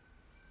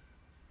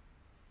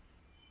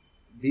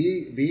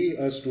 Be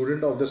a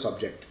student of the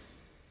subject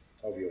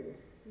of yoga.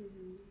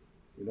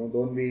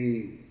 Don't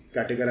be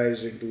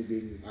categorized into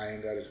being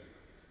Iyengar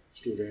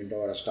student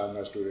or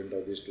Ashtanga student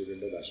or this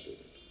student or that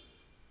student.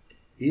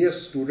 Be a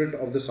student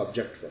of the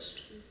subject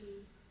first.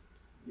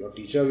 Your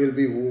teacher will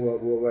be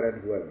whoever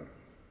and whoever.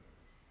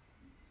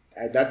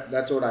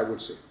 That's what I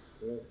would say.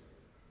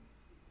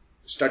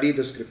 Study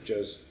the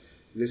scriptures,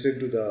 listen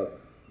to the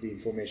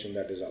information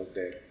that is out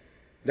there.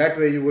 That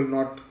way you will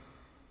not,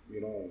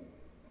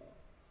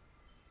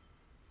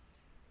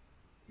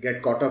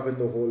 get caught up in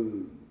the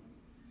whole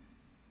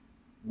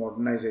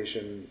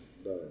modernization,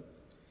 the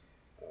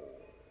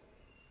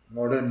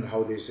modern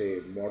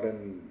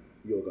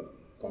yoga,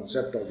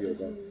 concept of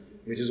yoga,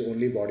 which is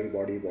only body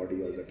all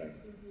the time.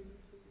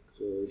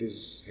 So it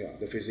is,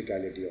 the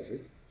physicality of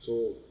it.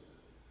 So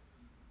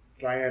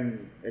try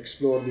and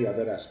explore the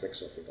other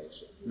aspects of it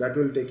also. That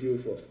will take you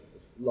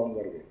a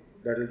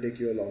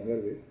longer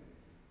way.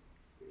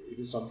 It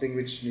is something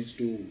which needs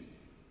to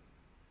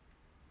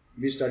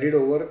be studied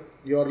over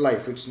your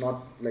life. It's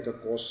not like a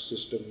course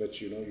system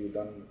which you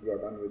are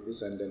done with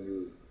this and then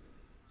you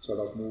sort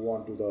of move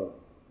on to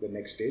the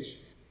next stage.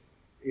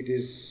 it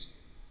is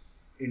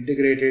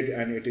integrated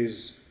and it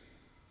is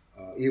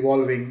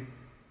evolving.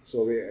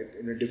 So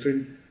in a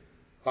different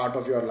part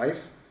of your life,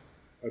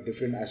 a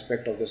different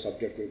aspect of the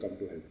subject will come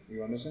to help.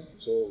 You understand?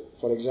 So,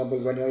 for example,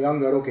 when you're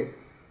younger, okay.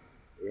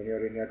 When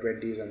you're in your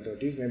 20s and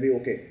 30s, maybe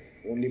okay.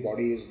 Only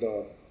body is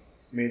the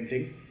main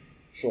thing.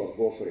 Sure,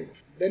 go for it.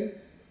 Then,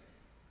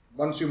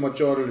 once you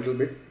mature a little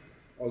bit,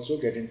 also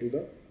get into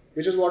the,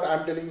 which is what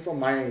I'm telling from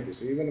my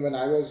this. Even when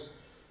I was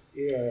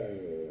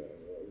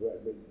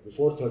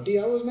before 30,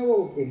 I was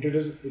never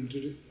interested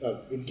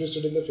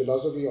in the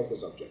philosophy of the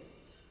subject,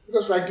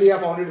 because frankly I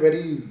found it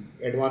very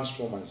advanced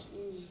for myself.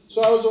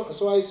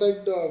 So I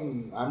said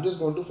I'm just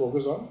going to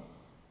focus on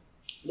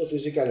the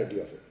physicality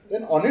of it.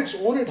 Then on its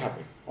own it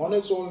happened. On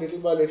its own, little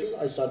by little,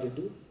 I started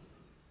to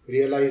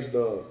realize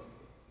the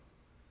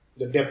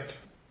depth.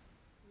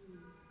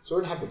 So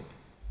it happened.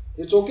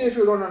 It's okay if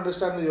you don't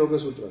understand the Yoga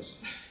Sutras.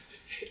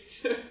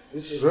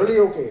 It's really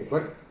okay,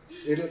 but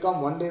it will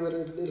come one day where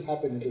it will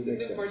happen. It will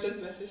make sense. It's an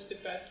important message to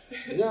pass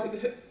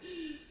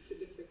to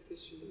the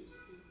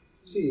practitioners.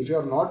 See, if you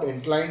are not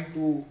inclined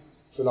to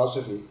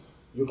philosophy,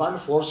 you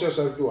can't force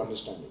yourself to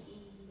understand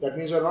it. That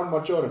means you are not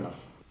mature enough.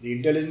 The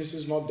intelligence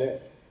is not there.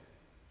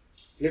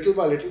 Little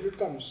by little it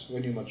comes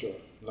when you mature.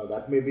 Now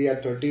that may be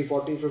at 30,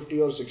 40,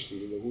 50 or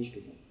 60. Who's to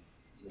know?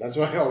 That's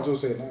why I also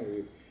say,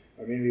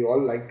 we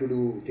all like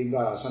to think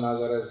our asanas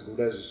are as good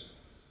as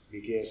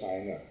BKS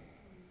Iyengar.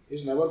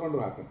 It's never going to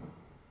happen.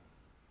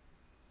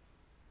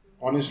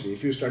 Honestly,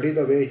 if you study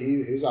the way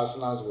his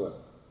asanas were,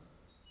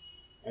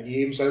 and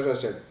he himself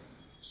has said,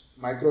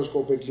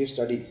 microscopically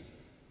study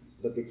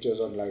the pictures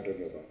on light on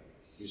yoga.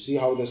 You see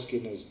how the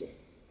skin is there,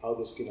 how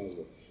the skin has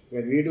worked.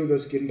 When we do, the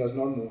skin does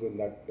not move in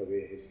the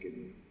way his skin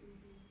moves.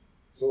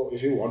 So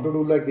if you want to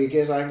do like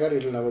BKS Iyengar,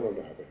 it will never going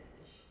to happen.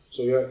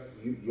 So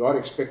your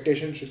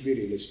expectation should be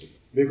realistic,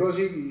 because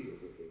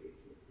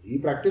he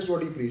practiced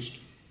what he preached.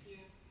 Yeah.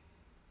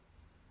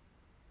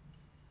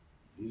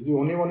 He's the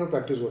only one who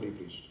practiced what he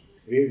preached.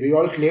 We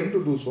all claim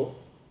to do so,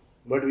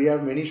 but we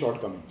have many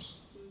shortcomings.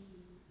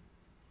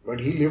 But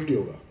he lived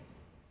yoga.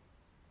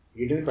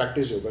 He didn't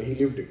practice yoga, he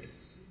lived it.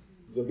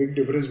 There's a big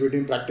difference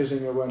between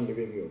practicing yoga and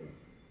living yoga.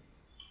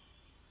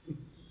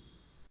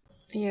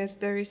 Yes,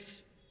 there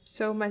is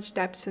so much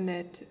depth in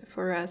it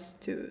for us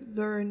to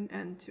learn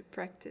and to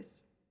practice.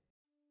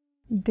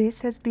 This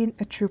has been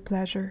a true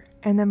pleasure,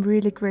 and I'm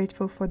really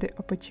grateful for the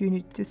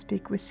opportunity to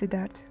speak with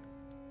Siddharth.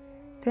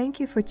 Thank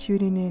you for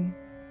tuning in.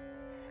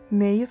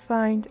 May you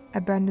find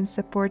abundant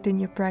support in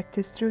your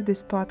practice through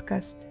this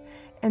podcast,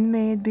 and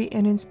may it be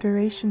an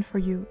inspiration for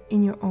you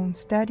in your own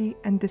study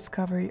and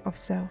discovery of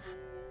self.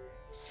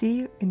 See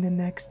you in the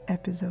next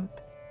episode.